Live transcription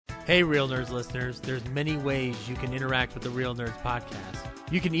Hey, Real Nerds listeners, there's many ways you can interact with the Real Nerds podcast.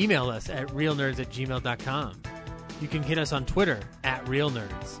 You can email us at realnerds@gmail.com. You can hit us on Twitter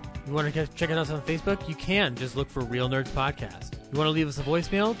 @RealNerds. You want to check us out on Facebook? You can. Just look for Real Nerds Podcast. You want to leave us a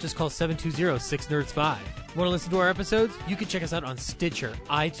voicemail? Just call 720-6NERDS5. You want to listen to our episodes? You can check us out on Stitcher,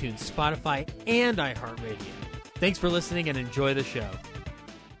 iTunes, Spotify, and iHeartRadio. Thanks for listening and enjoy the show.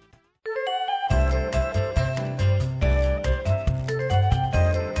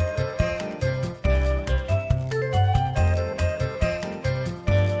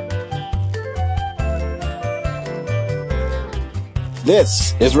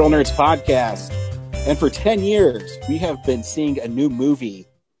 This is Real Nerds Podcast, and for 10 years, we have been seeing a new movie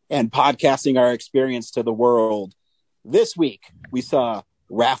and podcasting our experience to the world. This week, we saw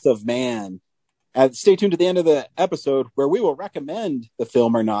Wrath of Man. Stay tuned to the end of the episode where we will recommend the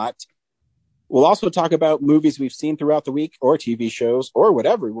film or not. We'll also talk about movies we've seen throughout the week, or TV shows, or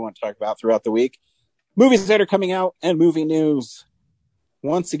whatever we want to talk about throughout the week. Movies that are coming out and movie news.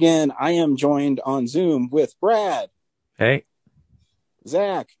 Once again, I am joined on Zoom with Brad. Hey.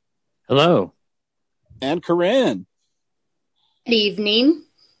 Zach. Hello. And Corinne. Good evening.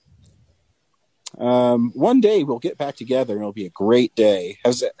 One day we'll get back together and it'll be a great day.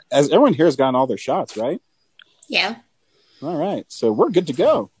 As everyone here has gotten all their shots, right? Yeah. All right. So we're good to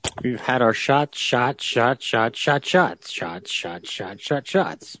go. We've had our shots.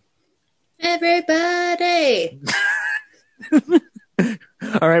 Everybody.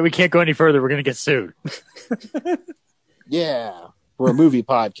 All right, we can't go any further. We're going to get sued. Yeah. We're a movie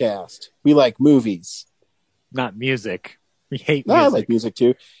podcast. We like movies. Not music. We hate No, music. I like music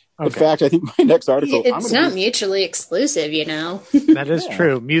too. Okay. In fact, I think my next article... It's not mutually exclusive, you know. That is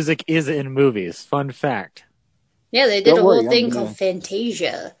true. Music is in movies. Fun fact. Yeah, they did Don't a worry, whole thing I'm called gonna-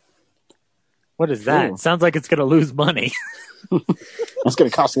 Fantasia. What is that? Ooh. Sounds like it's going to lose money. That's going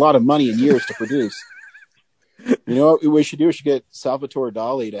to cost a lot of money and years to produce. You know what we should do? We should get Salvatore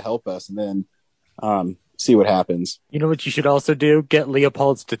Dali to help us and then see what happens. You know what you should also do? Get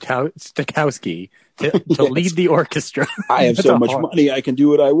Leopold Stokowski to Yes. lead the orchestra. I have so much money, I can do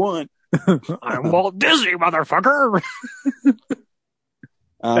what I want. I'm Walt Disney, motherfucker.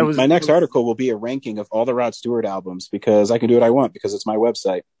 My next article will be a ranking of all the Rod Stewart albums because I can do what I want because it's my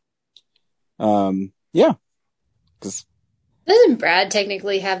website. Yeah. 'Cause Doesn't Brad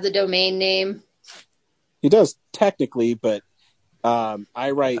technically have the domain name? he does technically, but I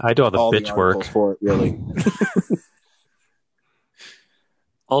do all the bitch work articles for it, really.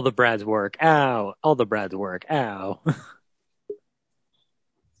 All the Brad's work. Ow. All the Brad's work. Ow.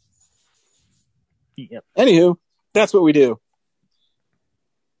 Yep. Anywho, that's what we do.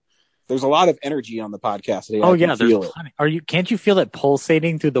 There's a lot of energy on the podcast today. Oh I can yeah, feel there's it. plenty. Can't you feel it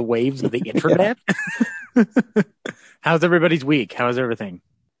pulsating through the waves of the internet? How's everybody's week? How's everything?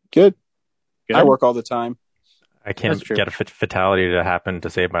 Good. Good? I work all the time. I can't That's true. get a fatality to happen to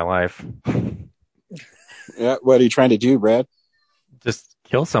save my life. Yeah. What are you trying to do, Brad? Just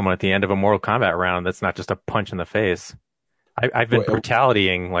kill someone at the end of a Mortal Kombat round. That's not just a punch in the face. I've been Wait,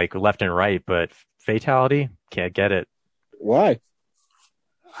 brutalitying like left and right, but fatality, can't get it. Why?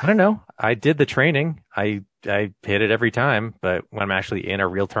 I don't know. I did the training. I hit it every time, but when I'm actually in a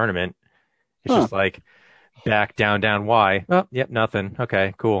real tournament, it's just like back, down, Y. Oh, yep, nothing.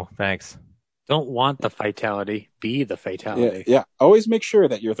 Okay, cool. Thanks. Don't want the fatality. Be the fatality. Yeah. Always make sure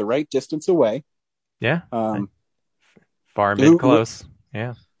that you're the right distance away. Yeah. Far, Who- mid, close.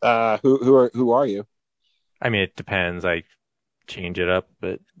 Yeah. Who are you? I mean, it depends. I change it up,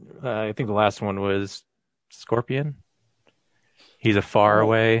 but I think the last one was Scorpion. He's a far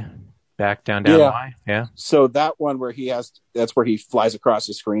away, back, down, Yeah. Y. Yeah. So that one where that's where he flies across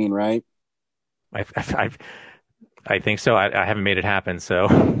the screen, right? I think so. I haven't made it happen, so.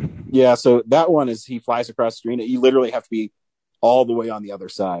 Yeah. So that one is he flies across the screen. You literally have to be all the way on the other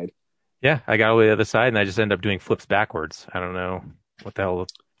side. Yeah, I got all the way to the other side, and I just end up doing flips backwards. I don't know what the hell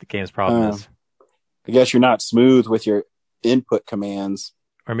the game's problem is. I guess you're not smooth with your input commands.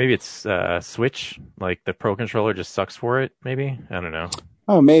 Or maybe it's Switch, like the Pro Controller just sucks for it, maybe? I don't know.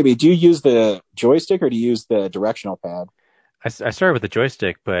 Oh, maybe. Do you use the joystick or do you use the directional pad? I started with the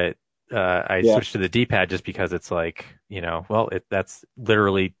joystick, but I Yeah. switched to the D-pad just because it's like, that's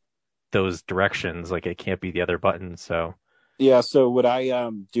literally those directions. Like, it can't be the other button, so. Yeah, so what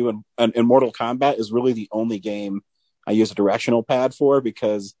I do in Mortal Kombat is really the only game I use a directional pad for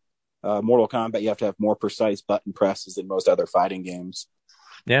because Mortal Kombat, you have to have more precise button presses than most other fighting games.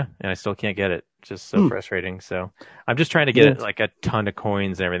 Yeah, and I still can't get it. It's just so frustrating. So I'm just trying to get like a ton of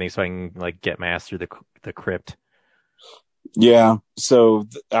coins and everything so I can like get my ass through the crypt. Yeah, so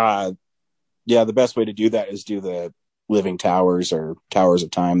the best way to do that is do the living towers or towers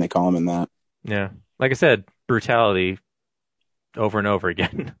of time. They call them in that. Yeah. Like I said, brutality over and over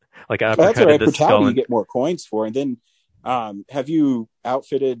again. Like I That's all right. uppercutted the Brutality skull you and get more coins for. And then have you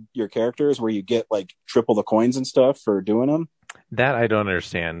outfitted your characters where you get like triple the coins and stuff for doing them? that I don't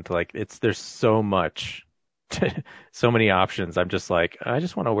understand. Like there's so much, so many options. I'm just like, I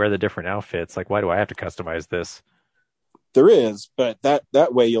just want to wear the different outfits. Like, why do I have to customize this? There is, but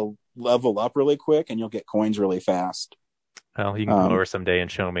that way you'll level up really quick and you'll get coins really fast. Well, you can come over someday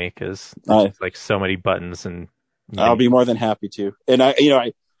and show me because I- there's like so many buttons and I'll be more than happy to. And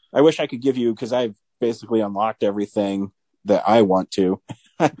I wish I could give you, because I've basically unlocked everything that I want to.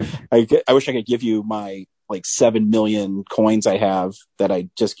 I wish I could give you my like 7 million coins I have that I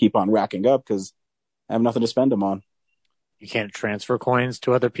just keep on racking up because I have nothing to spend them on. You can't transfer coins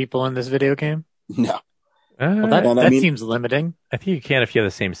to other people in this video game? No. Well, that And I mean- seems limiting. I think you can if you have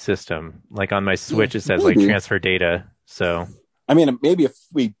the same system. Like on my Switch, it says maybe. like transfer data. So I mean, maybe if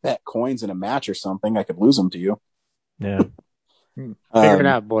we bet coins in a match or something, I could lose them to you. yeah, Figure it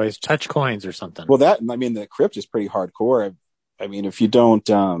out, boys. Touch coins or something. Well, the crypt is pretty hardcore. I mean, if you don't,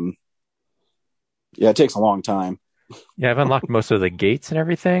 it takes a long time. yeah. I've unlocked most of the gates and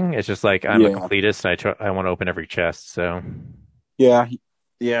everything. It's just like I'm a Yeah. completist and I want to open every chest. So Yeah.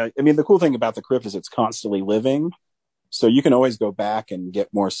 I mean, the cool thing about the crypt is it's constantly living. So you can always go back and get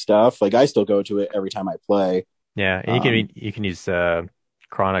more stuff. Like I still go to it every time I play. yeah, and you can use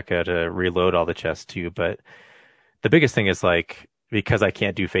Chronica to reload all the chests too. But the biggest thing is like because I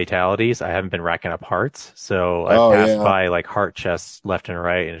can't do fatalities, I haven't been racking up hearts. So I passed by like heart chests left and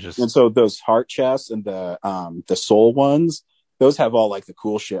right, and it's just And so those heart chests and the soul ones, those have all like the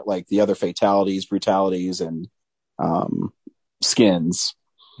cool shit, like the other fatalities, brutalities, and skins.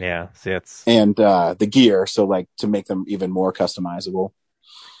 yeah. See, it's And the gear, so like to make them even more customizable.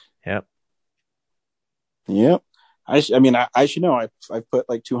 yep. Yep. I should know. I've put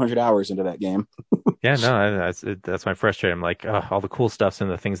like 200 hours into that game. Yeah, no, that's my frustrating. I'm like, all the cool stuff's in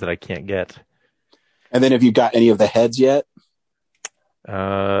the things that I can't get. And then have you got any of the heads yet?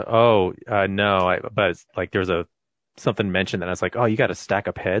 No, but it's like there's something mentioned that I was like, oh, you got to stack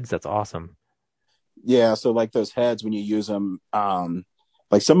up heads. That's awesome. Yeah. So like those heads, when you use them,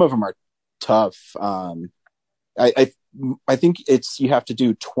 like some of them are tough. I think you have to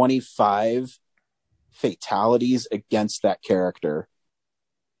do 25 fatalities against that character.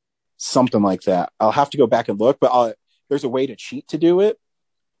 Something like that. I'll have to go back and look, but there's a way to cheat to do it.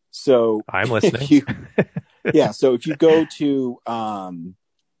 So I'm listening. So if you go to,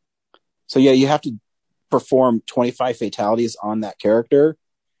 you have to perform 25 fatalities on that character.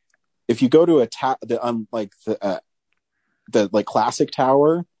 If you go to the classic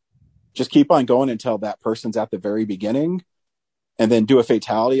tower, just keep on going until that person's at the very beginning, and then do a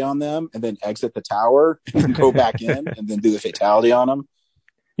fatality on them, and then exit the tower and go back in, and then do the fatality on them.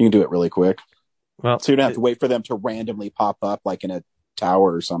 You can do it really quick. Well, So you don't have to wait for them to randomly pop up like in a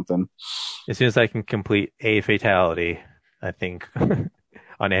tower or something. as soon as I can complete a fatality, I think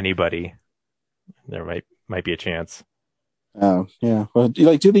on anybody, there might be a chance. Oh, yeah. Well, do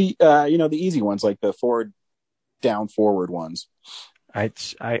the the easy ones, like the forward ones.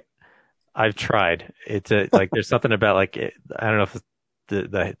 I've tried. It's like there's something about like I don't know if it's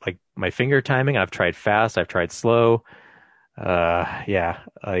the like my finger timing. I've tried fast. I've tried slow. Yeah.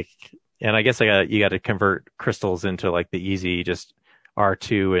 Like, and I guess you got to convert crystals into like the easy, just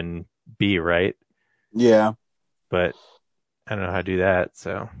R2 and B, right? Yeah. But I don't know how to do that.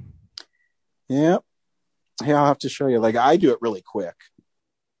 So Yeah. Yeah, I'll have to show you. Like I do it really quick.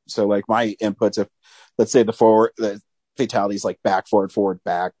 So like my inputs, if let's say the fatality is like back, forward,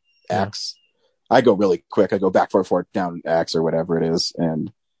 back, X. I go really quick. I go back, forward, down, X, or whatever it is.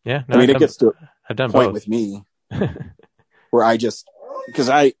 And yeah, I mean, it gets to I've a done point both. with me where because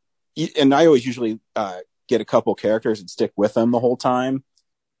I always usually get a couple characters and stick with them the whole time.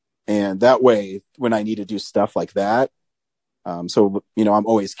 And that way, when I need to do stuff like that, I'm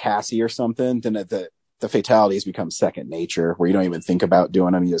always Cassie or something, then the fatalities become second nature where you don't even think about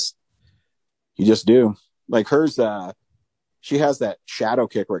doing them. You just do. Like hers, she has that shadow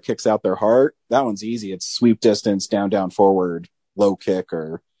kick where it kicks out their heart. That one's easy. It's sweep distance, down, forward, low kick,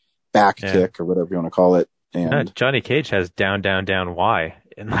 or back kick, or whatever you want to call it. And Johnny Cage has down, Y,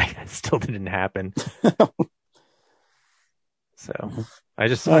 and like it still didn't happen. So I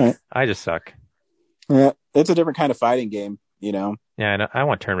just suck. Right. I just suck. Yeah, it's a different kind of fighting game, Yeah, I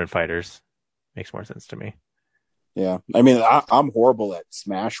want tournament fighters. Makes more sense to me. Yeah, I mean, I'm horrible at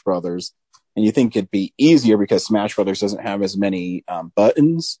Smash Brothers, and you think it'd be easier because Smash Brothers doesn't have as many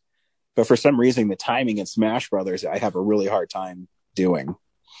buttons, but for some reason, the timing in Smash Brothers, I have a really hard time doing.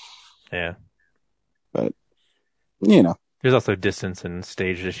 Yeah. But You know, There's also distance and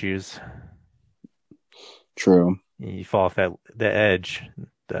stage issues. true. You fall off the edge.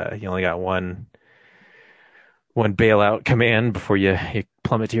 You only got one bailout command before you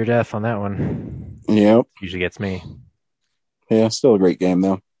plummet to your death on that one. Yep. Usually gets me. Yeah, still a great game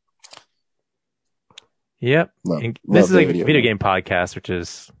though. Yep. Love This is the a video video game. game podcast, which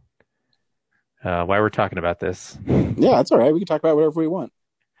is why we're talking about this. Yeah, that's all right. We can talk about whatever we want.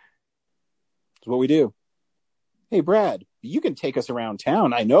 It's what we do. Hey, Brad, you can take us around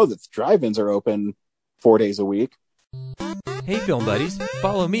town. I know that the drive-ins are open 4 days a week. Hey, film buddies,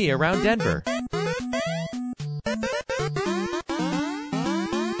 follow me around Denver.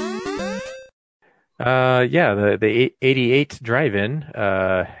 The 88 drive-in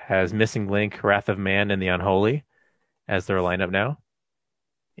has Missing Link, Wrath of Man, and The Unholy as their lineup now.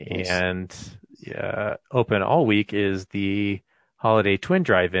 Nice. And open all week is the Holiday Twin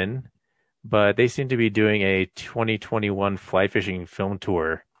Drive-In, but they seem to be doing a 2021 fly fishing film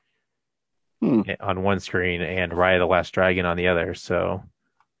tour on one screen and Raya the Last Dragon on the other. So,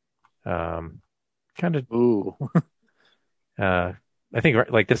 kind of. Ooh. I think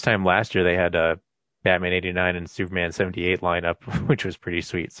like this time last year they had Batman 89 and Superman 78 lineup, which was pretty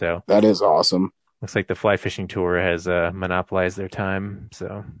sweet. So That is awesome. looks like the fly fishing tour has monopolized their time.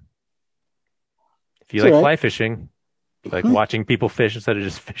 So if you It's like all right. fly fishing, you like watching people fish instead of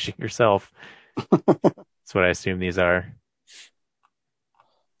just fishing yourself, that's what I assume these are,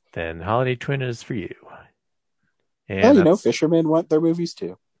 then Holiday Twin is for you. And Well, you know, that's- fishermen want their movies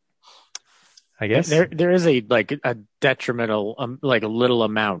too. I guess There is a detrimental like a little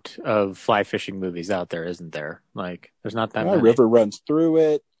amount of fly fishing movies out there, isn't there? Like there's not that Yeah, many. River runs through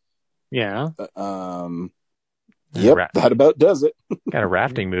it. Yeah. Yep, that about does it. got a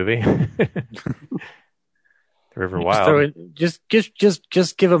rafting movie. The River Just Wild. throw in-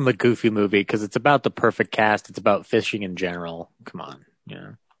 just give them the Goofy movie because it's about the perfect cast. It's about fishing in general. Come on,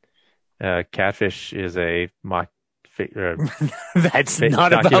 Catfish is a mock. That's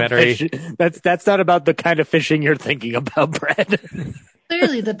not about documentary. fishing. That's not about the kind of fishing you're thinking about, Brad.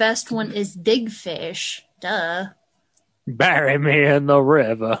 Clearly, the best one is Big Fish. Duh. Bury me in the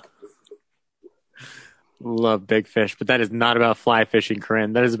river. Love Big Fish, but that is not about fly fishing,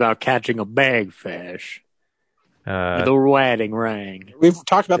 Corinne. That is about catching a big fish. The wedding ring. We've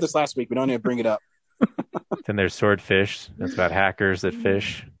talked about this last week. We don't need to bring it up. Then there's Swordfish. That's about hackers that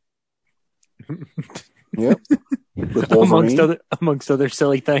fish. Yep. With Wolverine. amongst other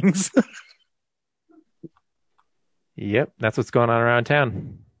silly things. Yep, that's what's going on around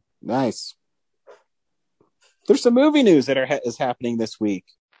town. Nice. There's some movie news that is happening this week.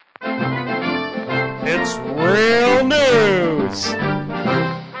 It's real news.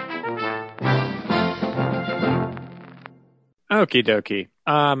 Okie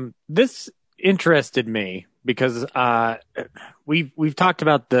dokie. This interested me because we've talked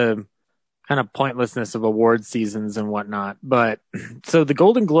about the kind of pointlessness of award seasons and whatnot. But so the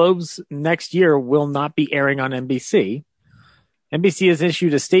Golden Globes next year will not be airing on NBC. NBC has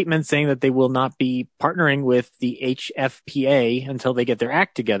issued a statement saying that they will not be partnering with the HFPA until they get their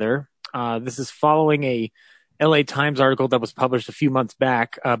act together. This is following a LA Times article that was published a few months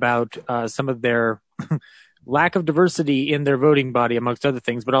back about some of their lack of diversity in their voting body, amongst other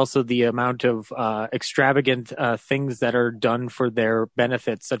things, but also the amount of extravagant things that are done for their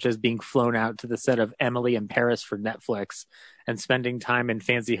benefits, such as being flown out to the set of Emily in Paris for Netflix and spending time in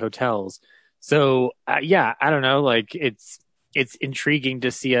fancy hotels. So, I don't know, like it's intriguing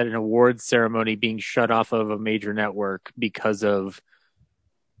to see at an awards ceremony being shut off of a major network because of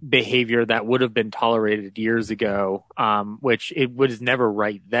behavior that would have been tolerated years ago, which it was never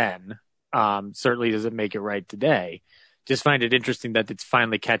right then. Certainly doesn't make it right today. Just find it interesting that it's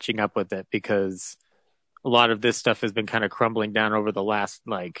finally catching up with it because a lot of this stuff has been kind of crumbling down over the last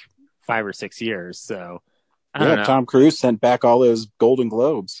like 5 or 6 years. So I don't know. Tom Cruise sent back all his Golden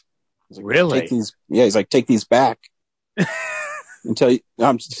Globes. He's like, Really? Take these, he's like, take these back.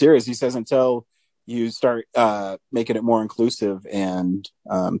 I'm serious. He says until you start making it more inclusive and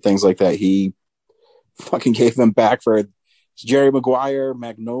things like that. He fucking gave them back for Jerry Maguire,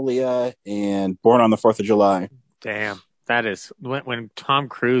 Magnolia, and Born on the 4th of July. Damn. That is when Tom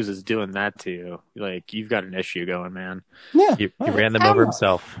Cruise is doing that to you, like you've got an issue going, man. Yeah. He ran them over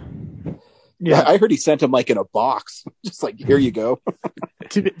himself. Yeah, I heard he sent him like in a box. Just like, here you go.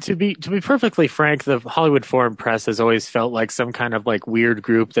 To be perfectly frank, the Hollywood Foreign Press has always felt like some kind of like weird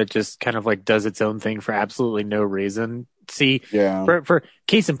group that just kind of like does its own thing for absolutely no reason. See, Yeah. for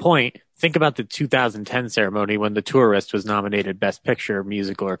case in point, think about the 2010 ceremony when The Tourist was nominated Best Picture,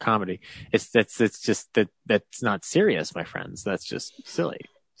 Musical, or Comedy. It's just that's not serious, my friends. That's just silly.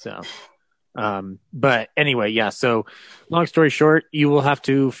 So But anyway, yeah. So long story short, you will have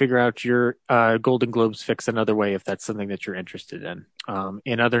to figure out your Golden Globes fix another way if that's something that you're interested in.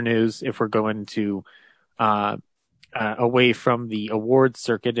 In other news, if we're going to away from the awards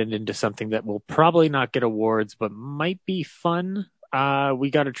circuit and into something that will probably not get awards but might be fun, we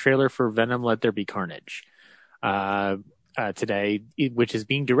got a trailer for Venom: Let There Be Carnage today, which is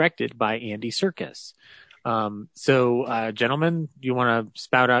being directed by Andy Serkis. So, gentlemen, do you want to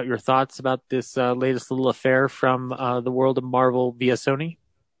spout out your thoughts about this latest little affair from the world of Marvel via Sony?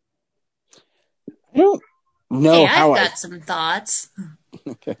 I don't know Hey, how I've got some thoughts.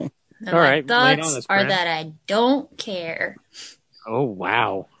 Okay. And All my right, lay it on thoughts us, are Fran. that I don't care. Oh,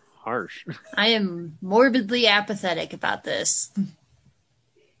 wow. Harsh. I am morbidly apathetic about this.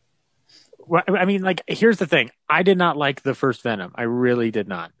 Well, I mean, like, here's the thing. I did not like the first Venom. I really did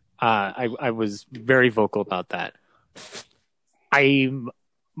not. I was very vocal about that. I'm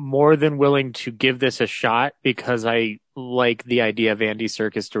more than willing to give this a shot because I like the idea of Andy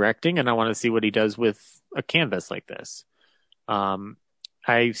Serkis directing, and I want to see what he does with a canvas like this.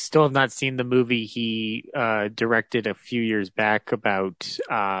 I still have not seen the movie he directed a few years back about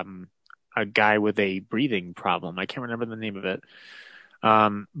a guy with a breathing problem. I can't remember the name of it.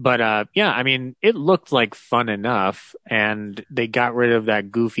 But yeah, I mean, it looked like fun enough, and they got rid of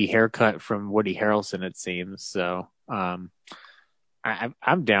that goofy haircut from Woody Harrelson, it seems. So I'm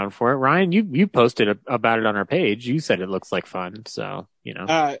down for it. Ryan, you posted about it on our page. You said it looks like fun, so you know.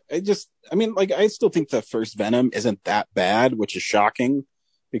 I still think the first Venom isn't that bad, which is shocking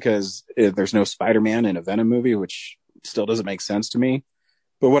because there's no Spider-Man in a Venom movie, which still doesn't make sense to me.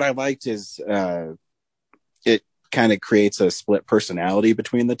 But what I liked is it kind of creates a split personality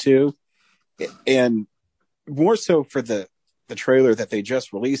between the two, and more so for the trailer that they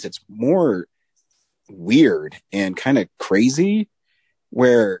just released, it's more weird and kind of crazy,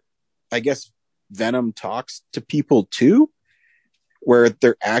 where I guess Venom talks to people too, where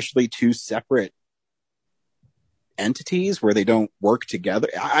they're actually two separate entities where they don't work together.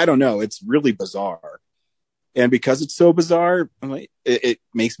 I don't know. It's really bizarre. And because it's so bizarre, it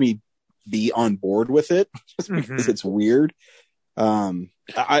makes me be on board with it just because it's weird.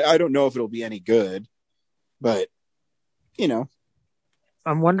 I don't know if it'll be any good, but you know,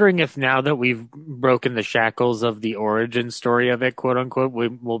 I'm wondering if now that we've broken the shackles of the origin story of it, quote unquote,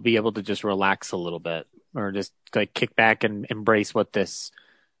 we'll be able to just relax a little bit, or just like kick back and embrace what this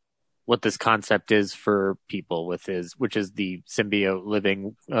concept is for people which is the symbiote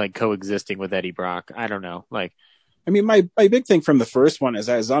living, like coexisting with Eddie Brock. I don't know. Like, I mean, my big thing from the first one is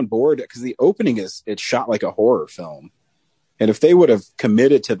I was on board because the opening it's shot like a horror film. And if they would have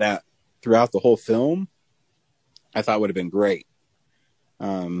committed to that throughout the whole film, I thought would have been great.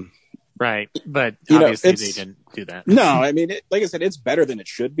 Right. But obviously they didn't do that. No, I mean, like I said, it's better than it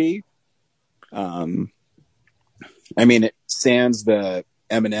should be. I mean, it sans the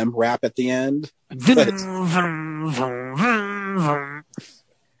Eminem rap at the end. But,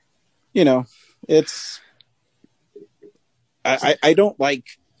 you know, it's... I don't like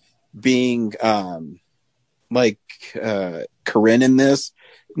being Corinne in this,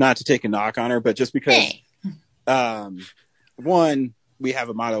 not to take a knock on her, but just because one, we have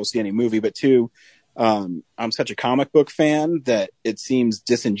a model see any movie, but two, I'm such a comic book fan that it seems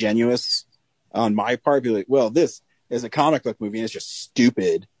disingenuous on my part. Be like, well, this is a comic book movie and it's just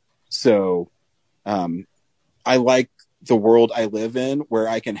stupid. So I like the world I live in where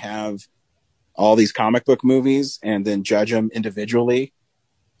I can have all these comic book movies and then judge them individually.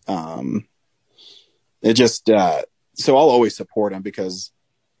 It just, so I'll always support them because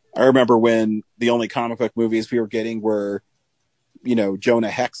I remember when the only comic book movies we were getting were, you know,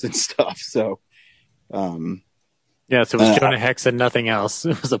 Jonah Hex and stuff. So, yeah, so it was Jonah Hex and nothing else.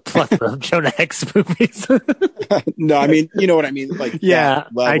 It was a plethora of Jonah Hex movies. No, I mean, you know what I mean? Like, yeah,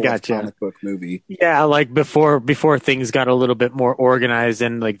 I got you. Comic book movie. Yeah, like before things got a little bit more organized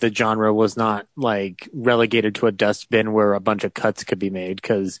and like the genre was not like relegated to a dustbin where a bunch of cuts could be made,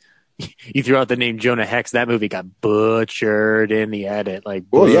 because you threw out the name Jonah Hex, that movie got butchered in the edit. Like,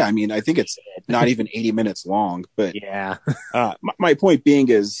 well, yeah, I mean, I think it's not even 80 minutes long, but yeah. My point being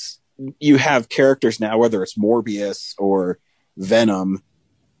is you have characters now, whether it's Morbius or Venom,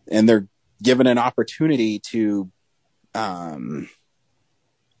 and they're given an opportunity to have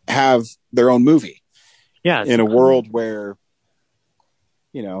their own movie. Yeah. In a world where,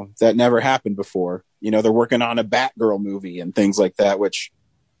 you know, that never happened before. You know, they're working on a Batgirl movie and things like that, which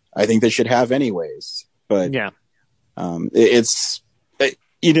I think they should have anyways. But yeah,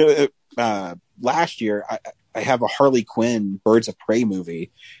 last year I have a Harley Quinn Birds of Prey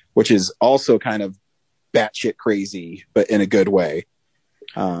movie, which is also kind of batshit crazy, but in a good way.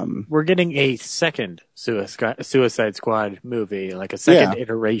 We're getting a second Suicide Squad movie, like a second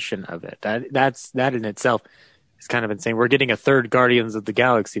iteration of it. That in itself is kind of insane. We're getting a third Guardians of the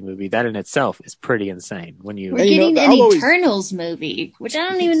Galaxy movie. That in itself is pretty insane. We're getting an Eternals movie, which I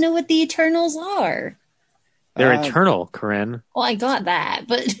don't even know what the Eternals are. They're eternal, Corinne. Well, I got that,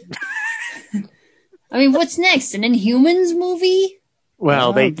 but I mean, what's next? An Inhumans movie?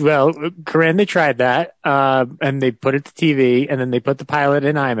 Well, Corinne, they tried that, and they put it to TV, and then they put the pilot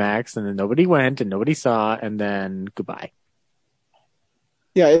in IMAX, and then nobody went, and nobody saw, and then goodbye.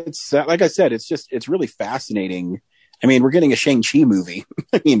 Yeah, it's like I said, it's really fascinating. I mean, we're getting a Shang-Chi movie.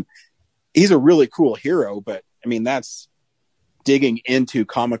 I mean, he's a really cool hero, but I mean, that's digging into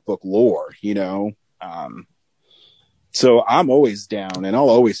comic book lore, you know? So I'm always down, and I'll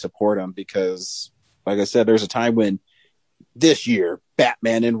always support him because, like I said, there's a time when this year,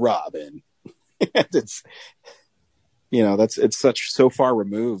 Batman and Robin. It's, you know, it's so far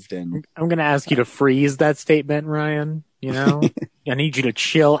removed. And I'm going to ask you to freeze that statement, Ryan. You know, I need you to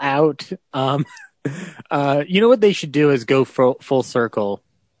chill out. You know what they should do is go full circle,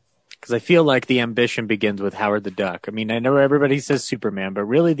 because I feel like the ambition begins with Howard the Duck. I mean, I know everybody says Superman, but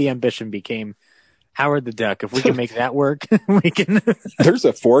really the ambition became Howard the Duck. If we can make that work, we can. There's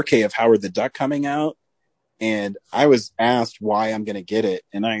a 4K of Howard the Duck coming out. And I was asked why I'm going to get it.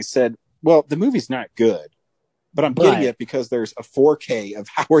 And I said, well, the movie's not good, but I'm getting it because there's a 4K of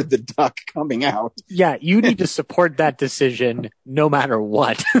Howard the Duck coming out. Yeah, you need to support that decision no matter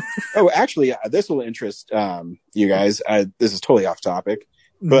what. Oh, actually, this will interest you guys. This is totally off topic,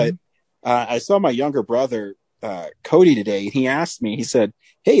 but I saw my younger brother, Cody, today. And he asked me, he said,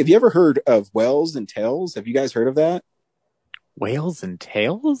 hey, have you ever heard of Whales and Tales? Have you guys heard of that? Whales and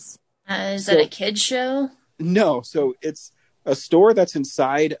Tales? Is that a kid's show? No, so it's a store that's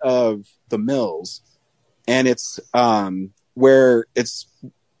inside of the Mills, and it's where it's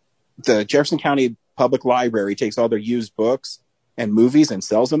the Jefferson County Public Library takes all their used books and movies and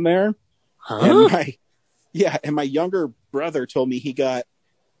sells them there. Huh? And my younger brother told me he got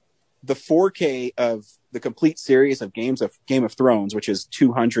the 4K of the complete series of Game of Thrones, which is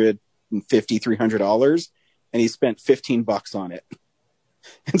 $300, and he spent $15 on it.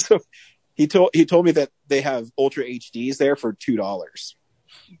 And so he told me that they have Ultra HDs there for $2.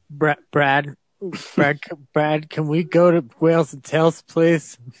 Brad, can we go to Whales and Tales,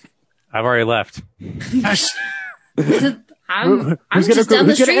 please? I've already left. I'm just down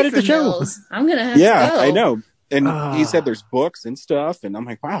the street from Mills. I'm gonna have to go. Yeah, I know. And he said there's books and stuff, and I'm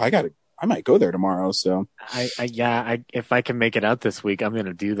like, wow, I might go there tomorrow. So if I can make it out this week, I'm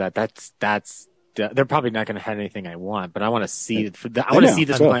gonna do that. That's. They're probably not going to have anything I want, but I want to see it. I want to see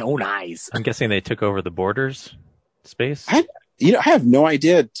this with my own eyes. I'm guessing they took over the Borders space. I have no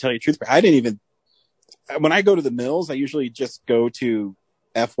idea, to tell you the truth. I didn't even. When I go to the Mills, I usually just go to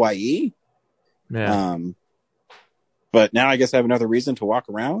FYE. Yeah. But now I guess I have another reason to walk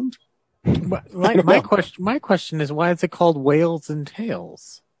around. My question is, why is it called Whales and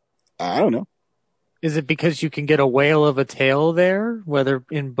Tales? I don't know. Is it because you can get a whale of a tale there, whether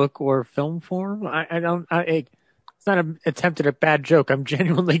in book or film form? It's not an attempt at a bad joke. I'm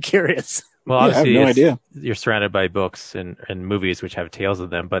genuinely curious. Well, obviously, I have no idea. You're surrounded by books and movies which have tales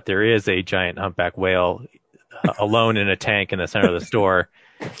of them, but there is a giant humpback whale alone in a tank in the center of the store,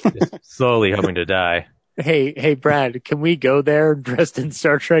 just slowly hoping to die. Hey, Brad, can we go there dressed in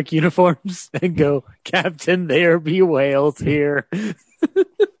Star Trek uniforms and go, Captain, there be whales here?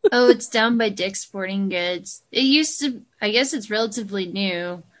 Oh, it's down by Dick's Sporting Goods. It used to, I guess it's relatively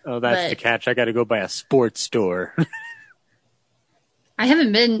new. Oh, that's the catch. I got to go by a sports store. I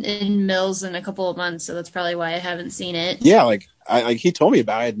haven't been in Mills in a couple of months, so that's probably why I haven't seen it. Yeah, like he told me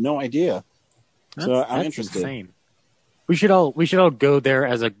about it. I had no idea. So I'm interested. Insane. We should all go there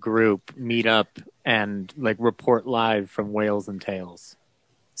as a group, meet up, and like report live from Whales and Tales.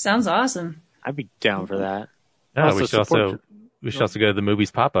 Sounds awesome. I'd be down for that. No, we should also go to the movies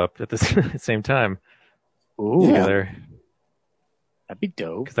pop up at the same time. Ooh, together. That'd be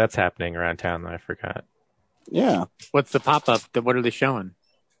dope. Because that's happening around town. I forgot. Yeah. What's the pop up? What are they showing?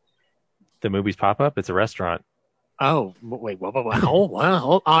 The movies pop up. It's a restaurant. Oh wait! Oh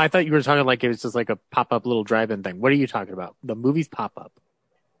wow! Oh, I thought you were talking like it was just like a pop up little drive-in thing. What are you talking about? The movies pop up.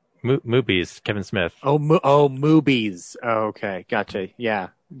 Movies. Kevin Smith. Movies. Oh, okay, gotcha. Yeah,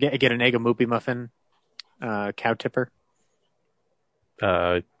 get an egg of moopy muffin, cow tipper.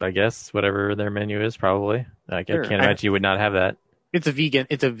 I guess whatever their menu is, probably. I can't imagine you would not have that. It's a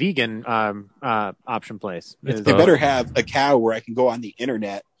vegan option place. They better have a cow where I can go on the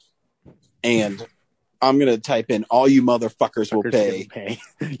internet and I'm going to type in all you motherfuckers will pay.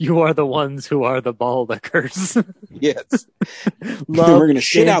 You are the ones who are the ball lickers. Yes. Love, We're going to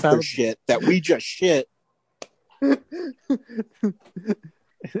shit Jay and out their Silent- shit that we just shit.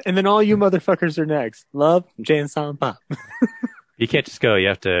 And then all you motherfuckers are next. Love, Jay and Silent Bob. You can't just go. You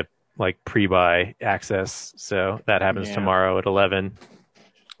have to like pre-buy access. So that happens Yeah. tomorrow at 11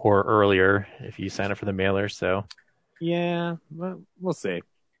 or earlier if you sign up for the mailer. So Yeah, well, we'll see.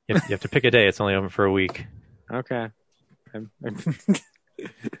 you have to pick a day. It's only open for a week. Okay.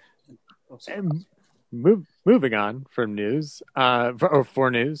 Moving on from news, for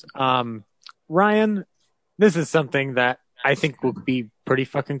news. Ryan, this is something that I think will be pretty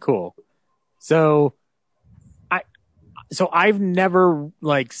fucking cool. So I've never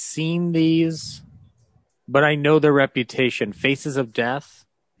like seen these, but I know their reputation. Faces of Death,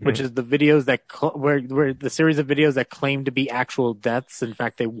 which is the videos that where the series of videos that claim to be actual deaths. In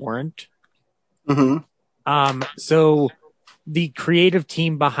fact, they weren't. Mm-hmm. So the creative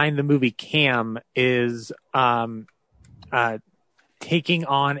team behind the movie Cam is taking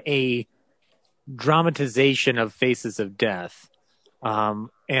on a dramatization of Faces of Death. And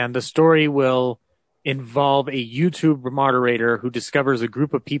the story will involve a YouTube moderator who discovers a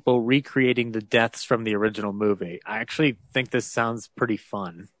group of people recreating the deaths from the original movie. I actually think this sounds pretty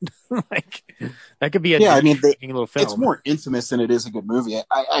fun. Like that could be a intriguing little film. It's more infamous than it is a good movie.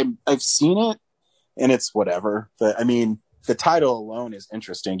 I've seen it, and it's whatever. But I mean, the title alone is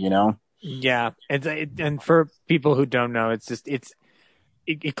interesting, you know? Yeah, and for people who don't know,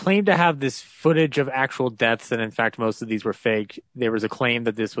 it claimed to have this footage of actual deaths, and in fact, most of these were fake. There was a claim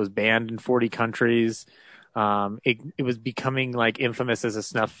that this was banned in 40 countries. It was becoming like infamous as a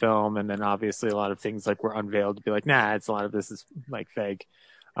snuff film, and then obviously a lot of things like were unveiled to be like, nah, a lot of this is like fake.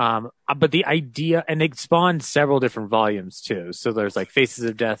 But the idea, and it spawned several different volumes too. So there's like Faces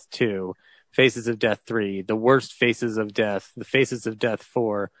of Death 2, Faces of Death 3, The Worst Faces of Death, The Faces of Death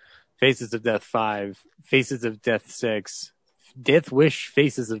 4, Faces of Death 5, Faces of Death 6, Death Wish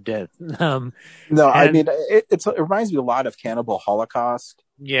Faces of Death. I mean, it reminds me a lot of Cannibal Holocaust.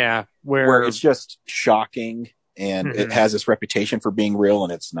 Yeah, where it's just shocking, and it has this reputation for being real,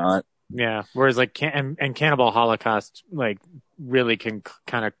 and it's not. Yeah, whereas like Cannibal Holocaust like really can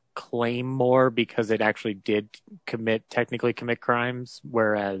kind of claim more because it actually did technically commit crimes,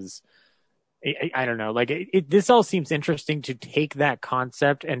 whereas I don't know, like this all seems interesting to take that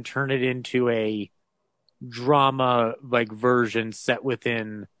concept and turn it into a drama like version set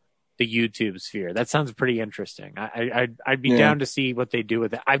within the YouTube sphere. That sounds pretty interesting. I'd be down to see what they do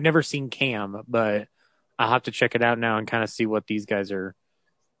with it. I've never seen Cam, but I'll have to check it out now and kind of see what these guys are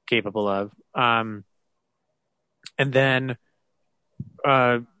capable of. And then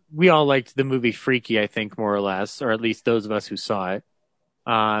we all liked the movie Freaky, I think, more or less, or at least those of us who saw it.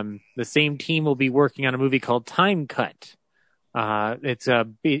 The same team will be working on a movie called Time Cut.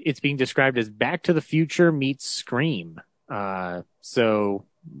 It's being described as Back to the Future meets Scream. So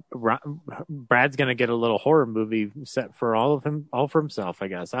Brad's gonna get a little horror movie set for all for himself, I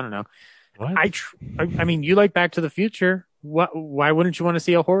guess. I don't know. What? I mean, you like Back to the Future. Why wouldn't you want to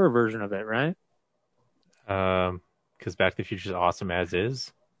see a horror version of it, right? Because Back to the Future is awesome as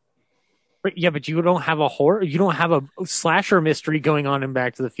is. But you don't have you don't have a slasher mystery going on in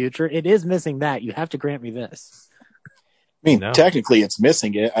Back to the Future. It is missing that. You have to grant me this. I mean, technically it's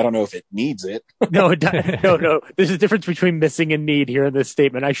missing it. I don't know if it needs it. No. There's a difference between missing and need here in this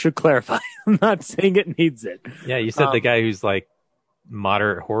statement. I should clarify. I'm not saying it needs it. Yeah, you said the guy who's like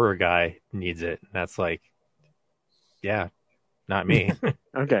moderate horror guy needs it. That's like, yeah, not me.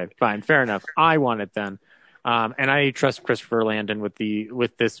 Okay, fine. Fair enough. I want it then. And I trust Christopher Landon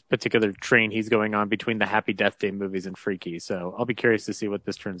with this particular train he's going on between the Happy Death Day movies and Freaky. So I'll be curious to see what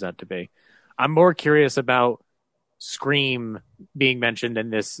this turns out to be. I'm more curious about Scream being mentioned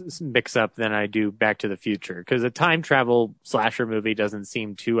in this mix-up than I do Back to the Future, because a time travel slasher movie doesn't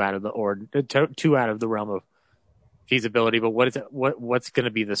seem too out of the realm of feasibility. But what's going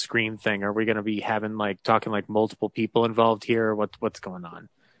to be the Scream thing? Are we going to be having talking multiple people involved here? What's going on?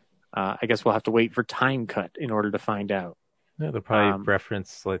 I guess we'll have to wait for Time Cut in order to find out. Yeah, they'll probably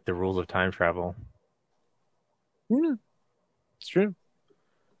reference like the rules of time travel. Yeah, it's true.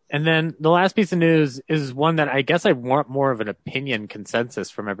 And then the last piece of news is one that I guess I want more of an opinion consensus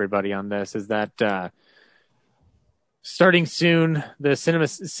from everybody on this, is that starting soon, the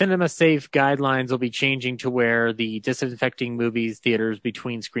cinema safe guidelines will be changing to where the disinfecting movies theaters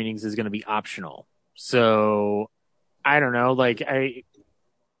between screenings is going to be optional. So I don't know,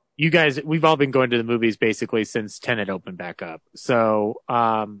 you guys, we've all been going to the movies basically since Tenet opened back up. So,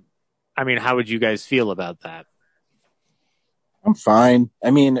 I mean, how would you guys feel about that? I'm fine. I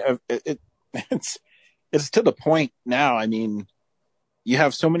mean, it's it's to the point now. I mean, you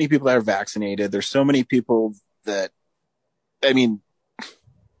have so many people that are vaccinated. There's so many people that, I mean,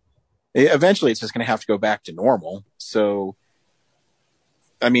 eventually it's just going to have to go back to normal. So,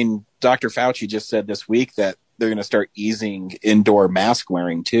 I mean, Dr. Fauci just said this week that they're going to start easing indoor mask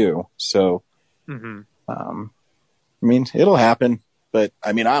wearing too. So, I mean, it'll happen, but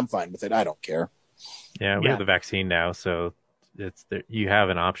I mean, I'm fine with it. I don't care. Yeah, we have the vaccine now, so you have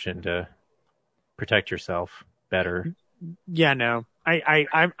an option to protect yourself better. Yeah, no.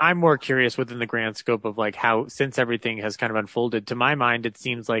 I'm more curious within the grand scope of like how, since everything has kind of unfolded, to my mind, it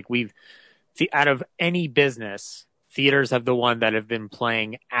seems like out of any business, theaters have the one that have been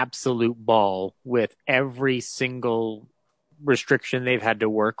playing absolute ball with every single restriction they've had to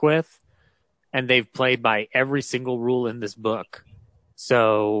work with. And they've played by every single rule in this book.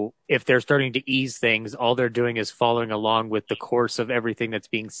 So if they're starting to ease things, all they're doing is following along with the course of everything that's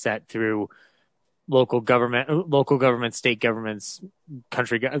being set through local government, state governments,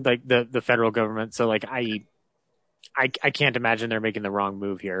 country, like the federal government. So like I can't imagine they're making the wrong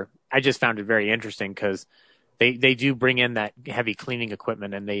move here. I just found it very interesting because they do bring in that heavy cleaning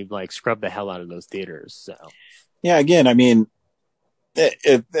equipment and they like scrub the hell out of those theaters. So yeah, again, I mean,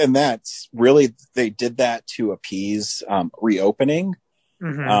 and that's really, they did that to appease reopening.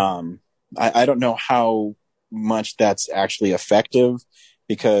 I don't know how much that's actually effective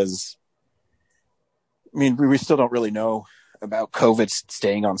because, I mean, we still don't really know about COVID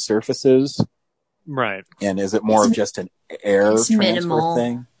staying on surfaces. Right. And is it more of just an air transfer minimal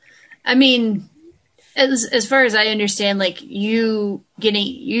thing? I mean, as far as I understand, like you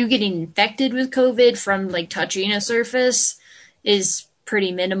getting infected with COVID from like touching a surface is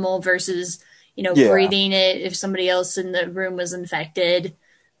pretty minimal versus, breathing it if somebody else in the room was infected,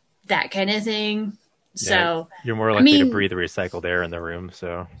 that kind of thing. So you're more likely to breathe recycled air in the room.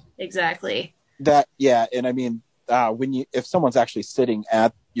 So exactly that. Yeah. And I mean, if someone's actually sitting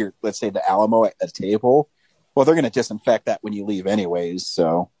at let's say the Alamo at a table, well, they're going to disinfect that when you leave anyways.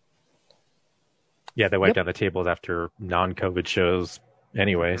 So yeah, they wipe down the tables after non-COVID shows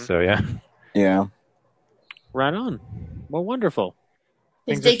anyway. So yeah. Right on. Well, wonderful.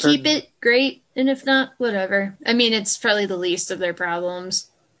 If they keep it, great. And if not, whatever. I mean, it's probably the least of their problems.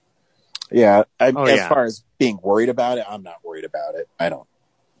 Yeah. As far as being worried about it, I'm not worried about it. I don't.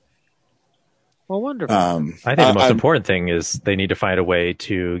 Well, wonderful. I think the most important thing is they need to find a way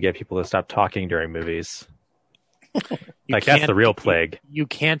to get people to stop talking during movies. That's the real plague. You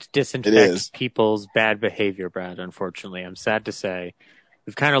can't disinfect people's bad behavior, Brad, unfortunately. I'm sad to say.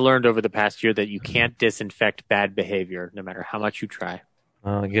 We've kind of learned over the past year that you can't disinfect bad behavior no matter how much you try.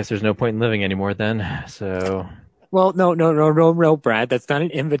 Well, I guess there's no point in living anymore then. So, well, no, Brad. That's not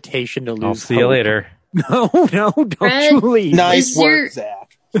an invitation to lose. I'll see you later. No, don't Brad, you leave. Nice work,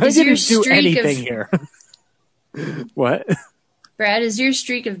 Zach. I didn't do anything here. What? Brad, is your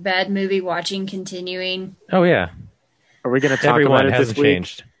streak of bad movie watching continuing? Oh yeah. Are we going to talk Everyone about it hasn't this week?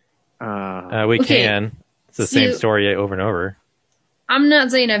 changed. We can. It's the same story over and over. I'm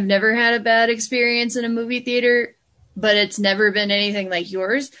not saying I've never had a bad experience in a movie theater, but it's never been anything like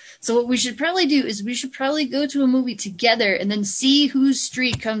yours. So what we should probably do is we should probably go to a movie together and then see whose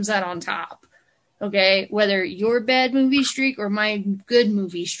streak comes out on top. Okay? Whether your bad movie streak or my good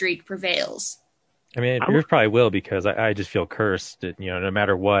movie streak prevails. I mean, yours probably will because I just feel cursed. No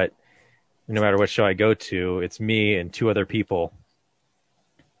matter what show I go to, it's me and two other people.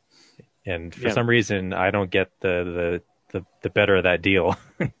 And for some reason, I don't get the better of that deal.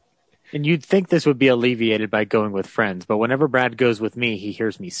 And you'd think this would be alleviated by going with friends, but whenever Brad goes with me, he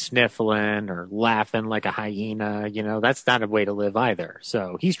hears me sniffling or laughing like a hyena. That's not a way to live either.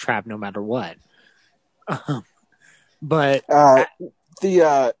 So he's trapped no matter what. But I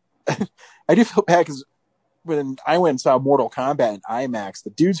do feel bad because when I went and saw Mortal Kombat in IMAX, the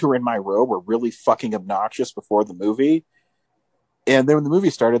dudes who were in my row were really fucking obnoxious before the movie. And then when the movie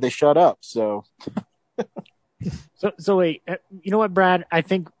started, they shut up. So wait, you know what, Brad? I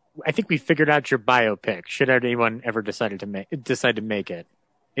think we figured out your biopic. Should anyone ever decide to make it,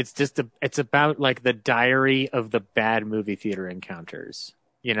 it's about like the diary of the bad movie theater encounters,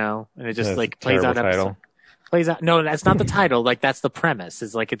 and it just plays out episode. Plays out. No, that's not the title. Like that's the premise.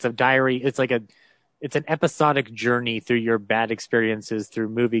 It's like it's a diary. It's like it's an episodic journey through your bad experiences through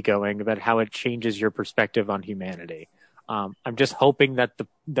movie going about how it changes your perspective on humanity. I'm just hoping that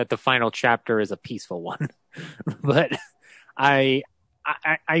the final chapter is a peaceful one, but I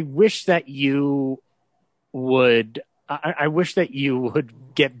wish that you would. I wish that you would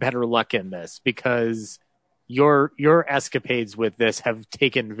get better luck in this because your escapades with this have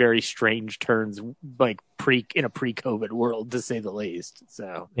taken very strange turns, like in a pre-COVID world, to say the least.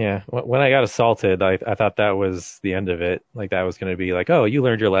 So Yeah, when I got assaulted, I thought that was the end of it. Like that was going to be like, oh, you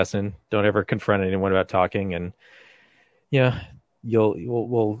learned your lesson. Don't ever confront anyone about talking, and yeah,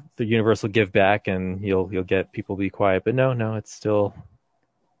 the universe will give back, and you'll get people to be quiet. But no, it's still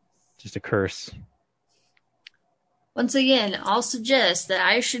just a curse. Once again, I'll suggest that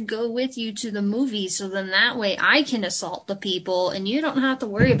I should go with you to the movie so then that way I can assault the people and you don't have to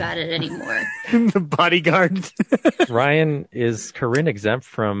worry about it anymore. The bodyguard. Ryan, is Corinne exempt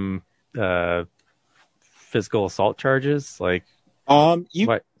from physical assault charges? Like,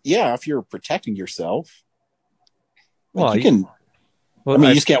 what? Yeah, if you're protecting yourself. Like, Well, you can. Well, I mean,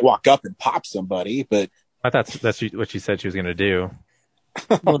 you just can't walk up and pop somebody, but I thought that's what she said she was going to do.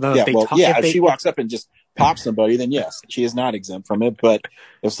 Well, no, yeah, if if she walks up and just pops somebody, then yes, she is not exempt from it. But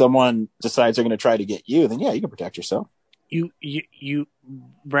if someone decides they're going to try to get you, then yeah, you can protect yourself. You,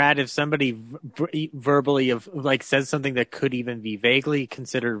 Brad, if somebody verbally says something that could even be vaguely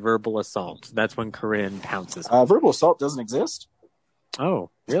considered verbal assault, that's when Corinne pounces. Verbal assault doesn't exist. Oh,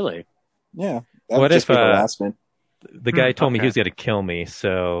 really? Yeah. What if harassment? The guy told me he was going to kill me?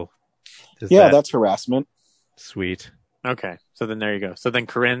 So that's harassment. Sweet. Okay, so then there you go. So then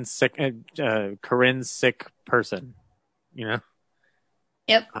Corinne's sick person, you know?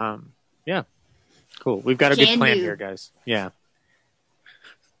 Yep. Yeah. Cool. We've got a good plan here, guys. Yeah.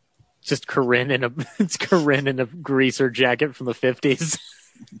 Just Corinne in a greaser jacket from the 50s.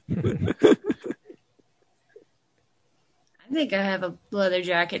 I think I have a leather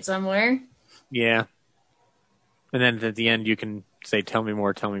jacket somewhere. Yeah. And then at the end you can say, tell me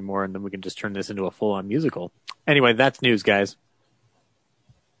more, and then we can just turn this into a full-on musical. Anyway, that's news, guys.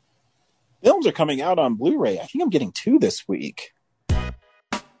 Films are coming out on Blu-ray. I think I'm getting 2 this week.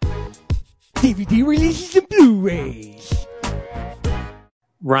 DVD releases and Blu-rays.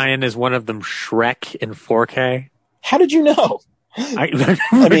 Ryan, is one of them Shrek in 4K? How did you know? I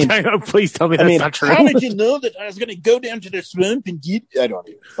mean, please tell me that's not true. How did you know that I was going to go down to the swamp and get... I don't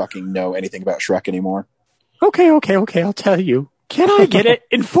even fucking know anything about Shrek anymore. Okay, I'll tell you. Can I get it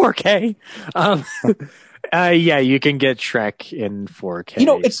in 4K? Yeah, you can get Shrek in 4K. You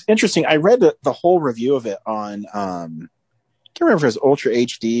know, it's interesting. I read the whole review of it on, I can't remember if it was Ultra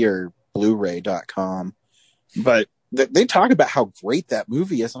HD or Blu-ray.com, but they talk about how great that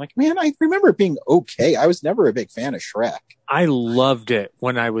movie is. I'm like, man, I remember it being okay. I was never a big fan of Shrek. I loved it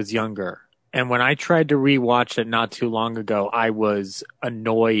when I was younger. And when I tried to rewatch it not too long ago, I was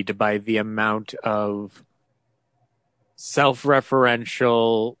annoyed by the amount of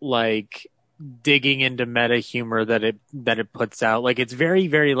self-referential, like, digging into meta humor that it puts out. Like, it's very,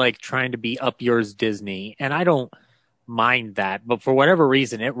 very like trying to be up yours Disney, and I don't mind that, but for whatever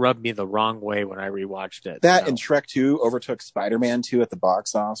reason it rubbed me the wrong way when I rewatched it. And Shrek 2 overtook Spider-Man 2 at the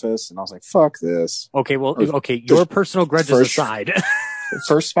box office, and I was like, fuck this. Okay, your personal grudges aside.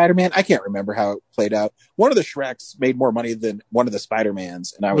 First Spider-Man, I can't remember how it played out. One of the Shreks made more money than one of the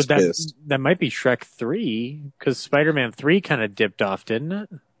Spider-Mans, and I was pissed. That might be Shrek 3, because Spider-Man 3 kind of dipped off, didn't it?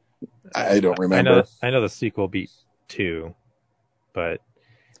 I don't remember. I know the sequel beat 2, but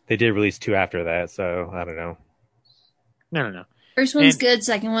they did release 2 after that, so I don't know. No. First one's good,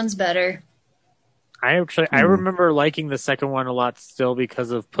 second one's better. I remember liking the second one a lot still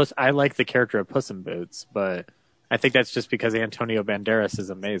because of Puss. I like the character of Puss in Boots, but I think that's just because Antonio Banderas is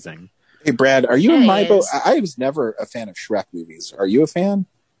amazing. Hey, Brad, are you in my boat? I was never a fan of Shrek movies. Are you a fan?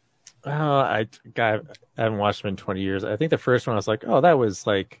 I haven't watched them in 20 years. I think the first one I was like, oh, that was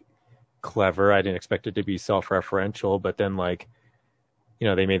like clever. I didn't expect it to be self-referential, but then like, you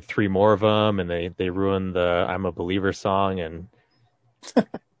know, they made 3 more of them, and they ruined the "I'm a Believer" song and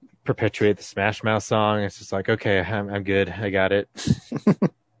perpetuate the Smash Mouth song. It's just like, okay, I'm good. I got it.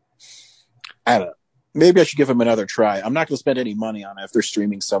 I don't know. Maybe I should give them another try. I'm not going to spend any money on it. If they're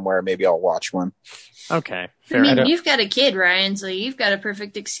streaming somewhere, maybe I'll watch one. Okay. Fair. I mean, you've got a kid, Ryan, so you've got a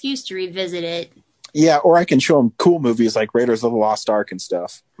perfect excuse to revisit it. Yeah, or I can show him cool movies like Raiders of the Lost Ark and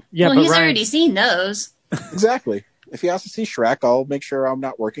stuff. Yeah, well, he's already seen those. Exactly. If he has to see Shrek, I'll make sure I'm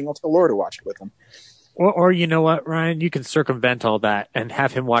not working. I'll tell Laura to watch it with him. Or you know what, Ryan? You can circumvent all that and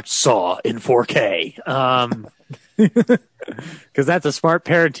have him watch Saw in 4K. Because that's a smart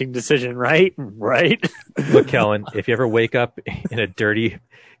parenting decision, right? Right? Look, Kellen, if you ever wake up in a dirty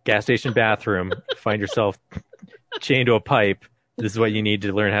gas station bathroom, find yourself chained to a pipe, this is what you need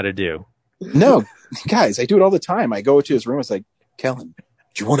to learn how to do. No, guys, I do it all the time. I go to his room. It's like, Kellen,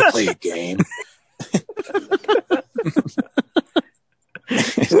 do you want to play a game?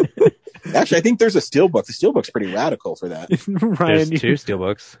 Actually, I think there's a steelbook. The steelbook's pretty radical for that. Ryan, there's 2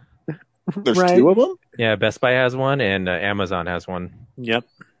 steelbooks. There's Right. 2 of them? Yeah, Best Buy has one and Amazon has one. Yep.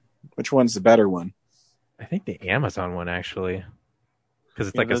 Which one's the better one? I think the Amazon one actually, because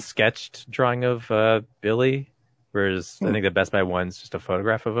it's Yeah, like a that's- sketched drawing of Billy, whereas I think the Best Buy one's just a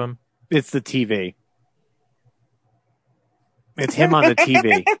photograph of him. It's the TV. It's him on the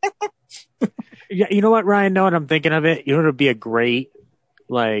TV. Yeah, you know what, Ryan? Know what I'm thinking of it? You know what would be a great,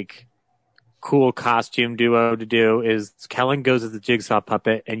 like, cool costume duo to do is Kellen goes as the Jigsaw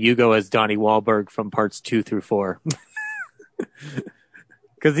puppet and you go as Donnie Wahlberg from parts 2 through 4.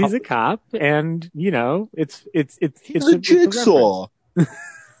 Because he's a cop, and you know it's The Jigsaw.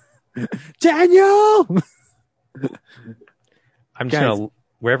 Daniel. I'm just Guys, gonna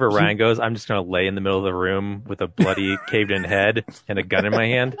wherever Ryan goes, I'm just gonna lay in the middle of the room with a bloody caved-in head and a gun in my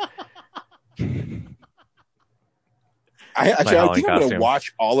hand. I think Halloween I'm going to costume.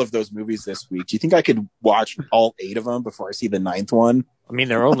 watch all of those movies this week. Do you think I could watch all 8 of them before I see the 9th one? I mean,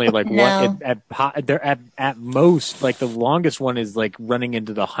 they're only like No. they're at most like the longest one is like running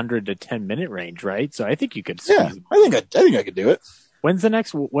into the 100 to 10 minute range, right? So I think you could. Yeah, squeeze- I think I could do it When's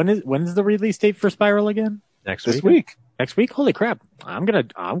the release date for Spiral again? Next this week. week. Next week? Holy crap!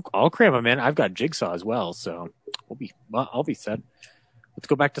 I'll cram them in. I've got Jigsaw as well, so I'll be set. Let's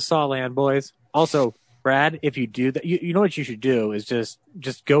go back to Sawland, boys. Also, Brad, if you do that, you know what you should do is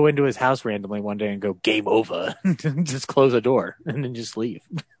just go into his house randomly one day and go game over. Just close the door and then just leave.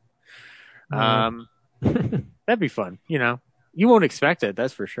 That'd be fun. You know, you won't expect it.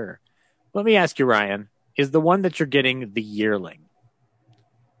 That's for sure. Let me ask you, Ryan, is the one that you're getting the yearling?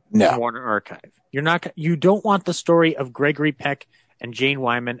 No. Warner Archive. You don't want the story of Gregory Peck and Jane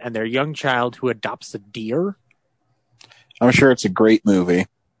Wyman and their young child who adopts a deer? I'm sure it's a great movie.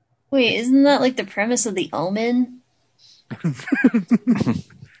 Wait, isn't that like the premise of The Omen?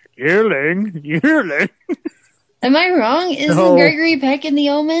 Yearling. Am I wrong? Isn't No. Gregory Peck in The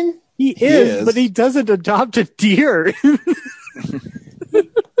Omen? He is. but he doesn't adopt a deer.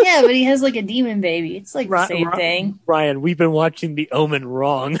 Yeah, but he has like a demon baby. It's like the same thing. Ryan, we've been watching The Omen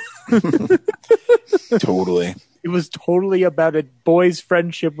wrong. Totally. It was totally about a boy's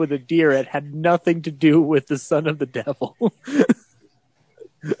friendship with a deer. It had nothing to do with the son of the devil.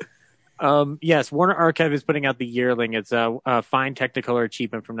 Yes, Warner Archive is putting out The Yearling. It's a fine Technicolor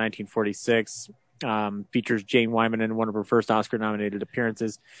achievement from 1946. Features Jane Wyman in one of her first Oscar-nominated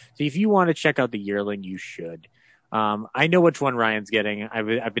appearances. So if you want to check out The Yearling, you should. I know which one Ryan's getting.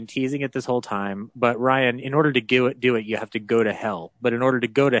 I've been teasing it this whole time. But Ryan, in order to do it, you have to go to hell. But in order to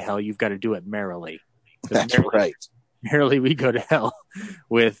go to hell, you've got to do it merrily. That's right. Merrily we go to hell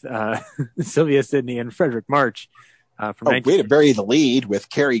with Sylvia Sidney and Frederick March. From Oh, way to bury the lead with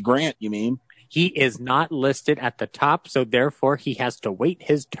Cary Grant, you mean? He is not listed at the top, so therefore he has to wait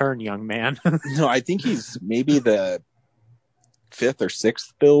his turn, young man. No, I think he's maybe the 5th or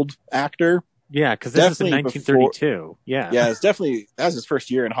 6th billed actor. Yeah, because this is in Definitely 1932. Yeah. Yeah, it's definitely, that was his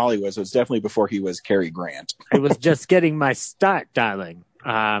first year in Hollywood, so it's definitely before he was Cary Grant. I was just getting my start, darling.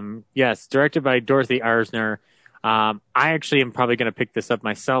 Yes, directed by Dorothy Arzner. I actually am probably going to pick this up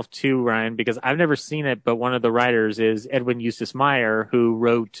myself too, Ryan, because I've never seen it, but one of the writers is Edwin Eustace Meyer, who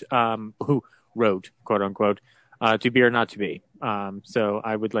wrote, quote unquote, To Be or Not to Be. So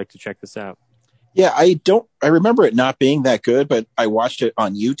I would like to check this out. Yeah, I remember it not being that good, but I watched it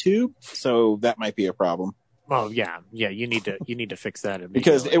on YouTube, so that might be a problem. Well, yeah, you need to fix that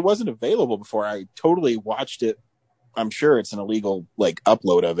Because immediately. it wasn't available before. I totally watched it. I'm sure it's an illegal,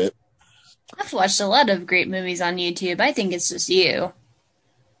 upload of it. I've watched a lot of great movies on YouTube. I think it's just you.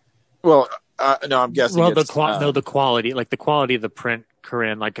 Well, no, I'm guessing Well, it's, the quality, like the quality of the print,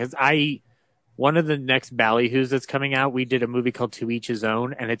 Corinne, like, cause one of the next ballyhoos that's coming out, we did a movie called To Each His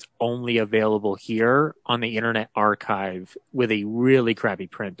Own, and it's only available here on the Internet Archive with a really crappy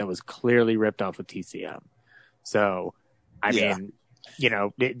print that was clearly ripped off of TCM. So, I Yeah. mean, you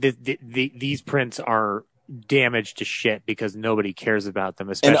know, these prints are damaged to shit because nobody cares about them,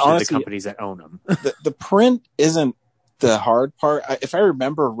 especially honestly, the companies that own them. the print isn't the hard part. If I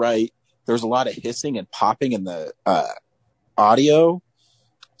remember right, there was a lot of hissing and popping in the audio,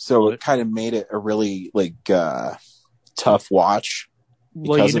 so it kind of made it a really tough watch.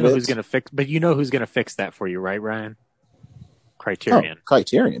 Well, you because know of who's it. going to fix, but you know who's going to fix that for you, right, Ryan? Criterion. Oh,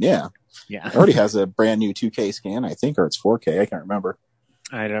 Criterion, yeah. Yeah. It already has a brand new 2K scan, I think, or it's 4K. I can't remember.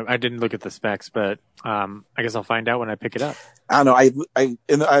 I didn't look at the specs, but I guess I'll find out when I pick it up. I don't know.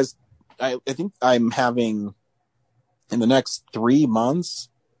 I think I'm having in the next 3 months,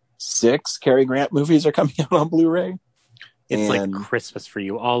 6 Cary Grant movies are coming out on Blu-ray. It's And like Christmas for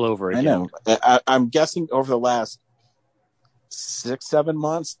you all over I again. know. I'm guessing over the last 6-7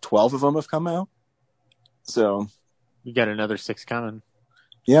 months, 12 of them have come out. So You got another 6 coming.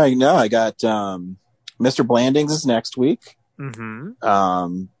 Yeah, I got Mr. Blandings is next week.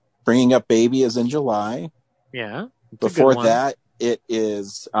 Mm-hmm. Bringing Up Baby is in July. Yeah. Before that, it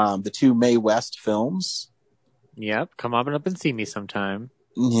is the 2 Mae West films. Yep. Come on up and see me sometime.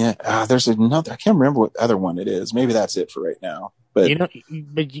 Yeah. There's another. I can't remember what other one it is. Maybe that's it for right now. But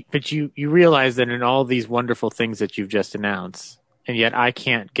you realize that in all these wonderful things that you've just announced, and yet I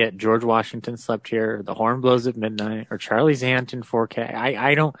can't get George Washington Slept Here, The Horn Blows at Midnight, or Charlie's Aunt in 4K.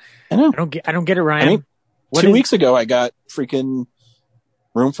 I don't get it, Ryan. I mean, 2 weeks ago I got freaking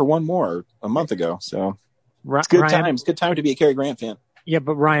Room for One More a month ago. So it's good times. Good time to be a Cary Grant fan. Yeah,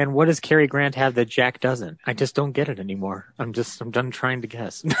 but Ryan, what does Cary Grant have that Jack doesn't? I just don't get it anymore. I'm done trying to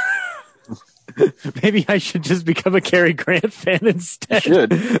guess. Maybe I should just become a Cary Grant fan instead. You should.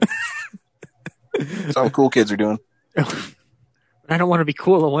 That's all the cool kids are doing. I don't want to be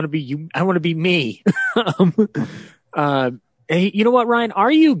cool. I want to be you. I want to be me. Hey, you know what, Ryan?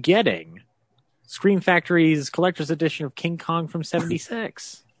 Are you getting Scream Factory's collector's edition of King Kong from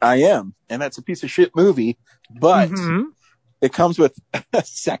 '76? I am, and that's a piece of shit movie, but it comes with a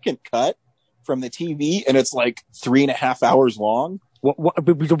second cut from the TV, and it's like 3.5 hours long. Why?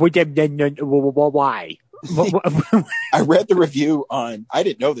 I read the review on. I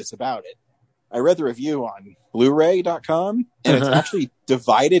didn't know this about it. I read the review on Blu-ray.com, and it's actually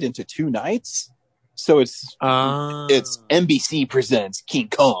divided into 2 nights. So it's NBC presents King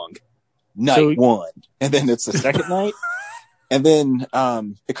Kong night 1, and then it's the second night, and then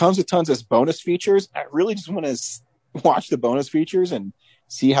it comes with tons of bonus features. I really just want to watch the bonus features and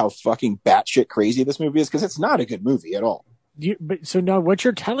see how fucking batshit crazy this movie is, because it's not a good movie at all. So now what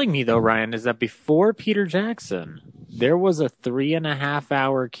you're telling me though, Ryan, is that before Peter Jackson, there was a 3.5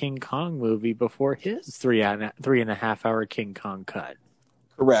 hour King Kong movie before his 3.5 hour King Kong cut.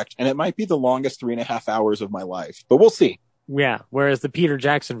 Correct. And it might be the longest 3.5 hours of my life, but we'll see. Yeah. Whereas the Peter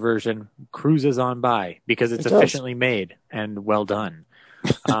Jackson version cruises on by because it's efficiently made and well done.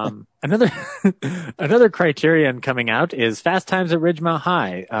 Another criterion coming out is Fast Times at Ridgemont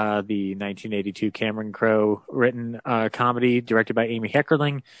High, the 1982 Cameron Crowe written comedy directed by Amy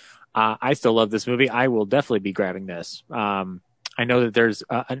Heckerling. I still love this movie. I will definitely be grabbing this. I know that there's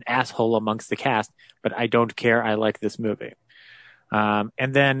an asshole amongst the cast, but I don't care. I like this movie. And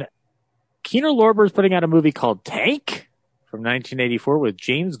then Kino Lorber is putting out a movie called Tank from 1984 with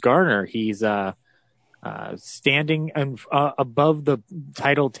James Garner. He's standing above the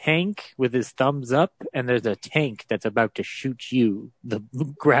title Tank with his thumbs up, and there's a tank that's about to shoot you, the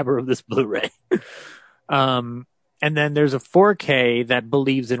grabber of this Blu-ray. And then there's a 4K that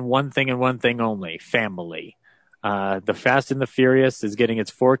believes in one thing and one thing only: family. The Fast and the Furious is getting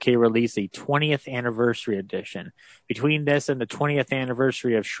its 4K release, a 20th anniversary edition. Between this and the 20th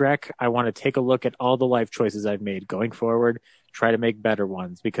anniversary of Shrek, I want to take a look at all the life choices I've made going forward, try to make better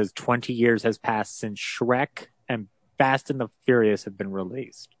ones, because 20 years has passed since Shrek and Fast and the Furious have been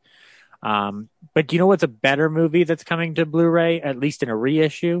released. But do you know what's a better movie that's coming to Blu-ray, at least in a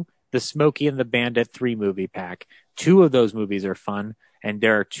reissue? The Smokey and the Bandit 3 movie pack. 2 of those movies are fun, and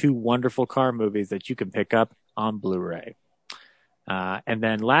there are 2 wonderful car movies that you can pick up on Blu-ray. And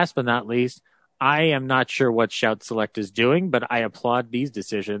then last but not least, I am not sure what Shout Select is doing, but I applaud these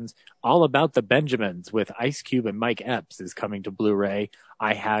decisions. All About the Benjamins with Ice Cube and Mike Epps is coming to Blu-ray.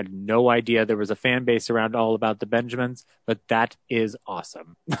 I had no idea there was a fan base around All About the Benjamins, but that is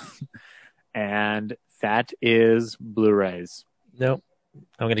awesome. And that is Blu-rays. Nope.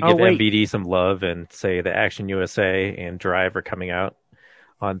 I'm going to give MVD some love and say that Action USA and Drive are coming out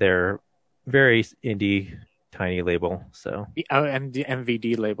on their very indie tiny label. So and the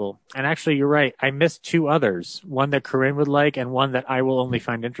MVD label. And actually, you're right. I missed 2 others. One that Corinne would like, and one that I will only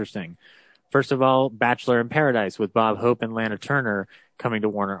find interesting. First of all, Bachelor in Paradise with Bob Hope and Lana Turner coming to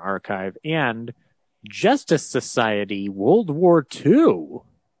Warner Archive, and Justice Society World War II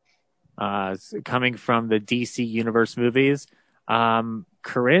coming from the DC Universe movies.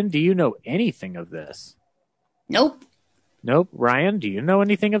 Corinne, do you know anything of this? Nope. Ryan, do you know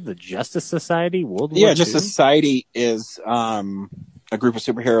anything of the Justice Society World War II? Yeah, Justice Society is a group of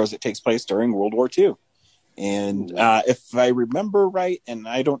superheroes that takes place during World War II. And if I remember right, and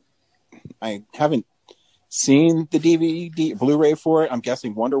I haven't seen the DVD Blu-ray for it, I'm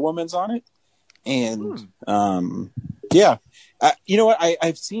guessing Wonder Woman's on it. And yeah, you know what?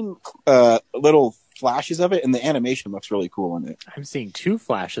 I've seen little flashes of it, and the animation looks really cool in it. I'm seeing 2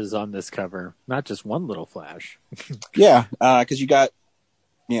 flashes on this cover, not just one little flash. Yeah, because you got,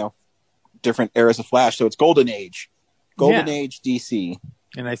 different eras of Flash. So it's Golden Age DC.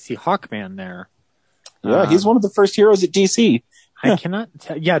 And I see Hawkman there. Yeah, he's one of the first heroes at DC. I cannot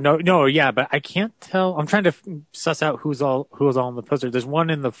tell. Yeah, no, yeah, but I can't tell. I'm trying to suss out who's all on the poster. There's one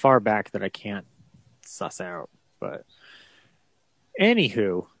in the far back that I can't suss out. But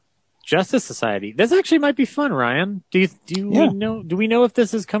anywho, Justice Society. This actually might be fun, Ryan. Do we know? Do we know if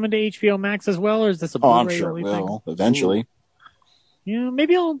this is coming to HBO Max as well, or is this a Blu-ray I'm sure it only will thing? eventually. Yeah,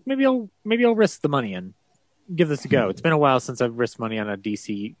 maybe I'll risk the money and give this a go. It's been a while since I've risked money on a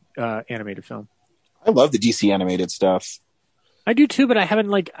DC animated film. I love the DC animated stuff. I do too, but I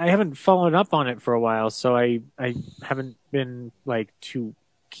haven't followed up on it for a while, so I haven't been too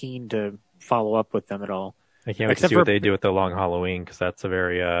keen to follow up with them at all. I can't wait to see what they do with the Long Halloween, because that's a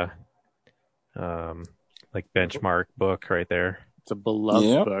very benchmark book right there. It's a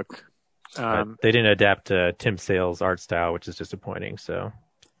beloved book. They didn't adapt Tim Sale's art style, which is disappointing. So,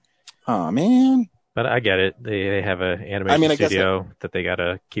 oh man! But I get it. They have an animation studio that they got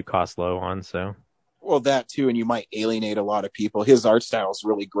to keep costs low on. So, well, that too, and you might alienate a lot of people. His art style is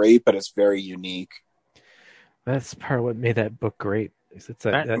really great, but it's very unique. That's part of what made that book great. It's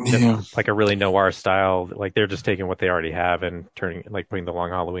like a really noir style. Like they're just taking what they already have and putting the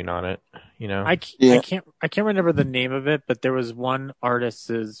Long Halloween on it. You know, I can't remember the name of it, but there was one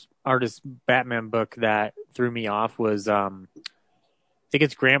artist Batman book that threw me off. Was I think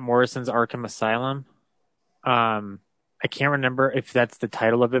it's Grant Morrison's Arkham Asylum. I can't remember if that's the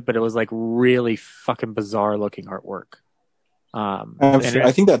title of it, but it was really fucking bizarre looking artwork.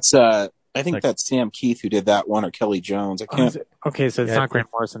 I think that's Sam Keith who did that one, or Kelly Jones. I can't. Okay, so it's not Grant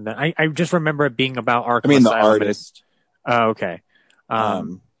Morrison then. I just remember it being about Arkham. I mean, Asylum, the artist. Oh, okay.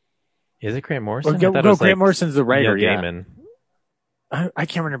 Is it Grant Morrison? Grant Morrison's the writer. Neil Gaiman. I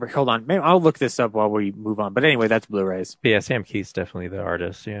can't remember. Hold on. Maybe I'll look this up while we move on. But anyway, that's Blu-rays. Yeah, Sam Keith's definitely the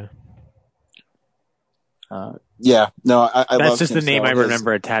artist. Yeah. I that's love just Tim the name Sale. I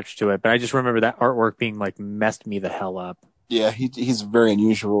remember attached to it. But I just remember that artwork being messed me the hell up. Yeah, he's very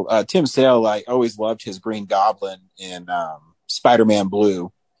unusual. Tim Sale, I always loved his Green Goblin in Spider-Man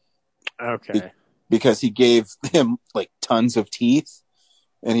Blue. Okay. Because he gave him tons of teeth,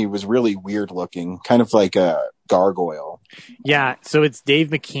 and he was really weird looking, kind of like a gargoyle. Yeah, so it's Dave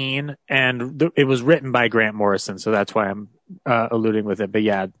McKean, and it was written by Grant Morrison, so that's why I'm alluding with it. But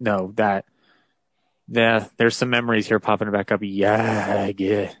yeah, no, there's some memories here popping back up. Yeah, I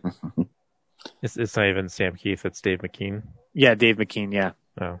get it. It's not even Sam Keith, it's Dave McKean. Yeah, Dave McKean, yeah.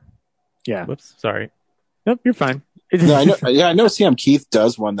 Oh. Yeah. Whoops, sorry. Nope, you're fine. No, I know Sam Keith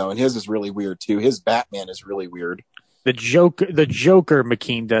does one, though, and his is really weird, too. His Batman is really weird. The Joker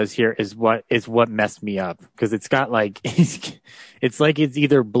McKean does here is what messed me up, because it's got it's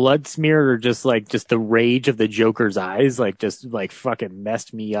either blood smeared or just the rage of the Joker's eyes, fucking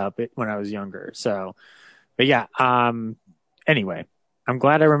messed me up when I was younger. So, but yeah, anyway, I'm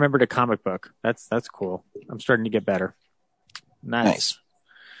glad I remembered a comic book. That's cool. I'm starting to get better. Nice.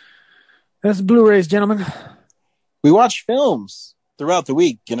 That's Blu-rays, gentlemen. We watch films throughout the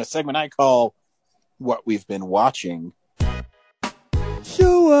week in a segment I call What We've Been Watching.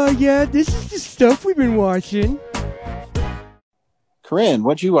 So, this is the stuff we've been watching. Corinne,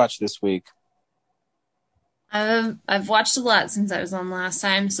 what'd you watch this week? I've watched a lot since I was on last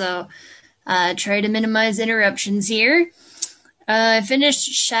time, so try to minimize interruptions here. I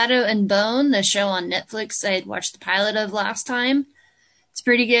finished Shadow and Bone, the show on Netflix I had watched the pilot of last time. It's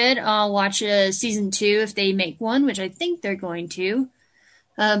pretty good. I'll watch season 2 if they make one, which I think they're going to.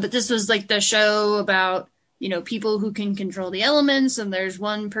 But this was the show about, people who can control the elements, and there's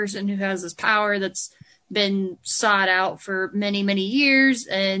one person who has this power that's been sought out for many, many years,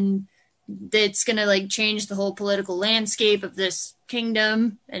 and it's going to change the whole political landscape of this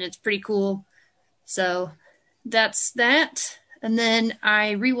kingdom, and it's pretty cool. So that's that. And then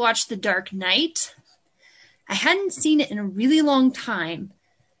I rewatched The Dark Knight. I hadn't seen it in a really long time,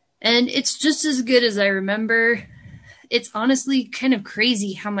 and it's just as good as I remember. It's honestly kind of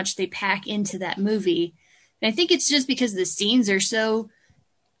crazy how much they pack into that movie. And I think it's just because the scenes are so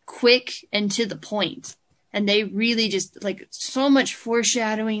quick and to the point. And they really just, so much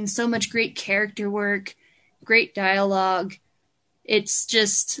foreshadowing, so much great character work, great dialogue. It's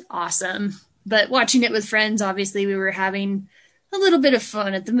just awesome. But watching it with friends, obviously, we were having a little bit of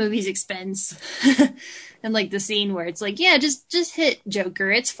fun at the movie's expense. And the scene where it's yeah, just hit Joker,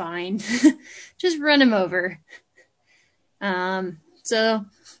 it's fine. Just run him over. So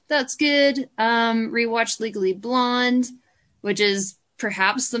that's good. Rewatched Legally Blonde, which is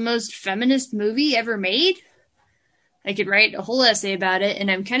perhaps the most feminist movie ever made. I could write a whole essay about it, and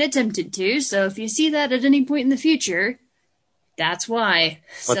I'm kind of tempted to. So if you see that at any point in the future, that's why.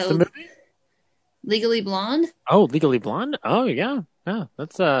 What's the movie? Legally Blonde. Oh, Legally Blonde? Oh, yeah. Yeah,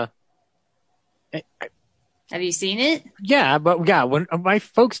 that's Have you seen it? Yeah, but yeah, when my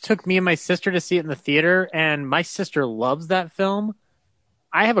folks took me and my sister to see it in the theater, and my sister loves that film.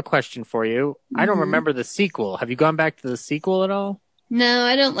 I have a question for you. I don't remember the sequel. Have you gone back to the sequel at all? No,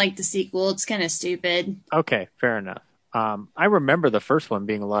 I don't like the sequel. It's kind of stupid. Okay, fair enough. I remember the first one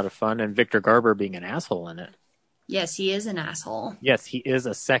being a lot of fun and Victor Garber being an asshole in it. Yes, he is an asshole. Yes, he is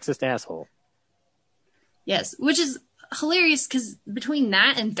a sexist asshole. Yes, which is hilarious because between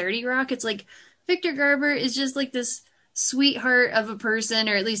that and 30 Rock, it's like Victor Garber is just like this sweetheart of a person,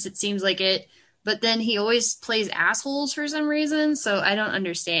 or at least it seems like it. But then he always plays assholes for some reason, so I don't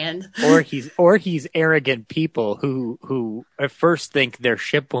understand. Or he's arrogant people who at first think their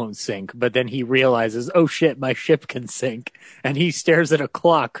ship won't sink, but then he realizes, oh shit, my ship can sink, and he stares at a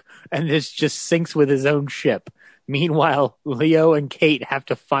clock, and this just sinks with his own ship. Meanwhile, Leo and Kate have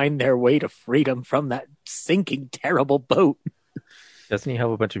to find their way to freedom from that sinking, terrible boat. Doesn't he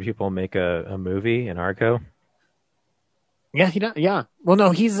help a bunch of people make a movie in Argo? Yeah, he does. Yeah. Well, no,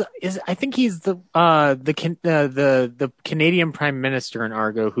 I think he's the Canadian Prime Minister in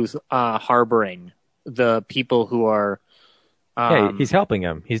Argo who's harboring the people who are. Yeah, he's helping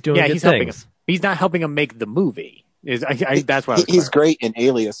him. He's doing good he's helping things. him. He's not helping him make the movie. That's why he's great in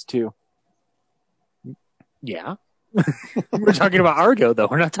Alias too. Yeah. We're talking about Argo, though.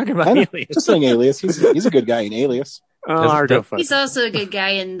 We're not talking about Alias. Just saying Alias. He's a good guy in Alias. Argo. He's also a good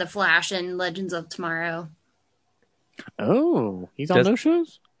guy in The Flash and Legends of Tomorrow. Oh, he's on those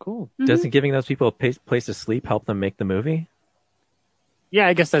shows? Cool. Doesn't giving those people a place to sleep help them make the movie? Yeah,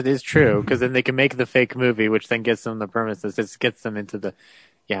 I guess that is true, because then they can make the fake movie, which then gets them the premises. It gets them into the...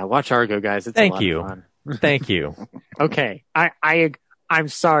 Yeah, watch Argo, guys. It's a lot of fun. Thank you. Okay. I'm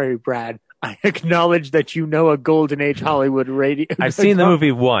sorry, Brad. I acknowledge that you know a Golden Age Hollywood radio. I've seen the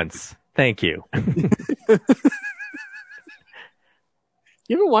movie once. Thank you.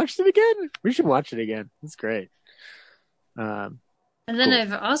 You haven't watched it again? We should watch it again. It's great. And then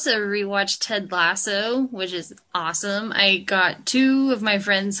I've also rewatched Ted Lasso, which is awesome. I got 2 of my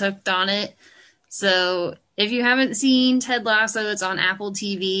friends hooked on it. So if you haven't seen Ted Lasso, it's on Apple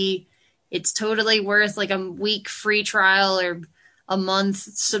TV. It's totally worth like a week free trial or a month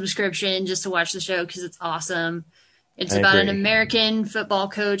subscription just to watch the show because it's awesome. It's about an American football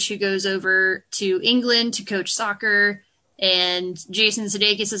coach who goes over to England to coach soccer. And Jason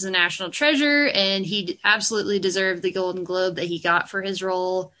Sudeikis is a national treasure, and he absolutely deserved the Golden Globe that he got for his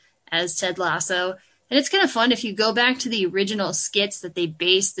role as Ted Lasso. And it's kind of fun if you go back to the original skits that they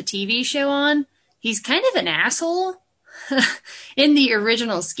based the TV show on. He's kind of an asshole in the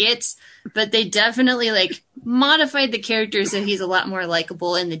original skits, but they definitely like modified the character so he's a lot more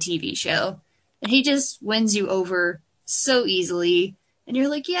likable in the TV show. And he just wins you over so easily. And you're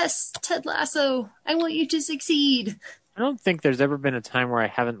like, yes, Ted Lasso, I want you to succeed. I don't think there's ever been a time where I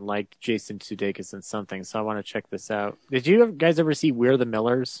haven't liked Jason Sudeikis in something, so I want to check this out. Did you guys ever see We're the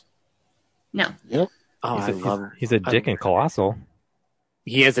Millers? No. Yep. Oh, he's a dick in Colossal.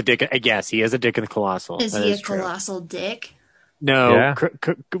 He is a dick. I guess he is a dick in the Colossal. Is he a colossal dick? No. Yeah.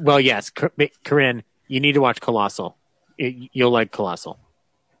 Well, yes. Corinne, you need to watch Colossal. You'll like Colossal.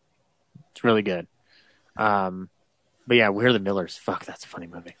 It's really good. But yeah, We're the Millers. Fuck, that's a funny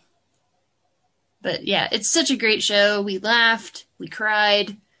movie. But yeah, it's such a great show. We laughed, we cried.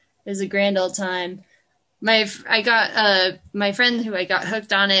 It was a grand old time. My friend who I got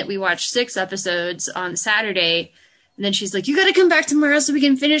hooked on it, we watched 6 episodes on Saturday. And then she's like, you got to come back tomorrow so we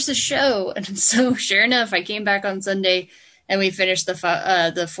can finish the show. And so sure enough, I came back on Sunday and we finished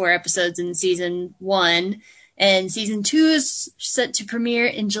the 4 episodes in season 1. And season 2 is set to premiere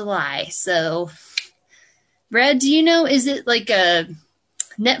in July. So, Brad, do you know, is it like a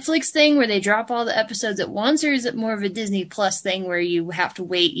Netflix thing where they drop all the episodes at once, or is it more of a Disney Plus thing where you have to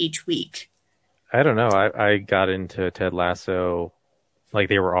wait each week? I don't know. I got into Ted Lasso like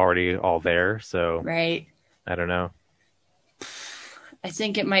they were already all there, so Right. I don't know. I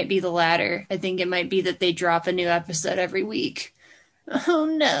think it might be the latter. I think it might be that they drop a new episode every week. Oh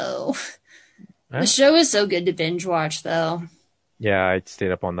no. The show is so good to binge watch though. Yeah, I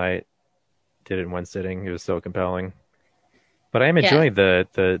stayed up all night. Did it in one sitting. It was so compelling. But I am enjoying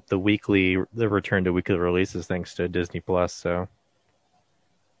the return to weekly releases thanks to Disney Plus. So,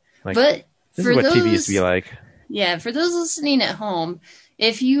 but this is what TV used to be like. Yeah, for those listening at home,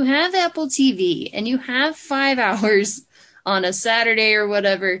 if you have Apple TV and you have 5 hours on a Saturday or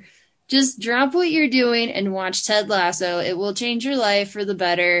whatever, just drop what you're doing and watch Ted Lasso. It will change your life for the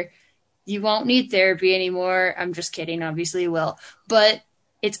better. You won't need therapy anymore. I'm just kidding. Obviously, you will, but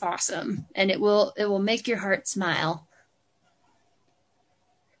it's awesome, and it will make your heart smile.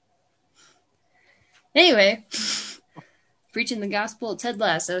 Anyway, preaching the gospel of Ted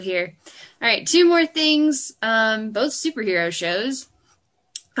Lasso here. All right, 2 more things, both superhero shows.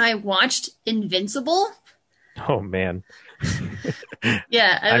 I watched Invincible. Oh, man.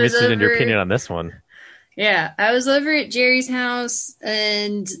 Yeah, I'm interested in your opinion on this one. Yeah, I was over at Jerry's house,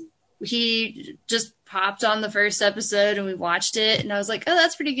 and he just popped on the first episode, and we watched it, and I was like, oh,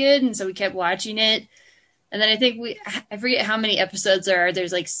 that's pretty good, and so we kept watching it. And then I think I forget how many episodes there are.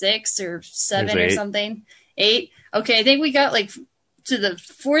 There's like 6 or 7 or something. 8? Okay, I think we got like to the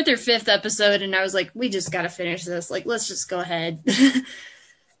 4th or 5th episode, and I was like, we just got to finish this. Like, let's just go ahead.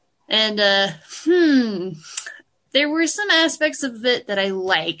 And, there were some aspects of it that I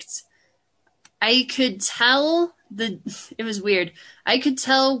liked. I could tell it was weird. I could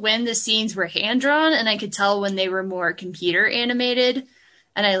tell when the scenes were hand-drawn, and I could tell when they were more computer animated.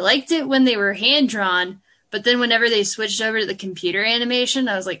 And I liked it when they were hand-drawn, but then whenever they switched over to the computer animation,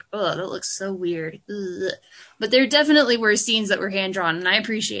 I was like, oh, that looks so weird. Ugh. But there definitely were scenes that were hand-drawn, and I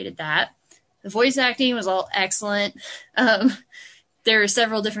appreciated that. The voice acting was all excellent. There were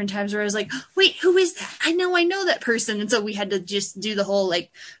several different times where I was like, wait, who is that? I know that person. And so we had to just do the whole,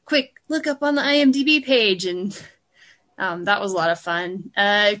 like, quick look up on the IMDb page. And that was a lot of fun.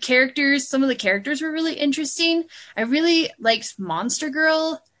 Some of the characters were really interesting. I really liked Monster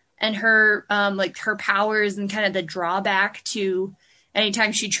Girl and her, her powers and kind of the drawback to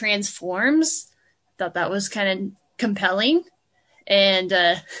anytime she transforms. Thought that was kind of compelling.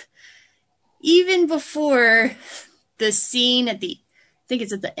 And even before the scene I think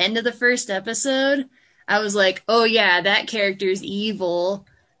it's at the end of the first episode, I was like, oh yeah, that character's evil.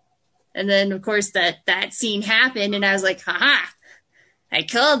 And then of course that scene happened, and I was like, haha, I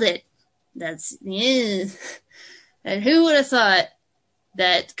called it. Yeah. And who would have thought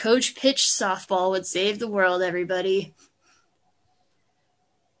that Coach Pitch softball would save the world, everybody?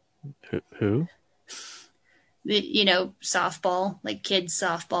 Who? Softball, like kids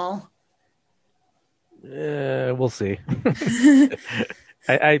softball. We'll see.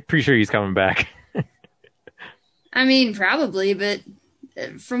 I'm pretty sure he's coming back. I mean, probably, but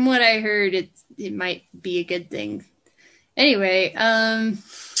from what I heard, it might be a good thing. Anyway,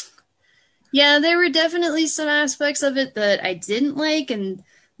 yeah, there were definitely some aspects of it that I didn't like, and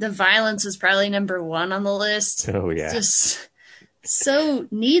the violence was probably number 1 on the list. Oh, yeah. Just so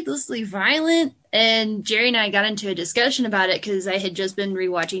needlessly violent. And Jerry and I got into a discussion about it because I had just been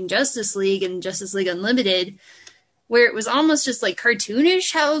rewatching Justice League and Justice League Unlimited, where it was almost just like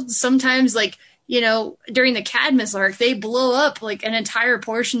cartoonish how sometimes, like, during the Cadmus arc, they blow up like an entire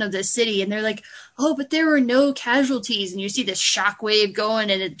portion of the city, and they're like, oh, but there were no casualties. And you see this shockwave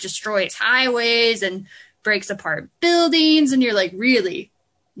going, and it destroys highways and breaks apart buildings, and you're like, really?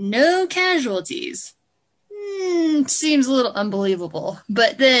 No casualties? Seems a little unbelievable.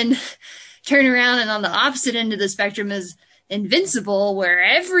 But then turn around, and on the opposite end of the spectrum is Invincible, where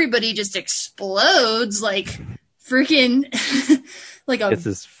everybody just explodes like freaking gets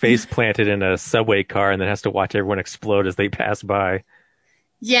his face planted in a subway car and then has to watch everyone explode as they pass by.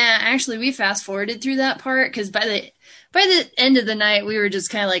 Yeah, actually we fast forwarded through that part because by the end of the night we were just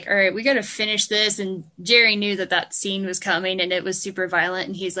kind of like, all right, we got to finish this. And Jerry knew that scene was coming and it was super violent,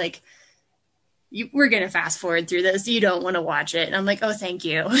 and he's like, we're going to fast forward through this. You don't want to watch it. And I'm like, oh, thank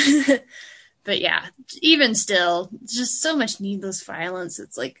you. But yeah, even still, just so much needless violence.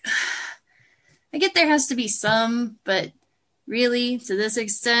 It's like, I get there has to be some, but really, to this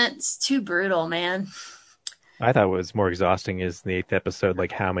extent, it's too brutal, man. I thought what was more exhausting is in the 8th episode,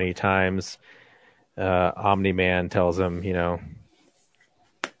 like how many times Omni-Man tells him,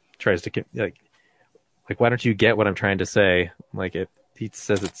 tries to like, why don't you get what I'm trying to say? He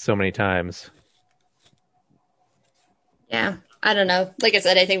says it so many times. Yeah, I don't know. Like I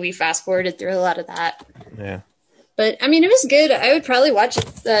said, I think we fast forwarded through a lot of that. Yeah. But, I mean, it was good. I would probably watch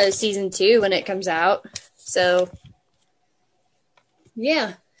season 2 when it comes out. So,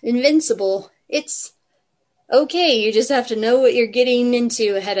 yeah, Invincible. It's okay. You just have to know what you're getting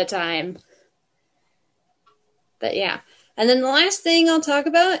into ahead of time. But, yeah. And then the last thing I'll talk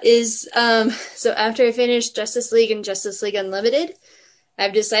about is, so after I finished Justice League and Justice League Unlimited,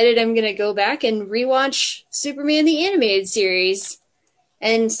 I've decided I'm going to go back and rewatch Superman the Animated Series.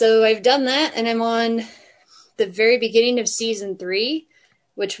 And so I've done that, and I'm on the very beginning of season 3,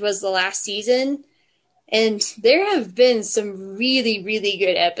 which was the last season. And there have been some really, really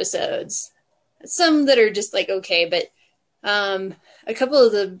good episodes. Some that are just like, okay, but a couple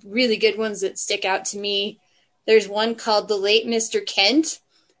of the really good ones that stick out to me. There's one called The Late Mr. Kent,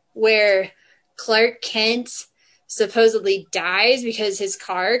 where Clark Kent supposedly dies because his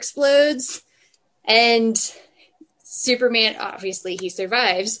car explodes, and Superman, obviously he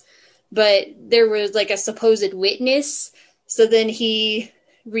survives, but there was like a supposed witness So then he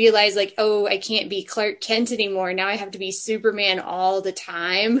realized, like, oh, I can't be Clark Kent anymore. Now I have to be Superman all the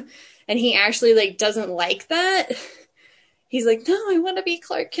time. And he actually, like, doesn't like that. He's like, no, I want to be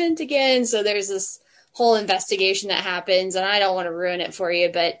Clark Kent again. So there's this whole investigation that happens, and I don't want to ruin it for you,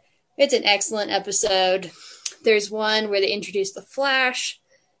 but it's an excellent episode. There's one where they introduce the Flash.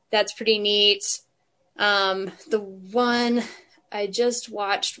 That's pretty neat. The one I just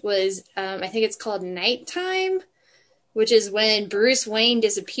watched was, I think it's called Nighttime, which is when Bruce Wayne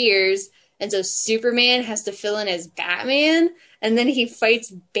disappears, and so Superman has to fill in as Batman, and then he fights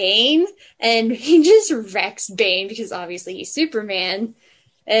Bane, and he just wrecks Bane, because obviously he's Superman,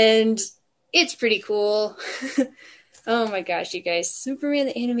 and it's pretty cool. Oh my gosh, you guys. Superman,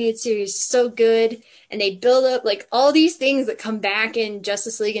 the animated series, is so good, and they build up, like, all these things that come back in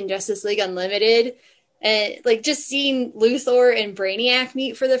Justice League and Justice League Unlimited. And, like, just seeing Luthor and Brainiac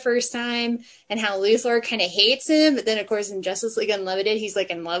meet for the first time, and how Luthor kind of hates him, but then, of course, in Justice League Unlimited, he's,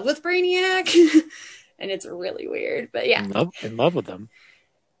 like, in love with Brainiac. And it's really weird, but yeah. In love with him.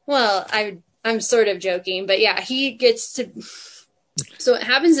 Well, I'm sort of joking, but yeah, he gets to... So what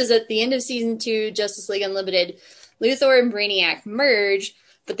happens is at the end of Season 2, Justice League Unlimited, Luthor and Brainiac merge,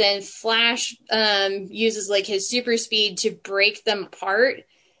 but then Flash uses, like, his super speed to break them apart.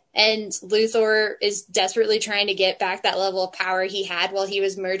 And Luthor is desperately trying to get back that level of power he had while he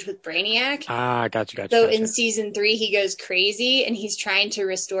was merged with Brainiac. Gotcha. So in Season 3, he goes crazy, and he's trying to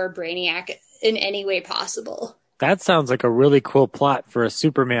restore Brainiac in any way possible. That sounds like a really cool plot for a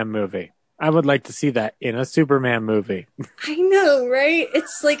Superman movie. I would like to see that in a Superman movie. I know, right?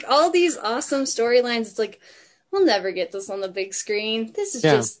 It's like all these awesome storylines. It's like, we'll never get this on the big screen. This is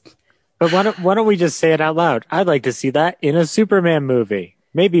just... But why don't we just say it out loud? I'd like to see that in a Superman movie.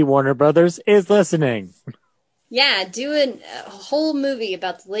 Maybe Warner Brothers is listening. Yeah, do a whole movie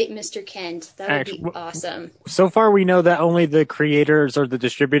about the late Mr. Kent. That would be awesome. So far, we know that only the creators or the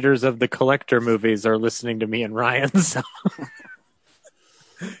distributors of the Collector movies are listening to me and Ryan. So.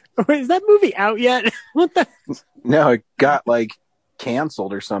 Wait, is that movie out yet? What the? No, it got, like,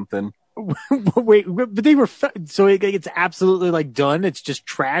 canceled or something. Wait, but they were so it's absolutely, like, done. It's just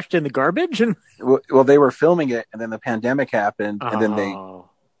trashed in the garbage. Well, they were filming it, and then the pandemic happened, and then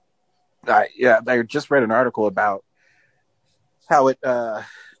I just read an article about how it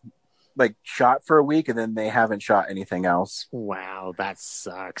like shot for a week, and then they haven't shot anything else. Wow, that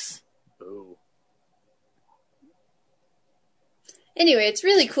sucks. Ooh. Anyway, it's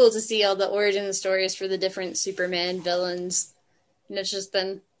really cool to see all the origin stories for the different Superman villains, and it's just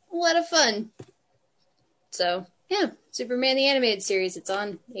been a lot of fun. So, yeah, Superman the Animated Series. It's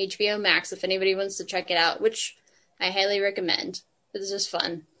on HBO Max if anybody wants to check it out, which I highly recommend. It's just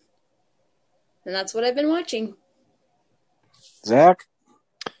fun. And that's what I've been watching. Zach?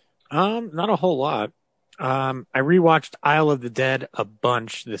 Not a whole lot. I rewatched Isle of the Dead a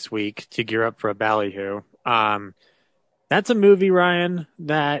bunch this week to gear up for a ballyhoo. That's a movie, Ryan,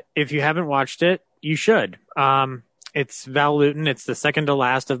 that if you haven't watched it, you should. It's Val Lewton. It's the second to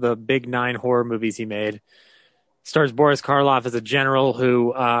last of the big 9 horror movies he made. It stars Boris Karloff as a general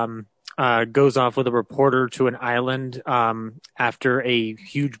who goes off with a reporter to an island after a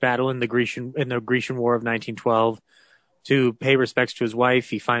huge battle in the Grecian War of 1912 to pay respects to his wife.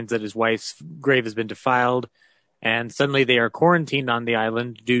 He finds that his wife's grave has been defiled, and suddenly they are quarantined on the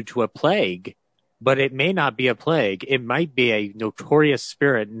island due to a plague. But it may not be a plague. It might be a notorious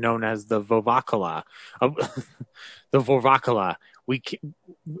spirit known as the Vovacula. The Vovacula.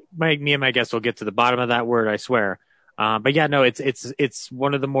 Me and my guest will get to the bottom of that word, I swear. But yeah, no, it's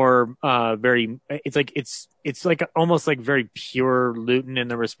one of the more it's like almost like very pure Luton in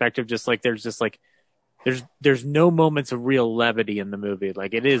the respect of just like there's no moments of real levity in the movie.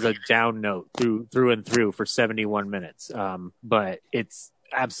 Like it is a down note through and through for 71 minutes. But it's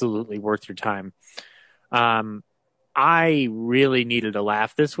absolutely worth your time. I really needed a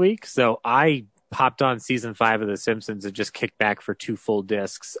laugh this week, so I popped on season 5 of The Simpsons and just kicked back for 2 full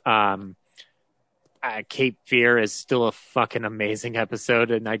discs. Cape Fear is still a fucking amazing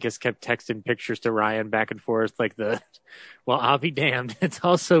episode, and I just kept texting pictures to Ryan back and forth like well, I'll be damned. It's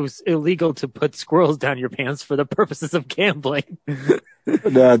also illegal to put squirrels down your pants for the purposes of gambling.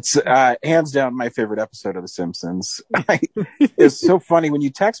 That's hands down my favorite episode of The Simpsons. It's so funny when you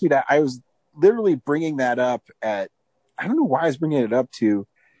text me that. I was literally bringing that up I don't know why I was bringing it up to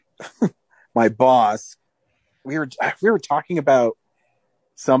my boss. We were talking about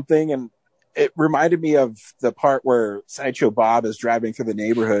something, and it reminded me of the part where Sideshow Bob is driving through the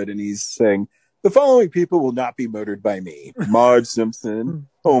neighborhood and he's saying, "The following people will not be murdered by me: Marge Simpson,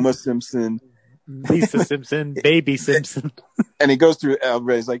 Homer Simpson, Lisa Simpson, Baby Simpson." And he goes through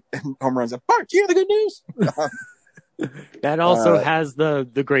everybody's like, and Homer runs up, "Bart, do you have the good news?" That also has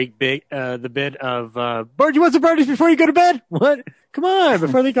the great big the bit of Bird, you want some birdies before you go to bed? What? Come on,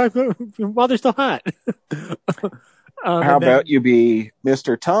 before they go while they're still hot. How about you be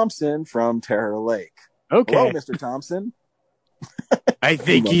Mr. Thompson from Terror Lake? Okay. Hello, Mr. Thompson. I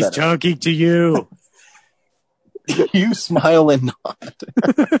think he's talking to you. You smile and nod.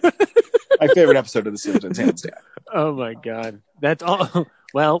 My favorite episode of The Simpsons, hands down. Oh my god, that's all.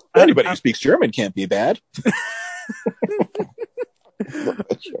 Well, anybody who speaks German can't be bad.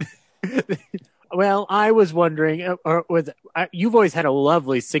 Well, I was wondering, you've always had a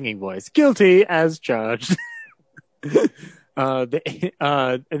lovely singing voice. Guilty as charged. And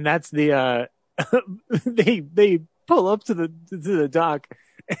that's the they pull up to the dock,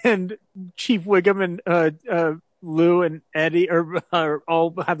 and Chief Wiggum and Lou and Eddie are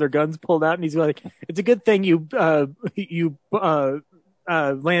all have their guns pulled out, and he's like, "It's a good thing you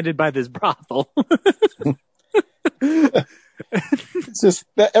landed by this brothel." It's just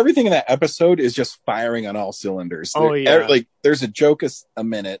that everything in that episode is just firing on all cylinders. Oh yeah, like there's a joke a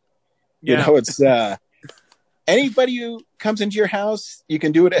minute. You know, it's anybody who comes into your house, you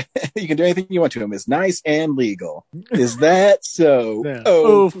can do it. You can do anything you want to them. It's nice and legal. Is that so? Yeah.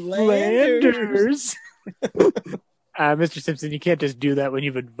 Oh, Flanders. Mr. Simpson, you can't just do that when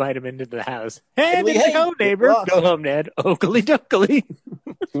you've invited him into the house. Hey, go, neighbor. Go home, Ned. Oakley dokley.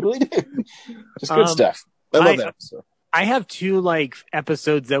 Just good stuff. I love that episode. I have two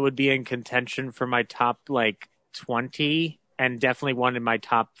episodes that would be in contention for my top 20, and definitely one in my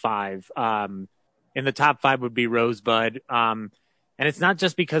top 5. In the top 5 would be Rosebud. And it's not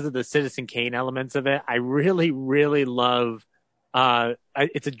just because of the Citizen Kane elements of it. I really, really love.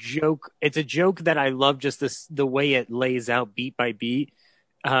 It's a joke. It's a joke that I love. Just the way it lays out beat by beat.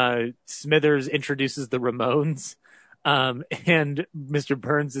 Smithers introduces the Ramones. And Mr.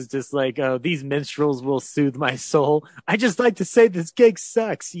 Burns is just like, "Oh, these minstrels will soothe my soul. I just like to say this gig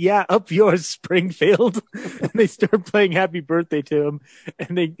sucks. Yeah, up yours, Springfield." And they start playing Happy Birthday to him,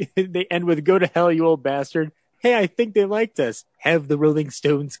 and they end with, "Go to hell, you old bastard. Hey, I think they liked us. Have the Rolling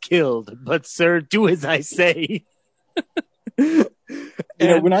Stones killed, but sir, do as I say."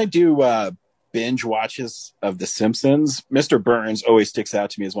 When I do binge watches of The Simpsons, Mr. Burns always sticks out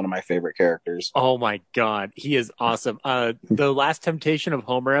to me as one of my favorite characters. Oh my god, he is awesome. The Last Temptation of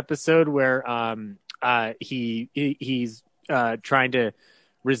Homer episode where he's trying to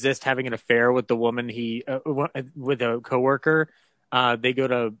resist having an affair with the woman with a coworker. They go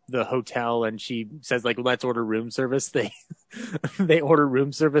to the hotel and she says let's order room service. They order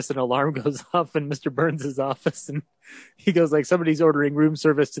room service, and an alarm goes off in Mr. Burns' office, and he goes somebody's ordering room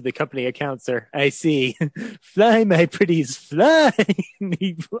service to the company account, sir. I see. Fly, my pretties, fly. And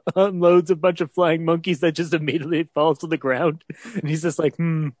he unloads a bunch of flying monkeys that just immediately fall to the ground. And he's just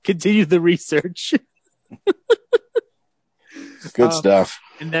continue the research. Good stuff.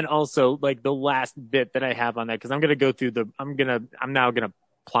 And then also the last bit that I have on that, because I'm going to go through I'm now going to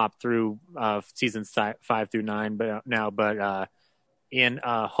plop through seasons 5 through 9, but in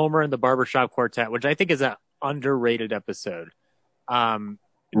Homer and the Barbershop Quartet, which I think is an underrated episode.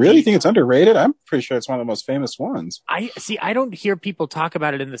 Really think it's underrated? I'm pretty sure it's one of the most famous ones. I don't hear people talk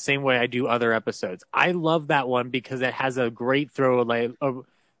about it in the same way I do other episodes. I love that one because it has a great throwaway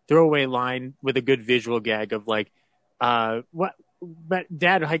line with a good visual gag of what. But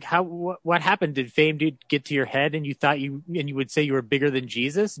Dad, what happened? Did fame get to your head and you thought you would say you were bigger than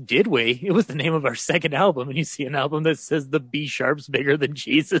Jesus? Did we? It was the name of our second album, and you see an album that says the B sharp's bigger than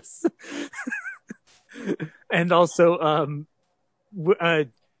Jesus. And also,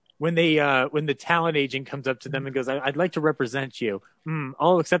 when the talent agent comes up to them and goes, "I'd like to represent you,"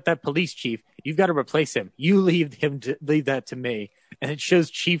 all except that police chief. You've got to replace him. You leave that to me. And it shows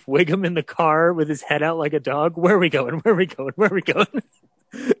Chief Wiggum in the car with his head out like a dog. Where are we going? Where are we going? Where are we going?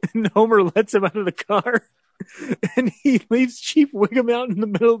 And Homer lets him out of the car, and he leaves Chief Wiggum out in the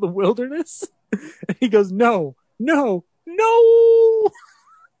middle of the wilderness. And he goes, "No, no, no."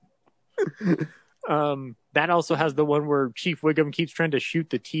 That also has the one where Chief Wiggum keeps trying to shoot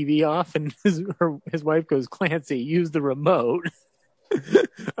the TV off, and his wife goes, "Clancy, use the remote."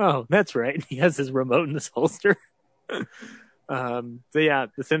 Oh, that's right. He has his remote in his holster. So yeah,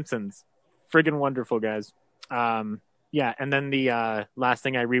 The Simpsons, friggin' wonderful, guys. Yeah, and then the last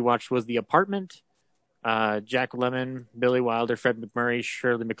thing I rewatched was The Apartment. Jack Lemmon, Billy Wilder, Fred McMurray,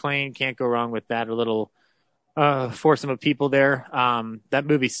 Shirley MacLaine. Can't go wrong with that. A little foursome of people there. That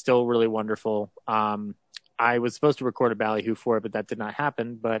movie's still really wonderful. I was supposed to record a ballyhoo for it, but that did not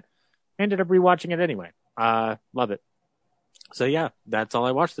happen. But I ended up rewatching it anyway. Love it. So yeah, that's all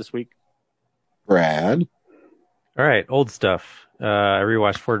I watched this week. Brad. All right, old stuff. I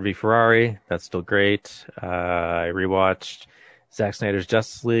rewatched Ford v Ferrari. That's still great. I rewatched Zack Snyder's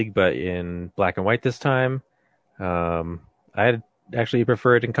Justice League, but in black and white this time. I actually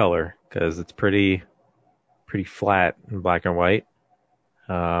prefer it in color because it's pretty flat in black and white.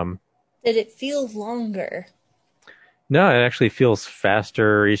 Did it feel longer? No, it actually feels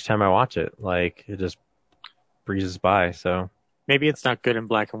faster each time I watch it. Like it just breezes by. So Maybe it's not good in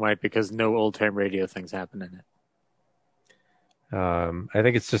black and white because no old time radio things happen in it. I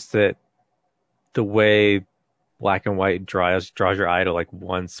think it's just that the way black and white draws your eye to like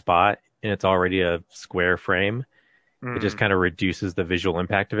one spot and it's already a square frame. It just kind of reduces the visual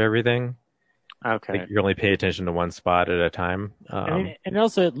impact of everything. Okay. Like you're only paying attention to one spot at a time. And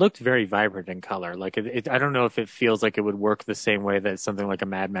also, it looked very vibrant in color. Like I don't know if it feels like it would work the same way that something like a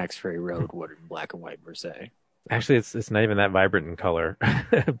Mad Max Fury Road would in black and white per se. Actually, it's not even that vibrant in color,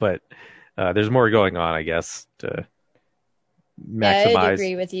 but there's more going on, I guess, to maximize. Yeah, I'd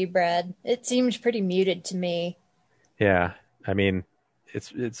agree with you, Brad. It seems pretty muted to me. Yeah, I mean,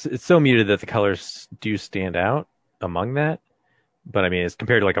 it's so muted that the colors do stand out among that. But I mean, it's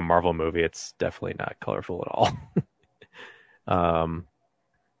compared to like a Marvel movie, it's definitely not colorful at all.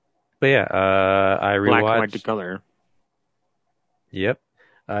 But yeah, I rewatched Black and white to color. Yep,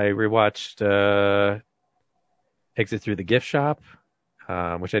 I rewatched Exit Through the Gift Shop,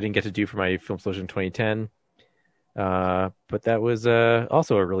 which I didn't get to do for my Film Explosion 2010. But that was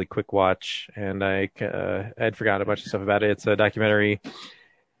also a really quick watch, and I had forgotten a bunch of stuff about it. It's a documentary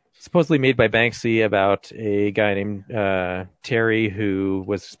supposedly made by Banksy about a guy named Terry who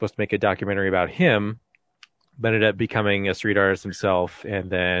was supposed to make a documentary about him, but ended up becoming a street artist himself, and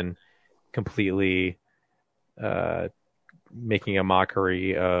then completely making a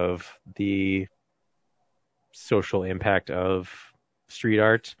mockery of the social impact of street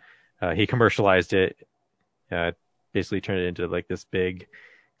art. He commercialized it, basically turned it into like this big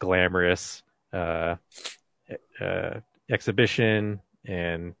glamorous exhibition,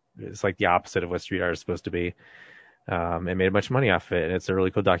 and it's like the opposite of what street art is supposed to be, and made a bunch of money off of it. And it's a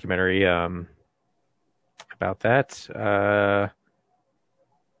really cool documentary about that.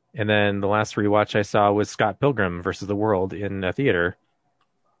 And then the last rewatch I saw was Scott Pilgrim versus the World in a theater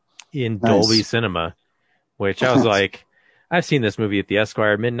in Dolby Cinema, which I was like, I've seen this movie at the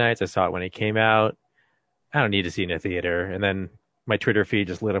Esquire Midnights. I saw it when it came out. I don't need to see it in a theater. And then my Twitter feed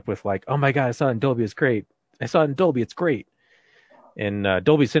just lit up with like, oh my God, I saw it in Dolby. It's great. I saw it in Dolby. It's great. And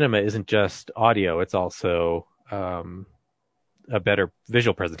Dolby Cinema isn't just audio. It's also a better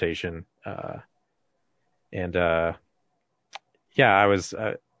visual presentation. Yeah, I was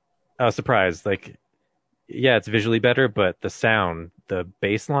surprised. Like, yeah, it's visually better, but the sound, the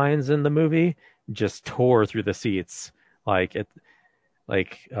bass lines in the movie just tore through the seats. The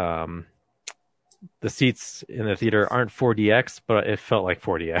seats in the theater aren't 4DX, but it felt like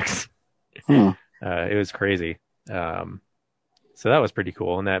 4DX. It was crazy. So that was pretty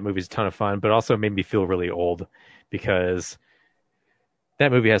cool. And that movie's a ton of fun, but also made me feel really old because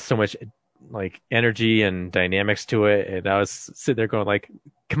that movie has so much like energy and dynamics to it. And I was sitting there going like,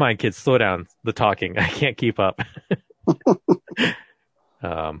 come on, kids, slow down the talking. I can't keep up.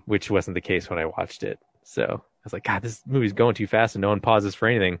 Which wasn't the case when I watched it. So I was like, God, this movie's going too fast and no one pauses for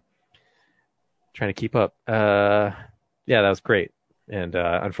anything. Trying to keep up. Yeah, that was great. And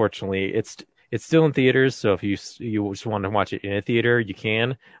unfortunately, it's still in theaters. So if you just want to watch it in a theater, you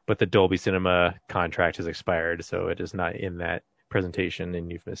can. But the Dolby Cinema contract has expired, so it is not in that presentation, and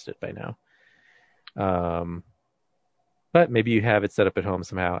you've missed it by now. But maybe you have it set up at home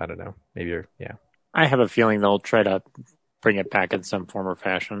somehow. I don't know. Maybe yeah. I have a feeling they'll try to bring it back in some form or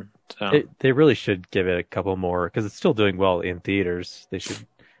fashion. So they really should give it a couple more because it's still doing well in theaters. They should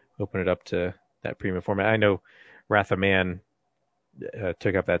open it up to that premium format. I know Wrath of Man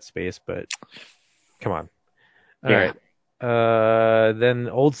took up that space, but come on. All right. Then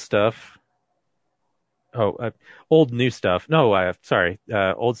old stuff. Old new stuff. No, sorry.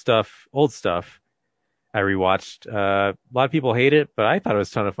 Old stuff. I rewatched. A lot of people hate it, but I thought it was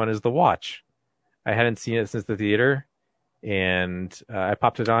a ton of fun. Is The Watch. I hadn't seen it since the theater, and I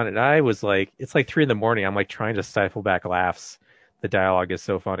popped it on, and I was like, it's like 3 a.m. I'm like trying to stifle back laughs. The dialogue is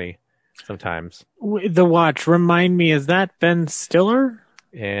so funny sometimes. The Watch, remind me, is that Ben Stiller?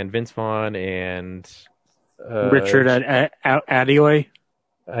 And Vince Vaughn and Richard Ayoade?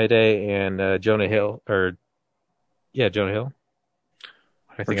 Ide and Jonah Hill. Jonah Hill.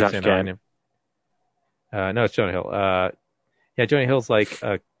 I think I'm saying the right name. No, it's Jonah Hill. Yeah, Jonah Hill's like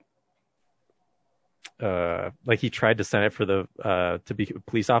he tried to sign up for to be a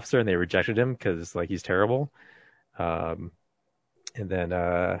police officer, and they rejected him because like he's terrible. And then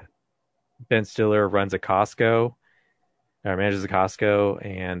Ben Stiller runs a Costco, manages a Costco,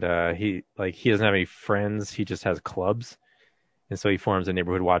 and he doesn't have any friends. He just has clubs, and so he forms a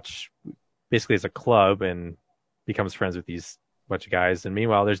neighborhood watch, basically as a club, and becomes friends with these bunch of guys. And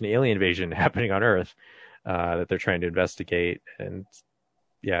meanwhile, there's an alien invasion happening on Earth that they're trying to investigate. And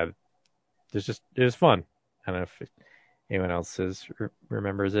yeah, it was fun. I don't know if anyone else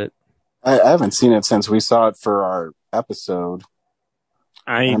remembers it. I haven't seen it since we saw it for our episode.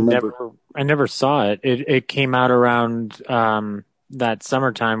 I never saw it. It came out around that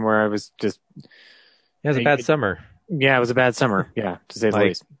summertime where I was just. It was a bad summer. Yeah, it was a bad summer. Yeah, to say the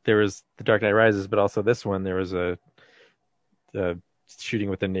least. There was The Dark Knight Rises, but also this one. There was a shooting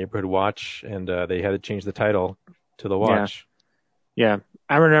with the neighborhood watch, and they had to change the title to The Watch. Yeah.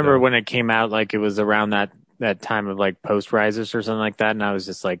 I remember when it came out, like it was around that time of like post Rises or something like that, and I was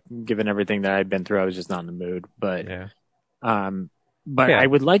just like, given everything that I'd been through, I was just not in the mood. But I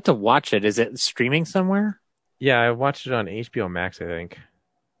would like to watch it. Is it streaming somewhere? Yeah, I watched it on HBO Max, I think.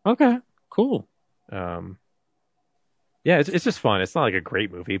 Okay, cool. Yeah, it's just fun. It's not like a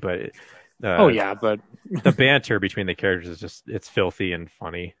great movie, but but the banter between the characters it's filthy and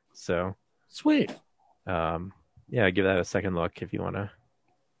funny. So sweet. Yeah, give that a second look if you want to.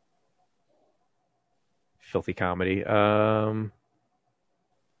 Filthy comedy. Sorry,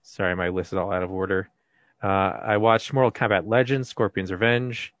 my list is all out of order. I watched Mortal Kombat Legends, Scorpion's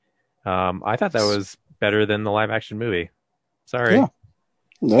Revenge. I thought that was better than the live action movie. Sorry. Yeah.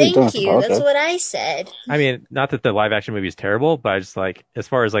 No, Thank you. That's what I said. I mean, not that the live action movie is terrible, but I just like, as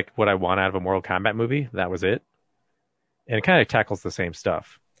far as like what I want out of a Mortal Kombat movie, that was it. And it kind of tackles the same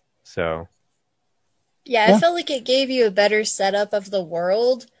stuff. So. Yeah, I felt like it gave you a better setup of the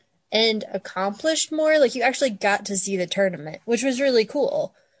world and accomplished more. Like you actually got to see the tournament, which was really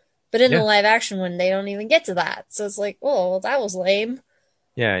cool. But in the live action one, they don't even get to that. So it's like, oh, well, that was lame.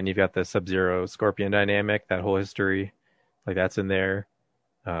 Yeah, and you've got the Sub-Zero Scorpion dynamic, that whole history, like that's in there.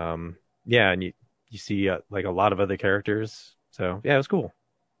 Yeah, and you see like a lot of other characters. So yeah, it was cool.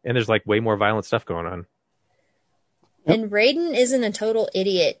 And there's like way more violent stuff going on. Yep. And Raiden isn't a total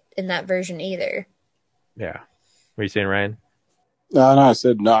idiot in that version either. Yeah. What are you saying, Ryan? No, I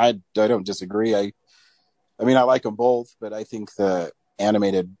said no. I don't disagree. I mean, I like them both, but I think the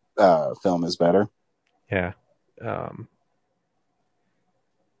animated film is better. Yeah.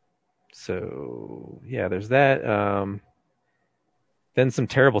 So yeah, there's that. Then some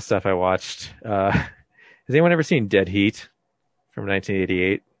terrible stuff I watched. Has anyone ever seen Dead Heat from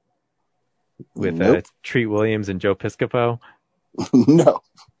 1988 with Treat Williams and Joe Piscopo? No.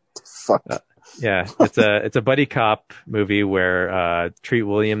 Fuck. Yeah, it's a buddy cop movie where Treat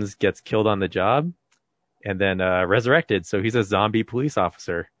Williams gets killed on the job and then resurrected. So he's a zombie police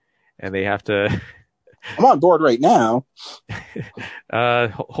officer, and they have to. I'm on board right now.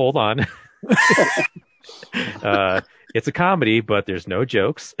 Hold on. It's a comedy, but there's no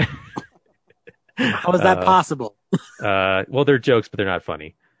jokes. How is that possible? Well, they're jokes, but they're not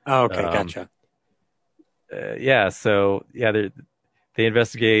funny. Oh, okay, gotcha. So they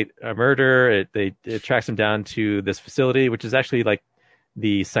investigate a murder. It tracks them down to this facility, which is actually like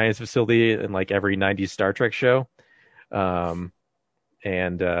the science facility in like every 90s Star Trek show. They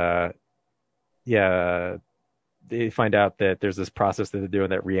find out that there's this process that they're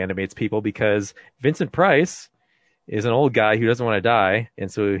doing that reanimates people because Vincent Price is an old guy who doesn't want to die.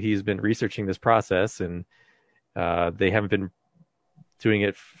 And so he's been researching this process, and they haven't been doing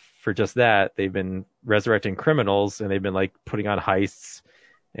it for just that. They've been resurrecting criminals, and they've been like putting on heists,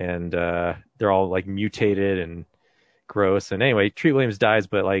 and they're all like mutated and gross. And anyway, Treat Williams dies,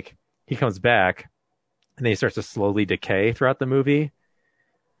 but like he comes back, and then he starts to slowly decay throughout the movie.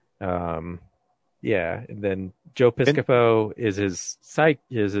 Yeah, and then Joe Piscopo is his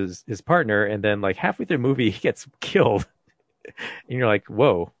partner, and then like halfway through the movie he gets killed, and you're like,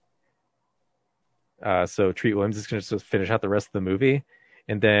 whoa. So Treat Williams is going to finish out the rest of the movie,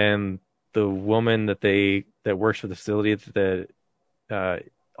 and then the woman that works for the facility that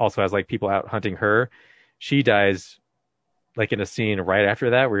also has like people out hunting her, she dies like in a scene right after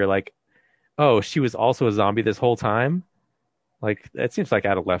that where you're like, oh, she was also a zombie this whole time. Like that seems like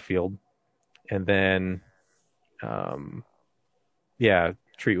out of left field. And then,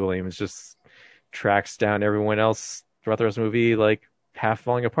 Treat Williams just tracks down everyone else throughout the rest of the movie, like half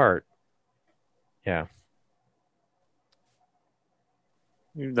falling apart. Yeah.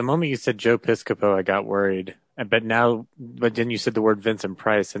 The moment you said Joe Piscopo, I got worried. But then you said the word Vincent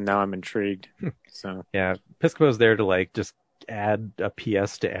Price, and now I'm intrigued. So yeah, Piscopo's there to like just add a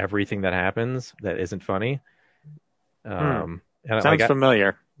PS to everything that happens that isn't funny. Sounds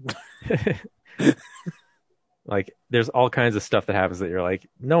familiar. Like, there's all kinds of stuff that happens that you're like,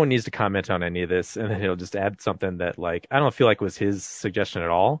 no one needs to comment on any of this, and then he'll just add something that, like, I don't feel like was his suggestion at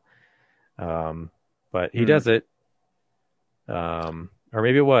all. But he does it. Or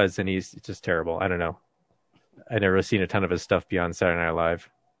maybe it was, and he's just terrible. I don't know. I've never seen a ton of his stuff beyond Saturday Night Live.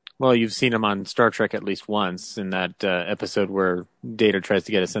 Well, you've seen him on Star Trek at least once in that episode where Data tries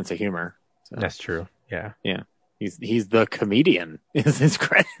to get a sense of humor. So, That's true. Yeah. yeah, he's the comedian. Is his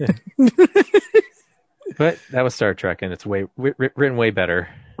credit? But that was Star Trek, and it's written way better.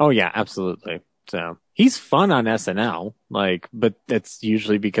 Oh yeah, absolutely. So he's fun on SNL, but that's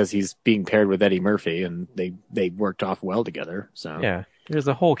usually because he's being paired with Eddie Murphy, and they worked off well together. So Yeah, there's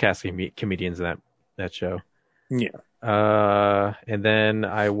a whole cast of comedians in that show. yeah. And then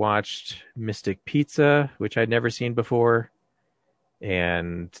I watched Mystic Pizza, which I'd never seen before,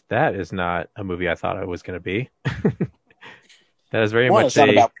 and that is not a movie I thought it was going to be. That is very much it's not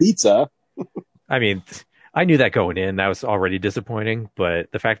about pizza. I mean, I knew that going in. That was already disappointing, but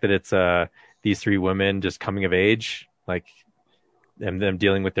the fact that it's these three women just coming of age, like, and them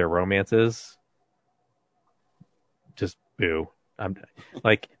dealing with their romances, just boo. I'm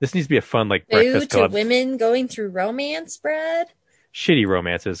like, this needs to be a fun, like, Boo Breakfast to Club. women going through romance, Brad? Shitty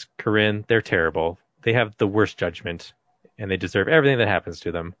romances, Corinne. They're terrible. They have the worst judgment, and they deserve everything that happens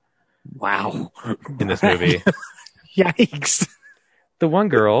to them Wow. in this movie. Yikes. The one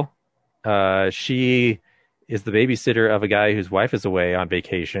girl, she is the babysitter of a guy whose wife is away on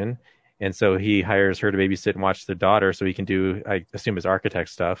vacation, and so he hires her to babysit and watch their daughter so he can do, I assume, his architect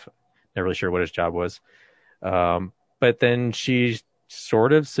stuff. Not really sure what his job was. But then she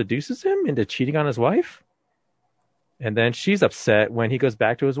sort of seduces him into cheating on his wife, and then she's upset when he goes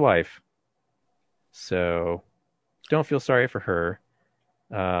back to his wife. So don't feel sorry for her.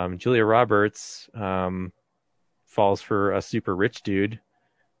 Julia Roberts falls for a super rich dude.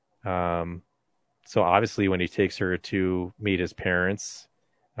 So obviously when he takes her to meet his parents,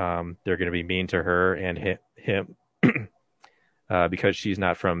 they're going to be mean to her and him because she's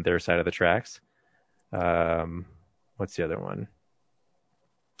not from their side of the tracks. What's the other one?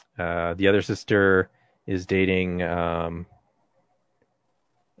 The other sister is dating. No,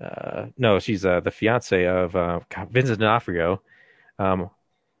 she's the fiance of Vincent D'Onofrio.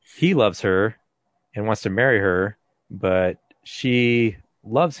 He loves her and wants to marry her, but she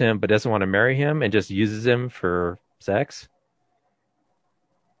loves him but doesn't want to marry him and just uses him for sex.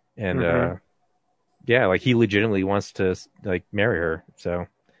 And yeah, like, he legitimately wants to, like, marry her. So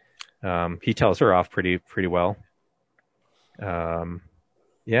he tells her off pretty well.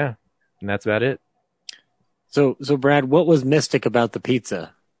 Yeah, and that's about it. So Brad, what was mystic about the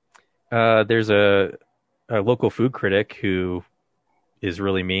pizza? There's a local food critic who is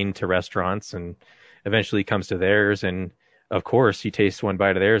really mean to restaurants and eventually comes to theirs, and of course he tastes one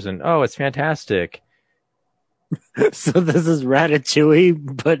bite of theirs and, oh, it's fantastic. So this is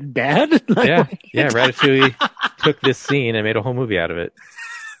Ratatouille, but bad? Yeah, Ratatouille took this scene and made a whole movie out of it.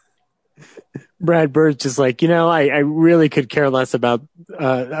 Brad Bird's just like, I really could care less about these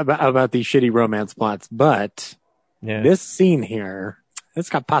shitty romance plots, but Yeah. this scene here, it's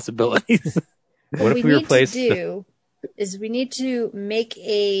got possibilities. What if we replace we need to make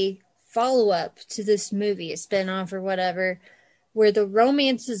a follow-up to this movie, a spin-off or whatever, where the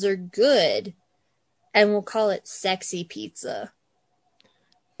romances are good, and we'll call it Sexy Pizza.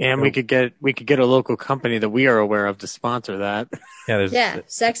 And we could get a local company that we are aware of to sponsor that. Yeah,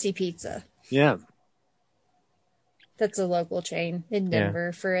 Sexy Pizza. Yeah. That's a local chain in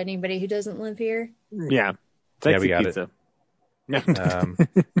Denver for anybody who doesn't live here. Yeah. Sexy we got pizza.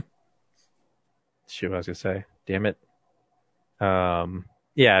 Shoot, what I was gonna say. Damn it.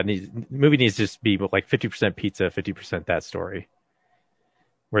 Yeah, the movie needs to just be like 50% pizza, 50% that story.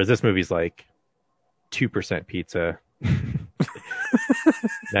 Whereas this movie's like 2% pizza,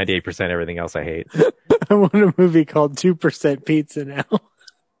 98% everything else I hate. I want a movie called 2% Pizza now.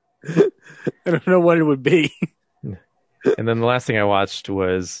 I don't know what it would be. And then the last thing I watched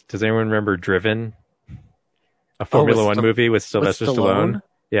was, does anyone remember Driven? A Formula One movie with Sylvester Stallone?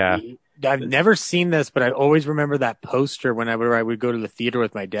 Yeah. I've never seen this, but I always remember that poster whenever I would go to the theater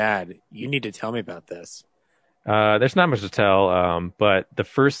with my dad. You need to tell me about this. There's not much to tell, but the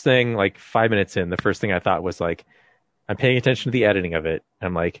first thing, like 5 minutes in, the first thing I thought was like, I'm paying attention to the editing of it.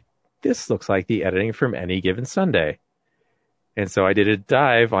 I'm like, this looks like the editing from Any Given Sunday. And so I did a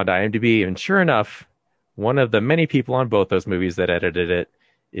dive onto IMDb, and sure enough, one of the many people on both those movies that edited it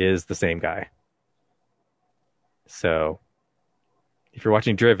is the same guy. So if you're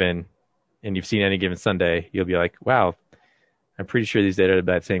watching Driven and you've seen Any Given Sunday, you'll be like, wow, I'm pretty sure these edited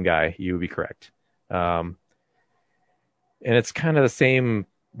by that same guy. You would be correct. And it's kind of the same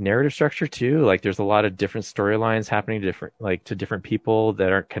narrative structure too. Like there's a lot of different storylines happening to different people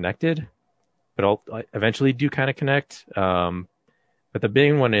that aren't connected, but all eventually do kind of connect. But the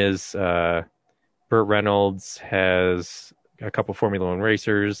big one is Burt Reynolds has a couple Formula One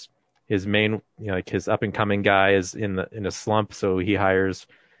racers. His main, like his up and coming guy is in a slump, so he hires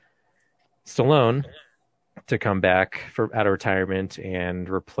Stallone to come back out of retirement and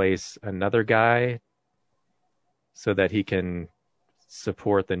replace another guy, so that he can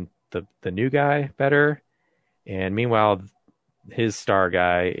support the new guy better. And meanwhile, his star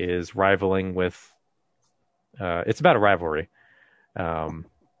guy is rivaling with. It's about a rivalry.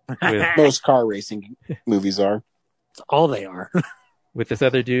 Most car racing movies are. That's all they are. With this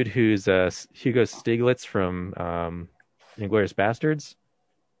other dude who's Hugo Stiglitz from Inglourious Bastards.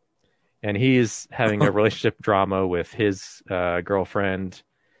 And he's having a relationship drama with his girlfriend.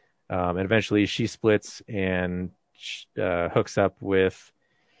 And eventually she splits and hooks up with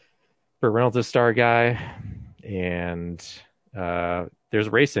Burt Reynolds' star guy. And there's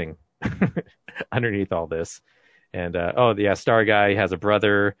racing underneath all this. And star guy has a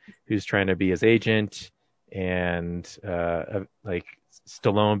brother who's trying to be his agent, and like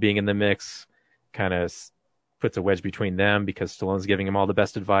Stallone being in the mix kind of puts a wedge between them because Stallone's giving him all the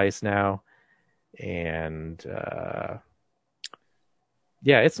best advice now. And at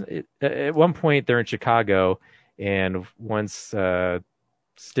one point they're in Chicago, and once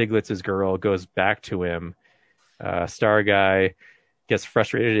Stiglitz's girl goes back to him, star guy gets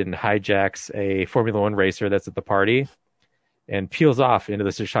frustrated and hijacks a Formula One racer that's at the party and peels off into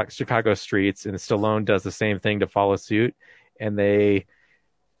the Chicago streets, and Stallone does the same thing to follow suit, and they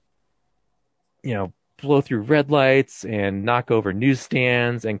blow through red lights and knock over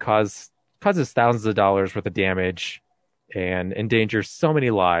newsstands and causes thousands of dollars worth of damage and endanger so many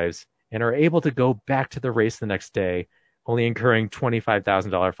lives, and are able to go back to the race the next day, only incurring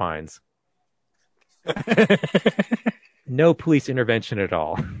 $25,000 fines. No police intervention at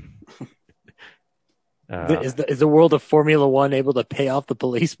all. Is the world of Formula One able to pay off the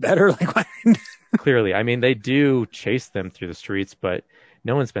police better? Like, what? Clearly, I mean, they do chase them through the streets, but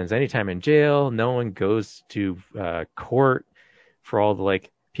no one spends any time in jail. No one goes to court for all the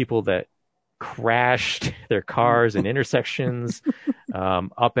people that crashed their cars in intersections,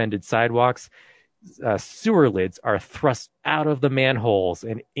 upended sidewalks. Sewer lids are thrust out of the manholes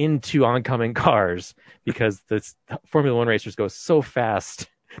and into oncoming cars because the Formula One racers go so fast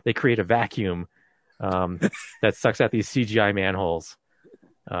they create a vacuum that sucks out these CGI manholes.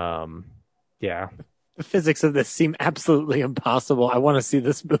 The physics of this seem absolutely impossible. I want to see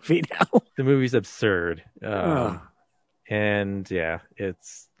this movie now. The movie's absurd. And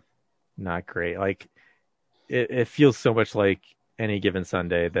it's not great. Like it feels so much like Any Given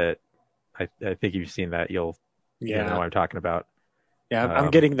Sunday that I think if you've seen that, you'll know what I'm talking about. Yeah,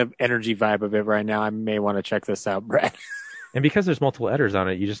 I'm getting the energy vibe of it right now. I may want to check this out, Brad. And because there's multiple editors on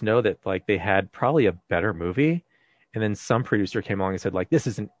it, you just know that they had probably a better movie, and then some producer came along and said this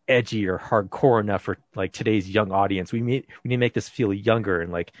isn't edgy or hardcore enough for today's young audience. We need to make this feel younger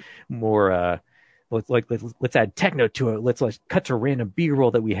and more. Let's add techno to it. Let's cut to random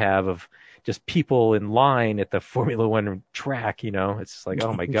B-roll that we have of just people in line at the Formula One track. It's just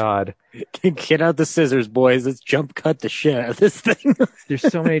oh my god, get out the scissors, boys. Let's jump cut the shit out of this thing. There's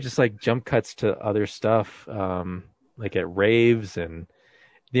so many just jump cuts to other stuff. At raves, and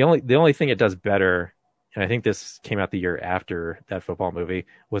the only thing it does better, and I think this came out the year after that football movie,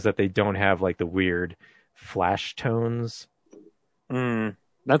 was that they don't have the weird flash tones.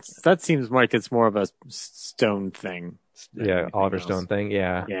 That seems like it's more of a Stone thing. Yeah, Oliver Stone thing.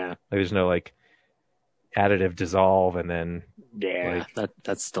 Yeah. There's no additive dissolve and then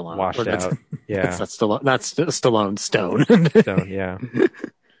that's Stallone washed out. Yeah, that's Stallone. That's Stallone Stone. Stone. Yeah.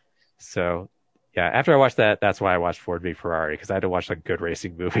 So. Yeah, after I watched that, that's why I watched Ford v Ferrari, because I had to watch a good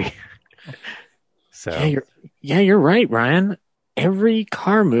racing movie. So you're right, Ryan. Every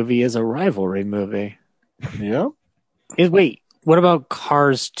car movie is a rivalry movie. Yeah. Wait, what about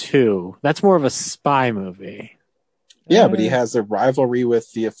Cars 2? That's more of a spy movie. Yeah, but he has a rivalry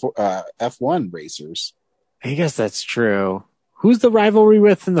with the F1 racers. I guess that's true. Who's the rivalry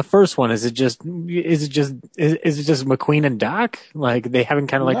with in the first one? Is it just McQueen and Doc? They haven't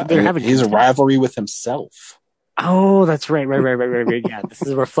kind of they're having. He's a rivalry with himself. Oh, that's right. Yeah, this is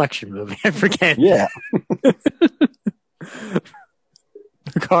a reflection movie. I forget. Yeah.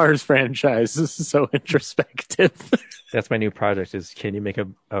 The Cars franchise is so introspective. That's my new project. Is can you make a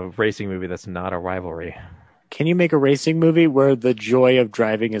racing movie that's not a rivalry? Can you make a racing movie where the joy of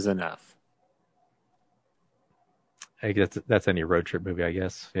driving is enough? I guess that's any road trip movie, I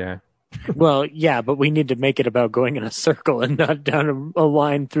guess. Yeah. Well, yeah, but we need to make it about going in a circle and not down a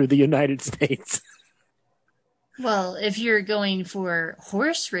line through the United States. Well, if you're going for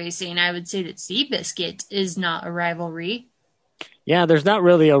horse racing, I would say that Seabiscuit is not a rivalry. Yeah, there's not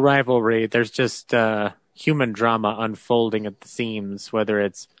really a rivalry. There's just human drama unfolding at the seams, whether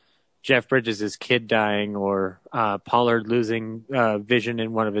it's Jeff Bridges' kid dying or Pollard losing vision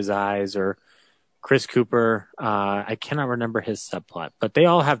in one of his eyes or Chris Cooper. I cannot remember his subplot, but they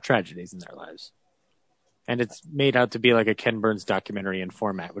all have tragedies in their lives. And it's made out to be like a Ken Burns documentary in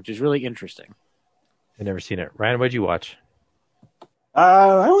format, which is really interesting. I've never seen it. Ryan, what'd you watch?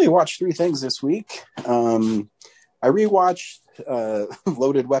 I only watched 3 things this week. I rewatched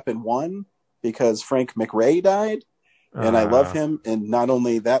Loaded Weapon 1 because Frank McRae died. And I love him in not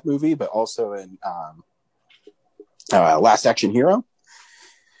only that movie, but also in Last Action Hero.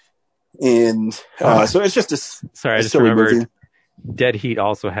 And so it's just Sorry, I just remembered movie. Dead Heat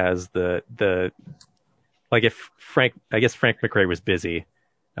also has the like if Frank McRae was busy,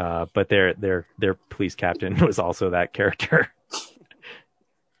 but their police captain was also that character.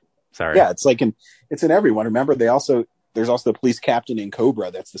 Sorry. Yeah, it's like it's in everyone. Remember, there's also the police captain in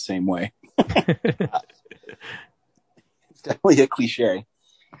Cobra that's the same way. It's definitely a cliche.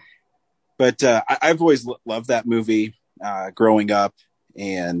 But I've always loved that movie growing up,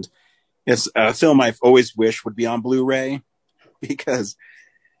 and it's a film I've always wished would be on Blu-ray because,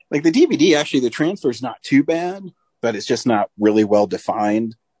 like, the DVD, actually, the transfer is not too bad, but it's just not really well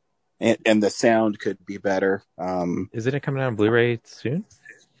defined, and the sound could be better. Isn't it coming out on Blu-ray soon?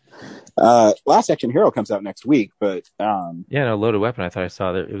 Last Action Hero comes out next week, but Loaded Weapon. I thought I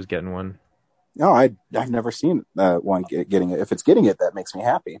saw that it was getting one. No, I've never seen one getting it. If it's getting it, that makes me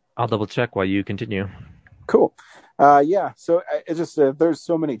happy. I'll double check while you continue. Cool. Yeah. So it's just there's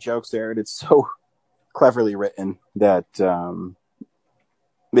so many jokes there, and it's so cleverly written that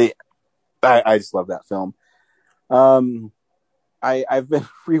I just love that film. I've been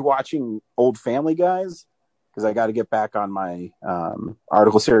rewatching old Family Guys because I got to get back on my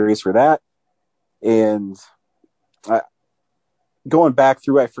article series for that, and going back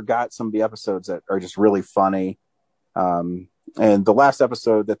through, I forgot some of the episodes that are just really funny. And the last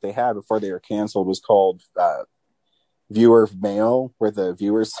episode that they had before they were canceled was called Viewer Mail, where the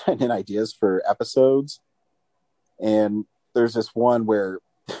viewers sent in ideas for episodes. And there's this one where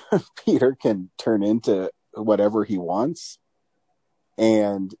Peter can turn into whatever he wants.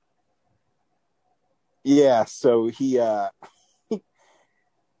 And yeah, so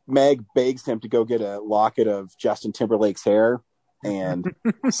Meg begs him to go get a locket of Justin Timberlake's hair. And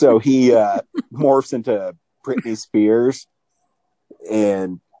so he morphs into Britney Spears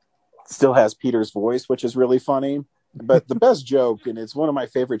and still has Peter's voice, which is really funny. But the best joke, and it's one of my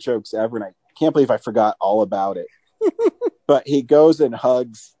favorite jokes ever, and I can't believe I forgot all about it. But he goes and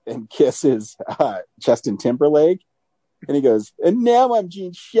hugs and kisses Justin Timberlake. And he goes, and now I'm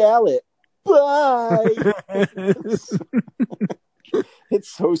Gene Shalit. Bye. It's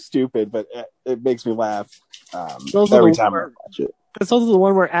so stupid, but it makes me laugh every time I watch it. That's also the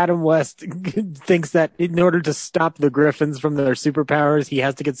one where Adam West thinks that in order to stop the Griffins from their superpowers, he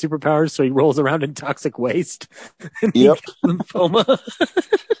has to get superpowers, so he rolls around in toxic waste. And yep. He gets lymphoma.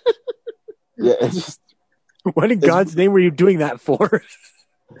 Yeah, it's just, what in God's name were you doing that for?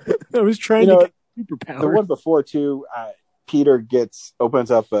 I was trying to get superpowers. The one before, too, Peter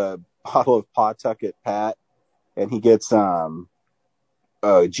opens up a bottle of Pawtucket Pat, and he gets a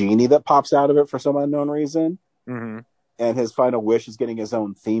genie that pops out of it for some unknown reason. Mm-hmm. And his final wish is getting his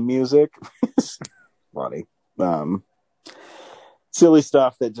own theme music. Funny. Silly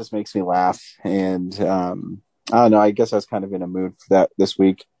stuff that just makes me laugh. And I don't know, I guess I was kind of in a mood for that this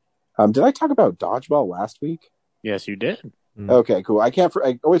week. Did I talk about Dodgeball last week? Yes, you did. Mm-hmm. Okay, cool. I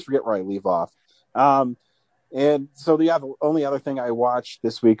always forget where I leave off. And so the only other thing I watched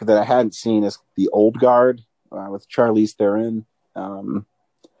this week that I hadn't seen is The Old Guard with Charlize Theron. And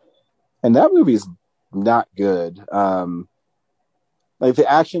that movie's not good. Like the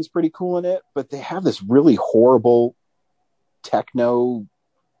action's pretty cool in it, but they have this really horrible techno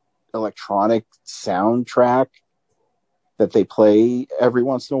electronic soundtrack that they play every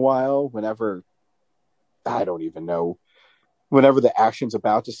once in a while whenever the action's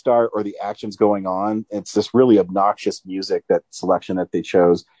about to start or the action's going on. It's this really obnoxious music, that selection that they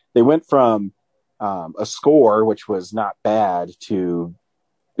chose. They went from a score, which was not bad, to,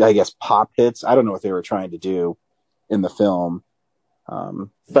 I guess, pop hits. I don't know what they were trying to do in the film.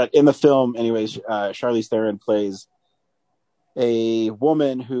 But in the film, anyways, Charlize Theron plays a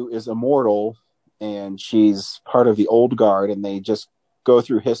woman who is immortal, and she's part of the Old Guard, and they just go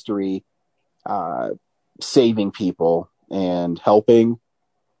through history saving people and helping.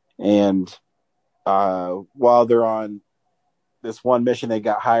 And while they're on this one mission they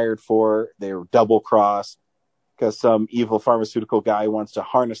got hired for, they were double crossed because some evil pharmaceutical guy wants to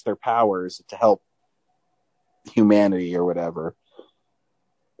harness their powers to help humanity or whatever.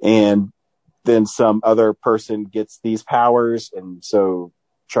 And then some other person gets these powers, and so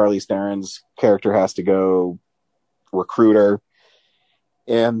Charlize Theron's character has to go recruit her.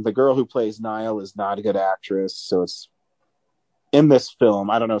 And the girl who plays Nile is not a good actress, so it's in this film.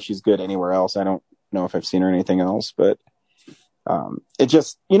 I don't know if she's good anywhere else. I don't know if I've seen her in anything else, but it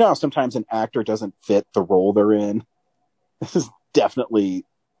just, sometimes an actor doesn't fit the role they're in. This is definitely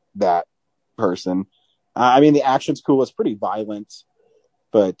that person. The action's cool. It's pretty violent,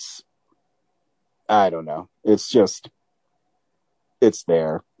 but I don't know. It's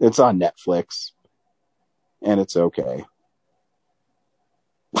there. It's on Netflix, and it's okay.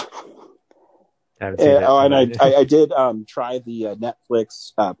 Haven't seen that. I did try the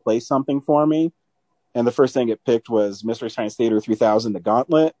Netflix Play Something for me, and the first thing it picked was Mystery Science Theater 3000: The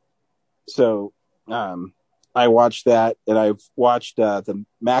Gauntlet. So I watched that, and I've watched the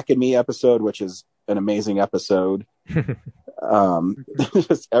Mac and Me episode, which is an amazing episode.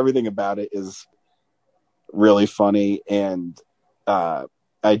 Just everything about it is really funny, and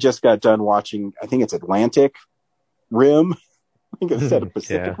I just got done watching, I think it's Atlantic Rim. I think instead of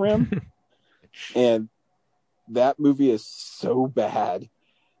Pacific Rim. And that movie is so bad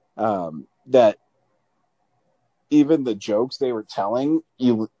that even the jokes they were telling,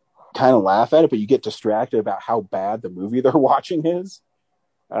 you kind of laugh at it, but you get distracted about how bad the movie they're watching is.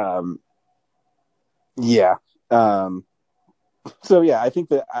 So yeah, I think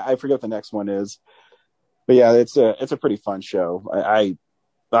that I forget what the next one is, but yeah, it's a pretty fun show. I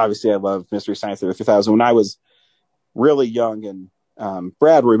obviously I love Mystery Science Theater 3000. When I was really young, and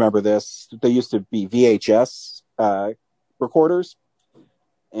Brad will remember this, they used to be VHS recorders,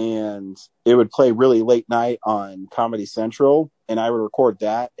 and it would play really late night on Comedy Central, and I would record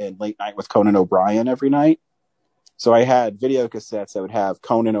that and Late Night with Conan O'Brien every night. So I had video cassettes that would have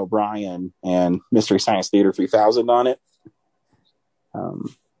Conan O'Brien and Mystery Science Theater 3000 on it.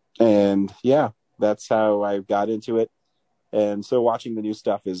 And yeah, that's how I got into it. And so watching the new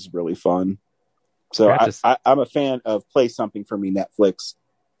stuff is really fun. So I'm a fan of Play Something for Me Netflix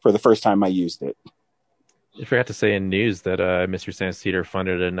for the first time I used it. I forgot to say in news that Mystery Science Theater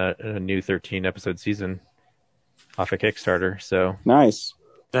funded a new 13-episode season off a Kickstarter. So nice.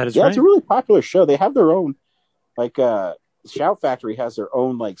 That is right. It's a really popular show. They have their own, Shout Factory has their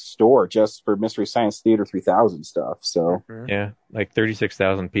own store just for Mystery Science Theater 3000 stuff. So yeah,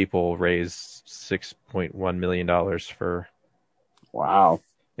 36,000 people raised $6.1 million for. Wow.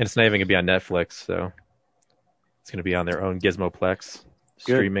 And it's not even going to be on Netflix, so it's going to be on their own Gizmoplex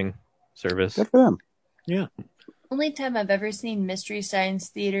streaming service. Good for them. Yeah. Only time I've ever seen Mystery Science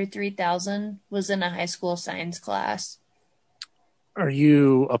Theater 3000 was in a high school science class. Are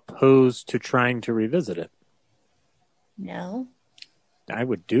you opposed to trying to revisit it? No. I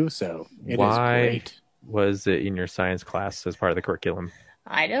would do so. It Why is great. Was it in your science class as part of the curriculum?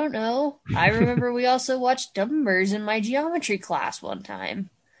 I don't know. I remember we also watched Numbers in my geometry class one time.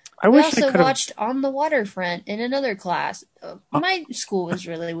 We also watched On the Waterfront in another class. My school was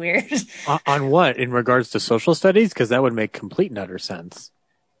really weird. On what? In regards to social studies? Because that would make complete and utter sense.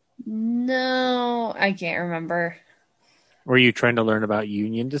 No, I can't remember. Were you trying to learn about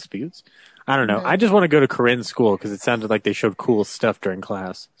union disputes? I don't know. No. I just want to go to Corinne's school because it sounded like they showed cool stuff during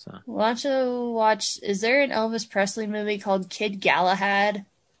class. So. We'll also watch. Is there an Elvis Presley movie called Kid Galahad?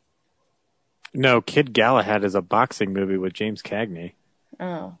 No, Kid Galahad is a boxing movie with James Cagney.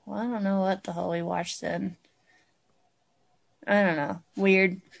 Oh, well, I don't know what the hell we watched then. I don't know.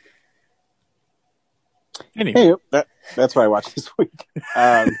 Weird. Anyway. Hey, that's what I watched this week.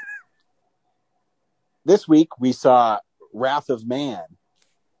 This week we saw Wrath of Man.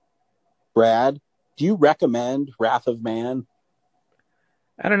 Brad, do you recommend Wrath of Man?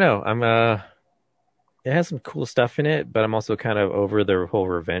 I don't know. It has some cool stuff in it, but I'm also kind of over the whole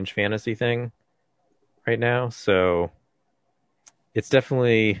revenge fantasy thing right now. So it's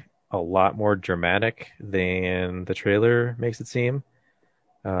definitely a lot more dramatic than the trailer makes it seem.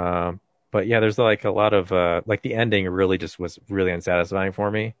 But yeah, there's a lot of the ending really just was really unsatisfying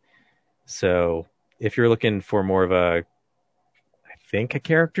for me. So if you're looking for more of a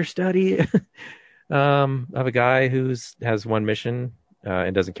character study of a guy has one mission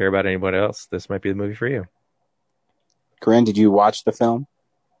and doesn't care about anybody else, this might be the movie for you. Corinne, did you watch the film?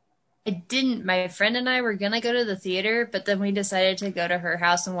 I didn't. My friend and I were going to go to the theater, but then we decided to go to her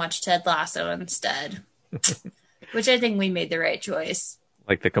house and watch Ted Lasso instead, which I think we made the right choice.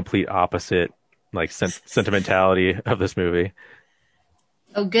 Like the complete opposite, sentimentality of this movie.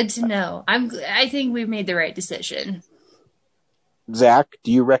 Oh, good to know. I think we made the right decision. Zach,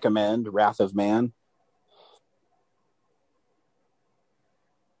 do you recommend Wrath of Man?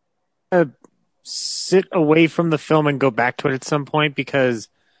 Sit away from the film and go back to it at some point, because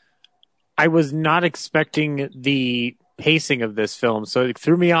I was not expecting the pacing of this film, so it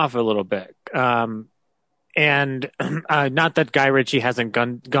threw me off a little bit. And not that Guy Ritchie hasn't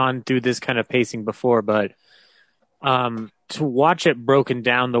gone through this kind of pacing before, but to watch it broken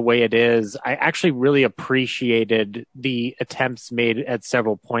down the way it is, I actually really appreciated the attempts made at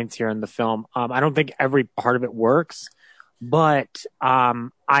several points here in the film. I don't think every part of it works, but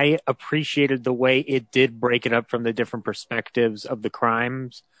I appreciated the way it did break it up from the different perspectives of the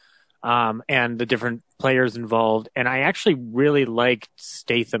crimes and the different players involved. And I actually really liked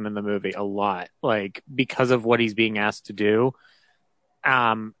Statham in the movie a lot, like, because of what he's being asked to do.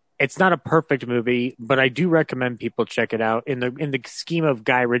 It's not a perfect movie, but I do recommend people check it out. In the scheme of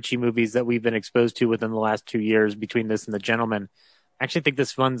Guy Ritchie movies that we've been exposed to within the last 2 years, between this and The Gentleman, I actually think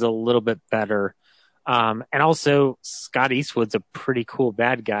this one's a little bit better. And also, Scott Eastwood's a pretty cool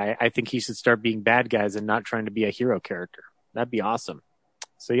bad guy. I think he should start being bad guys and not trying to be a hero character. That'd be awesome.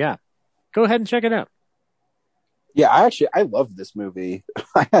 So yeah, go ahead and check it out. Yeah, I love this movie.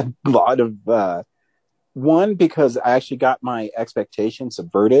 I had a lot of one, because I actually got my expectations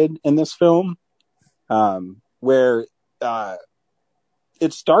subverted in this film, where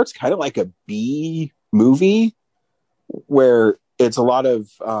it starts kind of like a B movie, where it's a lot of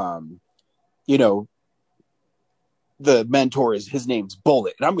the mentor his name's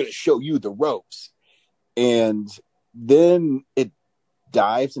Bullet, and I'm going to show you the ropes, and then it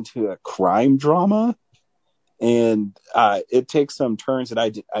dives into a crime drama, and it takes some turns that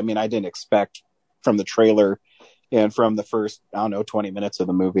I didn't expect from the trailer and from the first 20 minutes of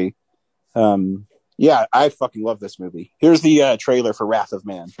the movie. Yeah, I fucking love this movie. Here's the trailer for Wrath of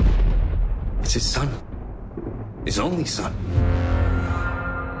Man. It's his son, his only son.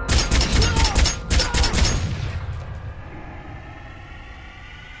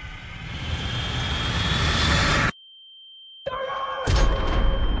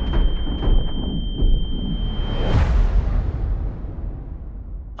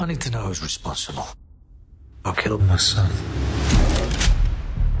 I need to know who's responsible. I killed my son.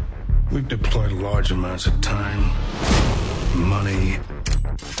 We've deployed large amounts of time, money,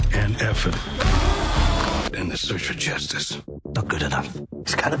 and effort in the search for justice. Not good enough.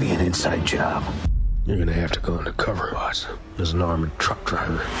 It's gotta be an inside job. You're gonna have to go undercover, boss. There's an armored truck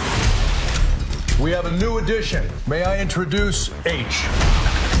driver. We have a new addition. May I introduce H?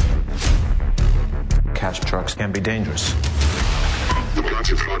 Cash trucks can be dangerous. The got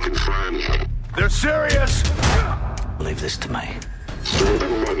your fucking friend. They're serious! Leave this to me. Throw the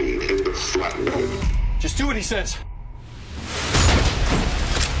money in the flatbed. Just do what he says.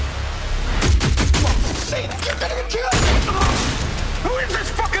 Say that you're gonna get killed! Who is this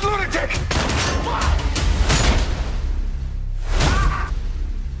fucking lunatic?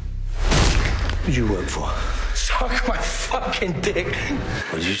 Who'd you work for? Suck my fucking dick.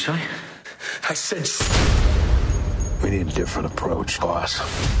 What did you say? I said... We need a different approach, boss.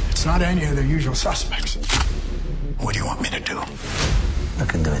 It's not any of the usual suspects. What do you want me to do? I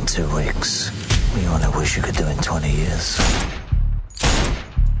can do it in 2 weeks. What do you want to wish you could do in 20 years?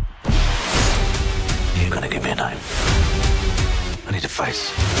 You're gonna give me a name. I need a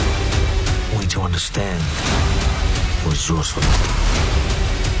face. I need to understand what resourceful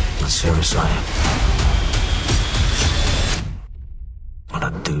and serious I am. And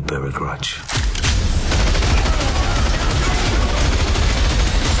I do bear a grudge.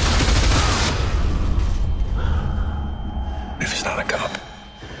 If he's not a cop,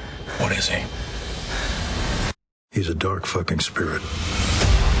 what is he? He's a dark fucking spirit.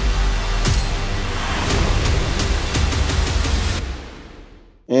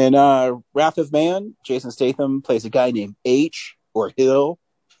 In Wrath of Man, Jason Statham plays a guy named H, or Hill.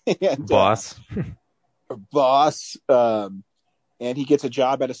 And, Boss. Boss. And he gets a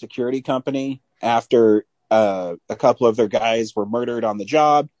job at a security company after a couple of their guys were murdered on the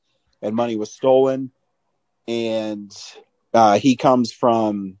job and money was stolen. And he comes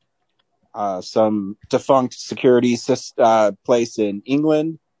from some defunct security place in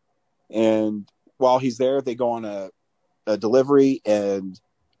England. And while he's there, they go on a delivery and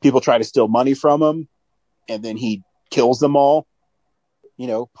people try to steal money from him. And then he kills them all.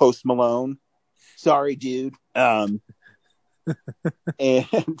 Post Malone. Sorry, dude. And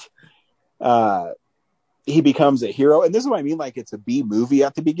he becomes a hero. And this is what I mean. Like, it's a B movie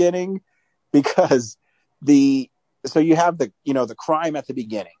at the beginning, because so you have the crime at the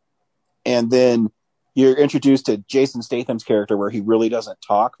beginning, and then you're introduced to Jason Statham's character where he really doesn't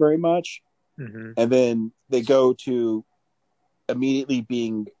talk very much. Mm-hmm. And then they go to immediately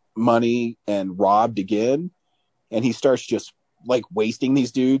being money and robbed again. And he starts just like wasting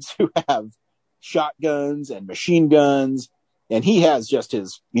these dudes who have shotguns and machine guns. And he has just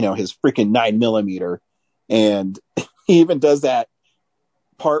his freaking 9mm. And he even does that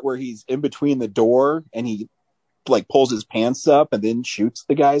part where he's in between the door and he like pulls his pants up and then shoots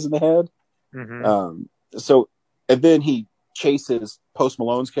the guys in the head. Mm-hmm. And then he chases Post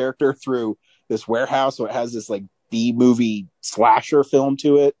Malone's character through this warehouse. So it has this like B-movie slasher film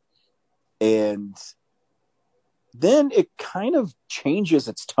to it. And then it kind of changes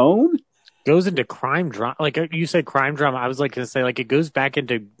its tone. Goes into crime drama. Like you said, crime drama. I was like going to say, like, it goes back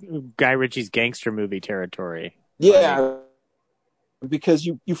into Guy Ritchie's gangster movie territory. Yeah. Because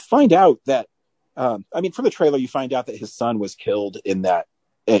you find out that, from the trailer, you find out that his son was killed in that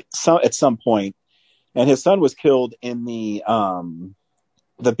at some point, and his son was killed in the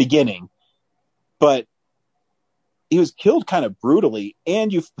beginning, but he was killed kind of brutally.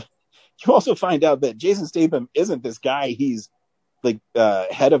 And you also find out that Jason Statham isn't this guy. He's like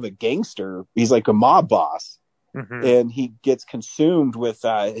head of a gangster. He's like a mob boss. Mm-hmm. And he gets consumed with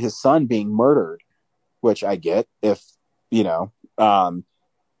his son being murdered, which I get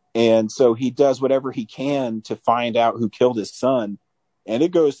and so he does whatever he can to find out who killed his son. And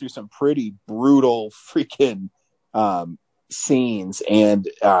it goes through some pretty brutal freaking scenes. And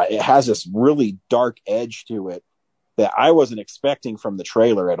it has this really dark edge to it that I wasn't expecting from the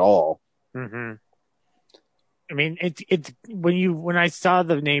trailer at all. Mm-hmm. I mean, it's when I saw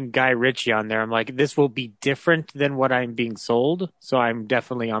the name Guy Ritchie on there, I'm like, this will be different than what I'm being sold. So I'm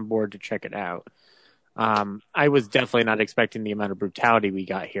definitely on board to check it out. I was definitely not expecting the amount of brutality we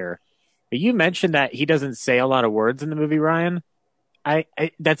got here. But you mentioned that he doesn't say a lot of words in the movie, Ryan. I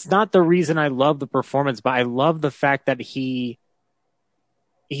that's not the reason I love the performance, but I love the fact that he's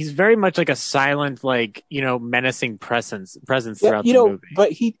very much like a silent, like, menacing presence throughout the movie.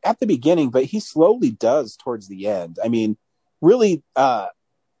 But he at the beginning, but he slowly does towards the end. I mean, really, I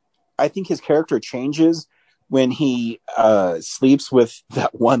think his character changes when he sleeps with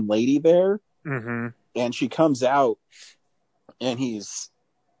that one lady there. Mm-hmm. And she comes out and he's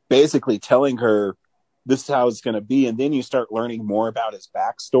basically telling her this is how it's going to be. And then you start learning more about his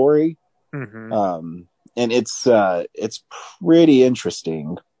backstory. Mm-hmm. And it's pretty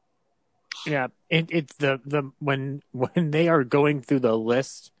interesting. Yeah. It's the when they are going through the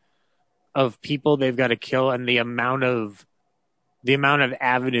list of people they've got to kill and the amount of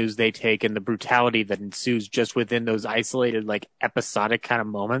avenues they take and the brutality that ensues just within those isolated, like, episodic kind of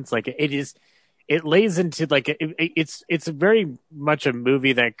moments. Like, it lays into, like, it's very much a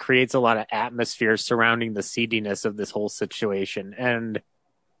movie that creates a lot of atmosphere surrounding the seediness of this whole situation. And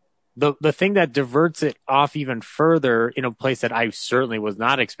the thing that diverts it off even further in a place that I certainly was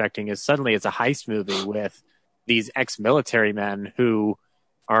not expecting is suddenly it's a heist movie with these ex-military men who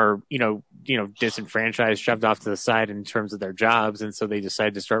are, disenfranchised, shoved off to the side in terms of their jobs. And so they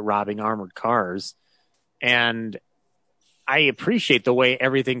decide to start robbing armored cars. And I appreciate the way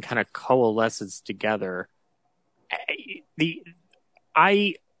everything kind of coalesces together.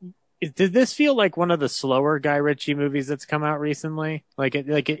 Did this feel like one of the slower Guy Ritchie movies that's come out recently?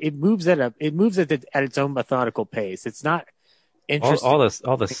 It moves at its own methodical pace. It's not interesting.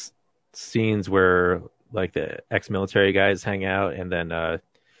 All the scenes where, like, the ex-military guys hang out, and then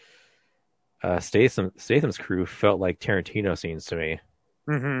Statham's crew felt like Tarantino scenes to me.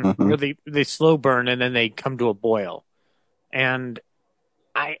 Mm-hmm. Mm-hmm. Where they slow burn and then they come to a boil. And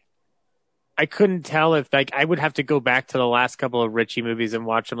I couldn't tell if, like, I would have to go back to the last couple of Ritchie movies and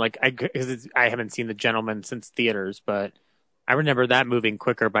watch them. Like, because I haven't seen The Gentleman since theaters, but I remember that moving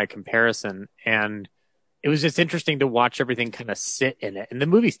quicker by comparison. And it was just interesting to watch everything kind of sit in it. And the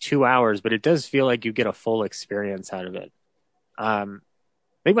movie's 2 hours, but it does feel like you get a full experience out of it. I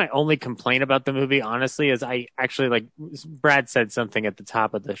think my only complaint about the movie, honestly, is I actually, like, Brad said something at the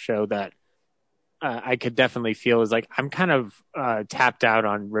top of the show that I could definitely feel is, like, I'm kind of tapped out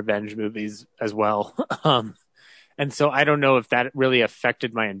on revenge movies as well. And so I don't know if that really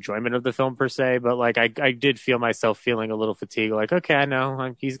affected my enjoyment of the film per se, but, like, I did feel myself feeling a little fatigued. Like, okay, I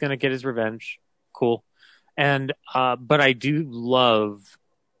know he's going to get his revenge. Cool. And, but I do love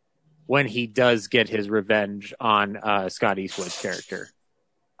when he does get his revenge on Scott Eastwood's character.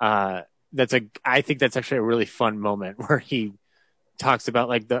 I think that's actually a really fun moment where he talks about,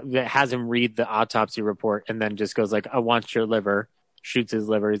 like, that has him read the autopsy report and then just goes, like, I want your liver, shoots his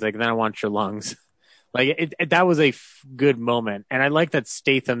liver. He's like, then I want your lungs. Like, that was a good moment. And I like that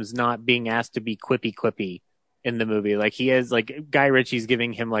Statham's not being asked to be quippy in the movie. Like, he is, like, Guy Ritchie's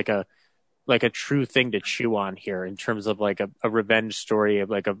giving him, like, a like a true thing to chew on here in terms of like a revenge story of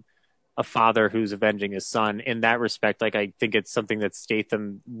like a father who's avenging his son. In that respect, like I think it's something that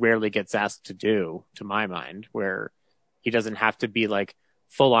Statham rarely gets asked to do, to my mind, where he doesn't have to be like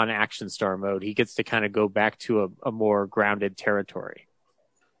full on action star mode. He gets to kind of go back to a more grounded territory.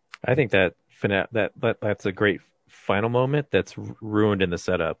 I think that's a great final moment that's ruined in the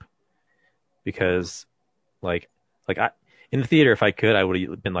setup, because like I in the theater, if I could, I would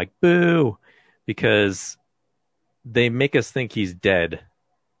have been like, boo, because they make us think he's dead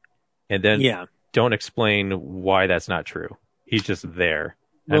and then don't explain why that's not true. He's just there.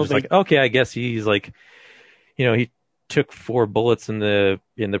 And I'm just like, okay, I guess he's like, he took 4 bullets in the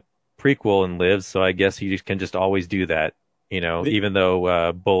prequel and lives, so I guess he can just always do that, even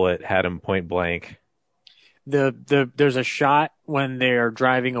though Bullet had him point blank. There's a shot when they're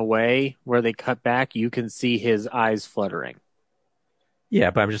driving away where they cut back, you can see his eyes fluttering.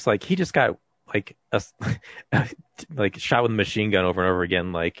 Yeah, but I'm just like, he just got like like shot with a machine gun over and over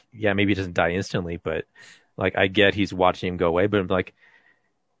again. Like, yeah, maybe he doesn't die instantly, but like I get he's watching him go away, but I'm like,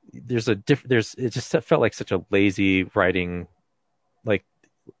 it just felt like such a lazy writing, like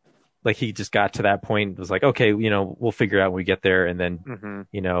he just got to that point, was like, okay, we'll figure it out when we get there, and then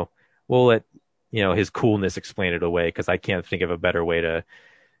we'll let his coolness explain it away, because I can't think of a better way to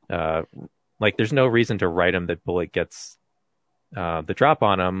like, there's no reason to write him that Bullet gets the drop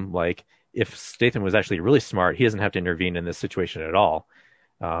on him. Like, if Statham was actually really smart, he doesn't have to intervene in this situation at all.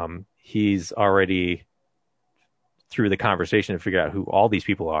 He's already through the conversation to figure out who all these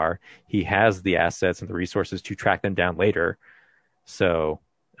people are. He has the assets and the resources to track them down later. So,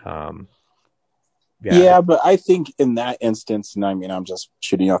 yeah, but I think in that instance, and I mean, I'm just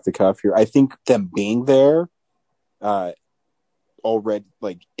shooting off the cuff here, I think them being there, already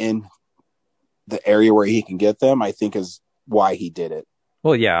like in the area where he can get them, I think is why he did it.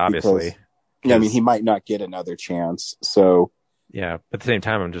 Well, yeah, obviously. I mean, he might not get another chance. So, yeah, but at the same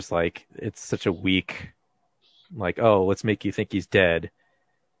time, I'm just like, it's such a weak, like, oh, let's make you think he's dead.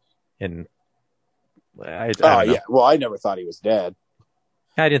 And I don't know. Yeah. Well, I never thought he was dead.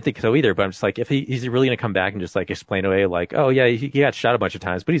 I didn't think so either, but I'm just like, if he's really going to come back and just like explain away, like, oh yeah, he got shot a bunch of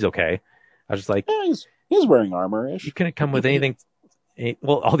times, but he's okay. I was just like, yeah, he's wearing armor-ish. You couldn't come with anything.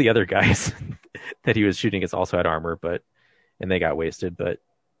 Well, all the other guys that he was shooting against also had armor, and they got wasted. But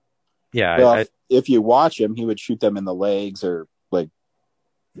yeah, well, if you watch him, he would shoot them in the legs or like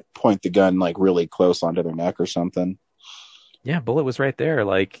point the gun like really close onto their neck or something. Yeah, Bullet was right there.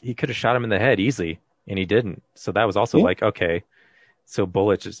 Like, he could have shot him in the head easily, and he didn't. So that was also like, okay, so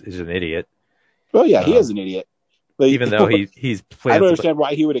Bullet is an idiot. Well, yeah, he is an idiot. Like, even though he's I don't understand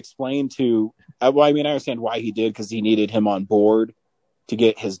why he would explain to. Well, I mean, I understand why he did, because he needed him on board to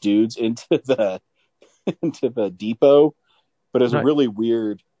get his dudes into the depot. But it's really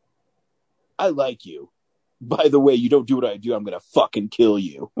weird. I like you. By the way, you don't do what I do, I'm gonna fucking kill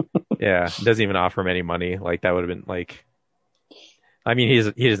you. Yeah, doesn't even offer him any money. Like, that would have been like. I mean,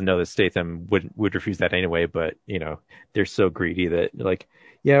 he doesn't know that Statham would refuse that anyway, but they're so greedy that like,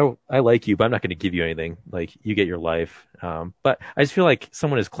 yeah, I like you, but I'm not going to give you anything. Like, you get your life. But I just feel like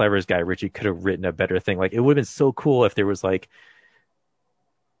someone as clever as Guy Ritchie could have written a better thing. Like, it would have been so cool if there was like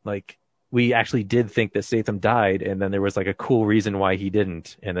we actually did think that Statham died, and then there was like a cool reason why he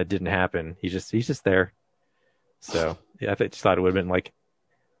didn't, and that didn't happen. He's just there. So yeah, I just thought it would have been like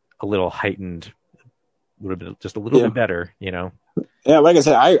a little heightened, would have been just a little bit better, Yeah, like I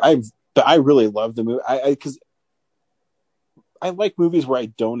said, I really love the movie. Because I like movies where I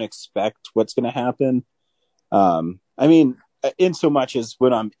don't expect what's going to happen. I mean, in so much as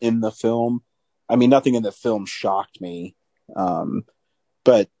when I'm in the film, I mean, nothing in the film shocked me.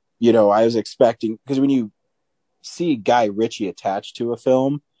 But I was expecting, because when you see Guy Ritchie attached to a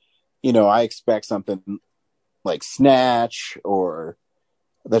film, I expect something like Snatch or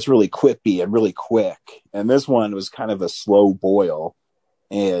that's really quippy and really quick. And this one was kind of a slow boil.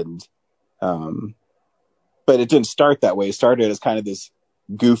 And, but it didn't start that way. It started as kind of this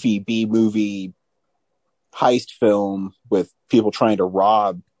goofy B-movie heist film with people trying to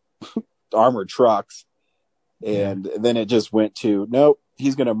rob armored trucks. And then it just went to, nope,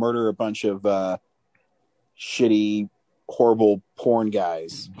 he's going to murder a bunch of shitty, horrible porn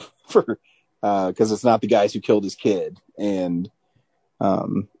guys because it's not the guys who killed his kid. And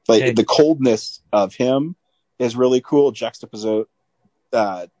the coldness of him is really cool. Juxtaposed,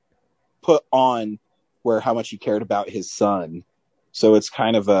 put on where how much he cared about his son. So it's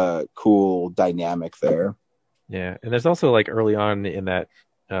kind of a cool dynamic there. Yeah. And there's also like early on in that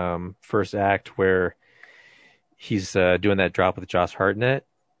first act where he's doing that drop with Josh Hartnett,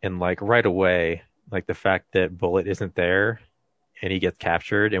 and like right away, like the fact that Bullet isn't there and he gets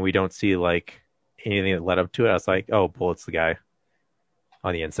captured, and we don't see like anything that led up to it. I was like, oh, Bullet's the guy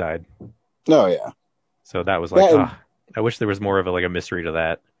on the inside. Oh yeah. So that was like, I wish there was more of a mystery to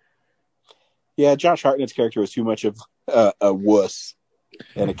that. Yeah, Josh Hartnett's character was too much of a wuss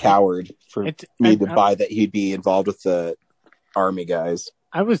and a coward for me to buy that he'd be involved with the army guys.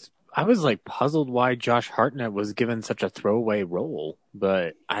 I was like puzzled why Josh Hartnett was given such a throwaway role,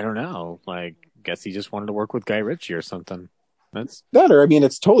 but I don't know. Like, guess he just wanted to work with Guy Ritchie or something. That's better. I mean,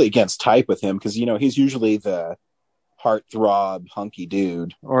 it's totally against type with him because he's usually the heartthrob hunky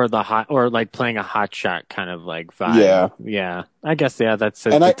dude, or like playing a hotshot kind of like vibe. Yeah. I guess that's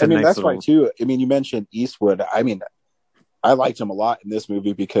a, and that's I a mean nice that's little... why too. I mean, you mentioned Eastwood. I mean, I liked him a lot in this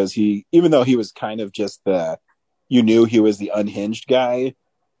movie because even though he was kind of just you knew he was the unhinged guy,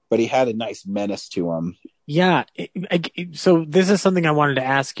 but he had a nice menace to him. Yeah. So this is something I wanted to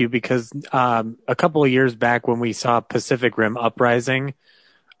ask you because a couple of years back when we saw Pacific Rim Uprising,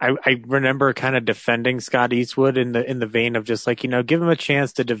 I remember kind of defending Scott Eastwood in the vein of just like, give him a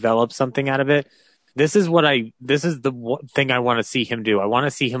chance to develop something out of it. This is the thing I want to see him do. I want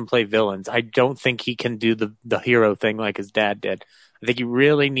to see him play villains. I don't think he can do the hero thing like his dad did. I think he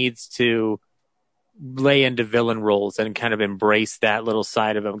really needs to lay into villain roles and kind of embrace that little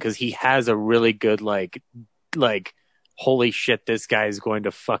side of him because he has a really good like holy shit, this guy is going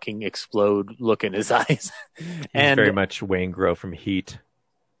to fucking explode look in his eyes. And very much Wayne Grow from Heat.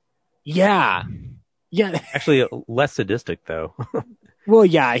 Yeah. Actually, less sadistic though. Well,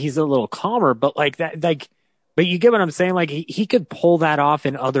 yeah, he's a little calmer, but like that, but you get what I'm saying? Like he could pull that off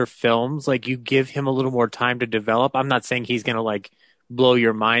in other films. Like you give him a little more time to develop. I'm not saying he's going to like blow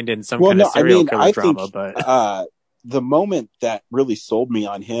your mind in some kind of serial killer drama, but the moment that really sold me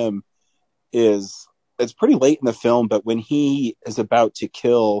on him is it's pretty late in the film, but when he is about to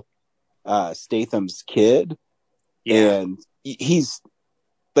kill Statham's kid, and he's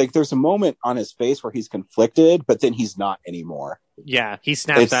like, there's a moment on his face where he's conflicted, but then he's not anymore. Yeah, he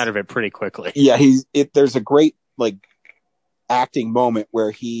snaps out of it pretty quickly. Yeah, there's a great like acting moment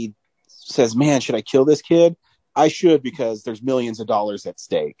where he says, "Man, should I kill this kid? I should because there's millions of dollars at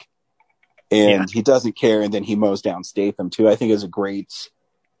stake." And he doesn't care, and then he mows down Statham too. I think is a great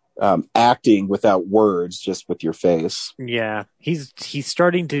acting without words, just with your face. Yeah, he's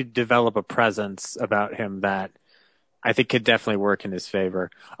starting to develop a presence about him that I think could definitely work in his favor.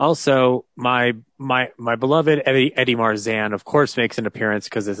 Also, my beloved Eddie Marzan, of course, makes an appearance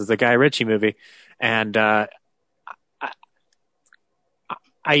because this is a Guy Ritchie movie, and I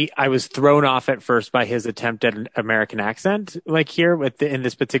was thrown off at first by his attempt at an American accent, like here in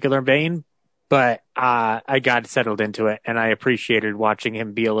this particular vein, but I got settled into it, and I appreciated watching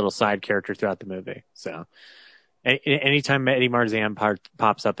him be a little side character throughout the movie. So, anytime Eddie Marzan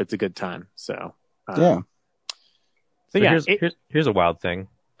pops up, it's a good time. So, yeah. So yeah, here's a wild thing.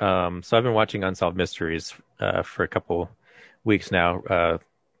 So I've been watching Unsolved Mysteries for a couple weeks now,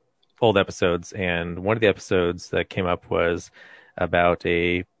 old episodes, and one of the episodes that came up was about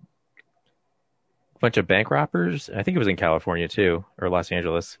a bunch of bank robbers. I think it was in California too, or Los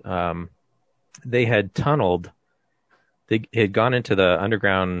Angeles. They had tunneled. They had gone into the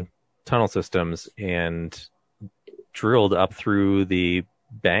underground tunnel systems and drilled up through the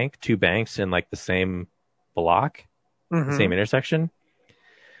two banks in like the same block. The same intersection,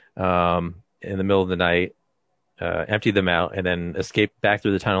 in the middle of the night, emptied them out, and then escaped back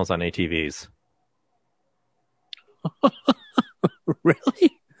through the tunnels on ATVs.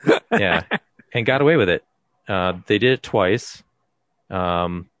 Really? Yeah, and got away with it. They did it twice.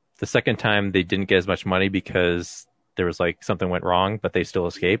 The second time, they didn't get as much money because there was like something went wrong, but they still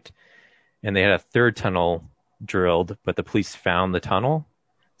escaped. And they had a third tunnel drilled, but the police found the tunnel,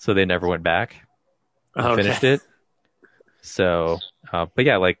 so they never went back and finished it. So, but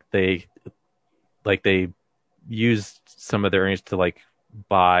yeah, they used some of their earnings to like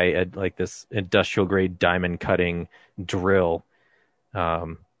buy this industrial grade diamond cutting drill.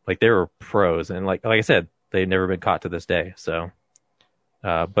 Like they were pros, and like I said, they've never been caught to this day. So,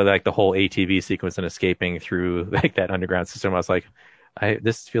 but like the whole ATV sequence and escaping through like that underground system, I was like,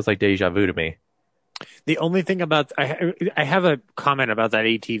 this feels like deja vu to me. The only thing about I have a comment about that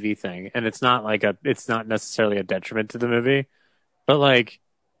ATV thing, and it's not necessarily a detriment to the movie, but like,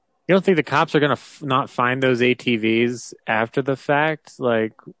 you don't think the cops are gonna not find those ATVs after the fact?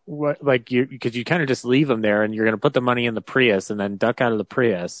 Like what? Like because you kind of just leave them there, and you're gonna put the money in the Prius and then duck out of the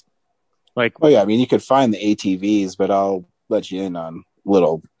Prius. Like, well, yeah, I mean, you could find the ATVs, but I'll let you in on a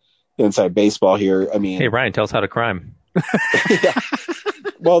little inside baseball here. I mean, hey Ryan, tell us how to crime. Yeah.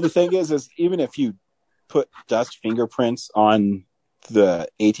 Well, the thing is even if you put dust fingerprints on the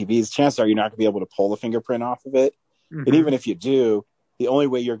ATVs, chances are you're not going to be able to pull the fingerprint off of it. And even if you do, the only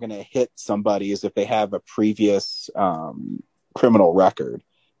way you're going to hit somebody is if they have a previous criminal record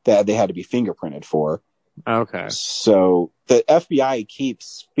that they had to be fingerprinted for. Okay. So the FBI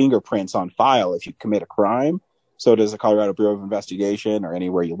keeps fingerprints on file if you commit a crime. So does the Colorado Bureau of Investigation or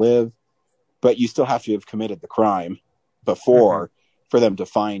anywhere you live. But you still have to have committed the crime before for them to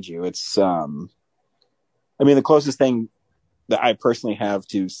find you. It's, I mean, the closest thing that I personally have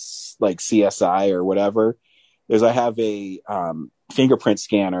to like CSI or whatever is I have a fingerprint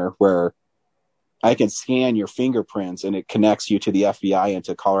scanner where I can scan your fingerprints and it connects you to the FBI and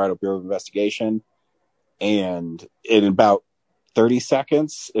to Colorado Bureau of Investigation. And in about 30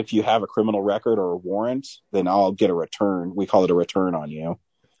 seconds, if you have a criminal record or a warrant, then I'll get a return. We call it a return on you.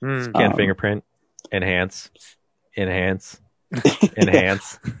 Scan fingerprint, enhance. Yeah,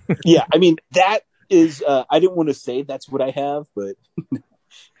 I mean, that is, I didn't want to say that's what I have, but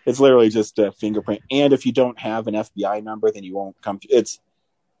it's literally just a fingerprint. And if you don't have an FBI number, then you won't come to, it's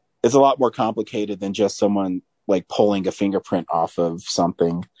a lot more complicated than just someone like pulling a fingerprint off of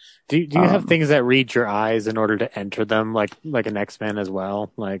something. Do you have things that read your eyes in order to enter them, like an X-Men as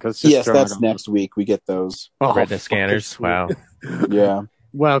well? Like, let's just yes, that's next week. We get those retina scanners. Wow. Yeah.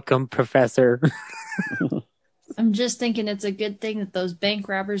 Welcome, Professor. I'm just thinking it's a good thing that those bank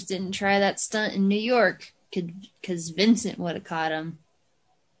robbers didn't try that stunt in New York, because Vincent would have caught him.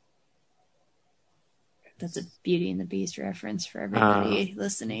 That's a Beauty and the Beast reference for everybody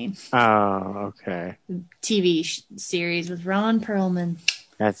listening. Oh, okay. TV series with Ron Perlman.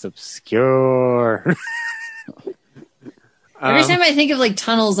 That's obscure. Every time I think of like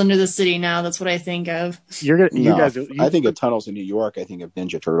tunnels under the city now, that's what I think of. I think of tunnels in New York. I think of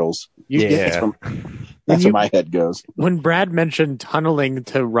Ninja Turtles. That's where my head goes. When Brad mentioned tunneling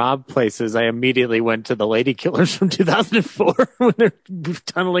to rob places, I immediately went to the Lady Killers from 2004 when they're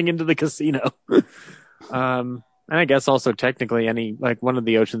tunneling into the casino. And I guess also technically any, like one of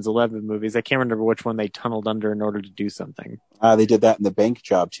the Ocean's 11 movies, I can't remember which one they tunneled under in order to do something. They did that in The Bank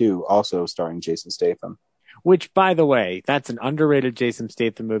Job too, also starring Jason Statham. Which, by the way, that's an underrated Jason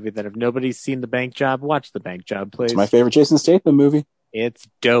Statham movie that if nobody's seen The Bank Job, watch The Bank Job, please. It's my favorite Jason Statham movie. It's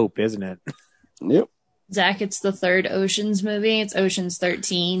dope, isn't it? Yep. Zach, it's the third Ocean's movie. It's Ocean's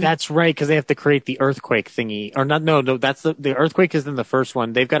 13. That's right, because they have to create the earthquake thingy. Or not, no, that's the earthquake is in the first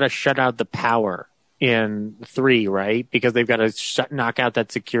one. They've got to shut out the power in 3, right? Because they've got to knock out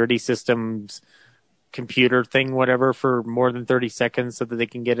that security system's computer thing, whatever, for more than 30 seconds so that they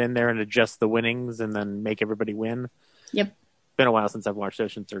can get in there and adjust the winnings and then make everybody win. Yep. It's been a while since I've watched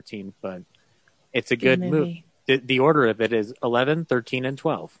Ocean 13, but it's a good movie. The order of it is 11, 13, and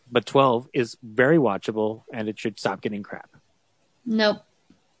 12. But 12 is very watchable and it should stop getting crap. Nope.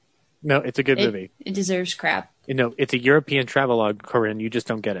 No, it's a good movie. It deserves crap. You know, it's a European travelogue, Corinne. You just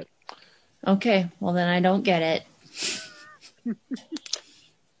don't get it. Okay, well then I don't get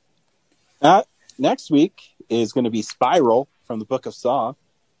it. Next week is going to be Spiral from the Book of Saw.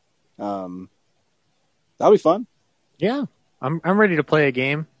 That'll be fun. Yeah, I'm ready to play a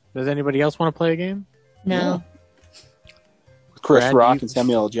game. Does anybody else want to play a game? No. Yeah. Chris Rock and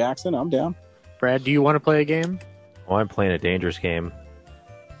Samuel L. Jackson. I'm down. Brad, do you want to play a game? Oh, I'm playing a dangerous game.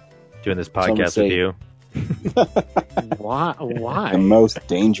 Doing this podcast with you. Why? The most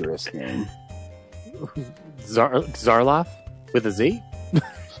dangerous game. Zarloff with a Z?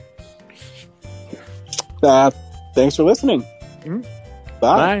 Thanks for listening. Mm-hmm.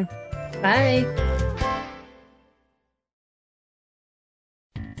 Bye. Bye.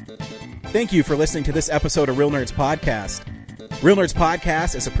 Thank you for listening to this episode of Real Nerds Podcast. Real Nerds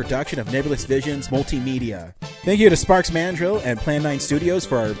Podcast is a production of Nebulous Visions Multimedia. Thank you to Sparks Mandrill and Plan 9 Studios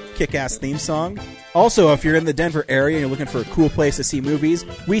for our kick-ass theme song. Also, if you're in the Denver area and you're looking for a cool place to see movies,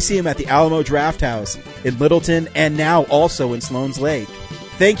 we see them at the Alamo Drafthouse in Littleton and now also in Sloan's Lake.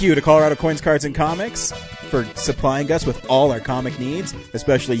 Thank you to Colorado Coins, Cards, and Comics for supplying us with all our comic needs,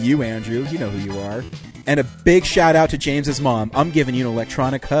 especially you, Andrew. You know who you are. And a big shout out to James's mom. I'm giving you an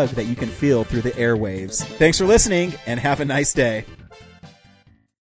electronic hug that you can feel through the airwaves. Thanks for listening, and have a nice day.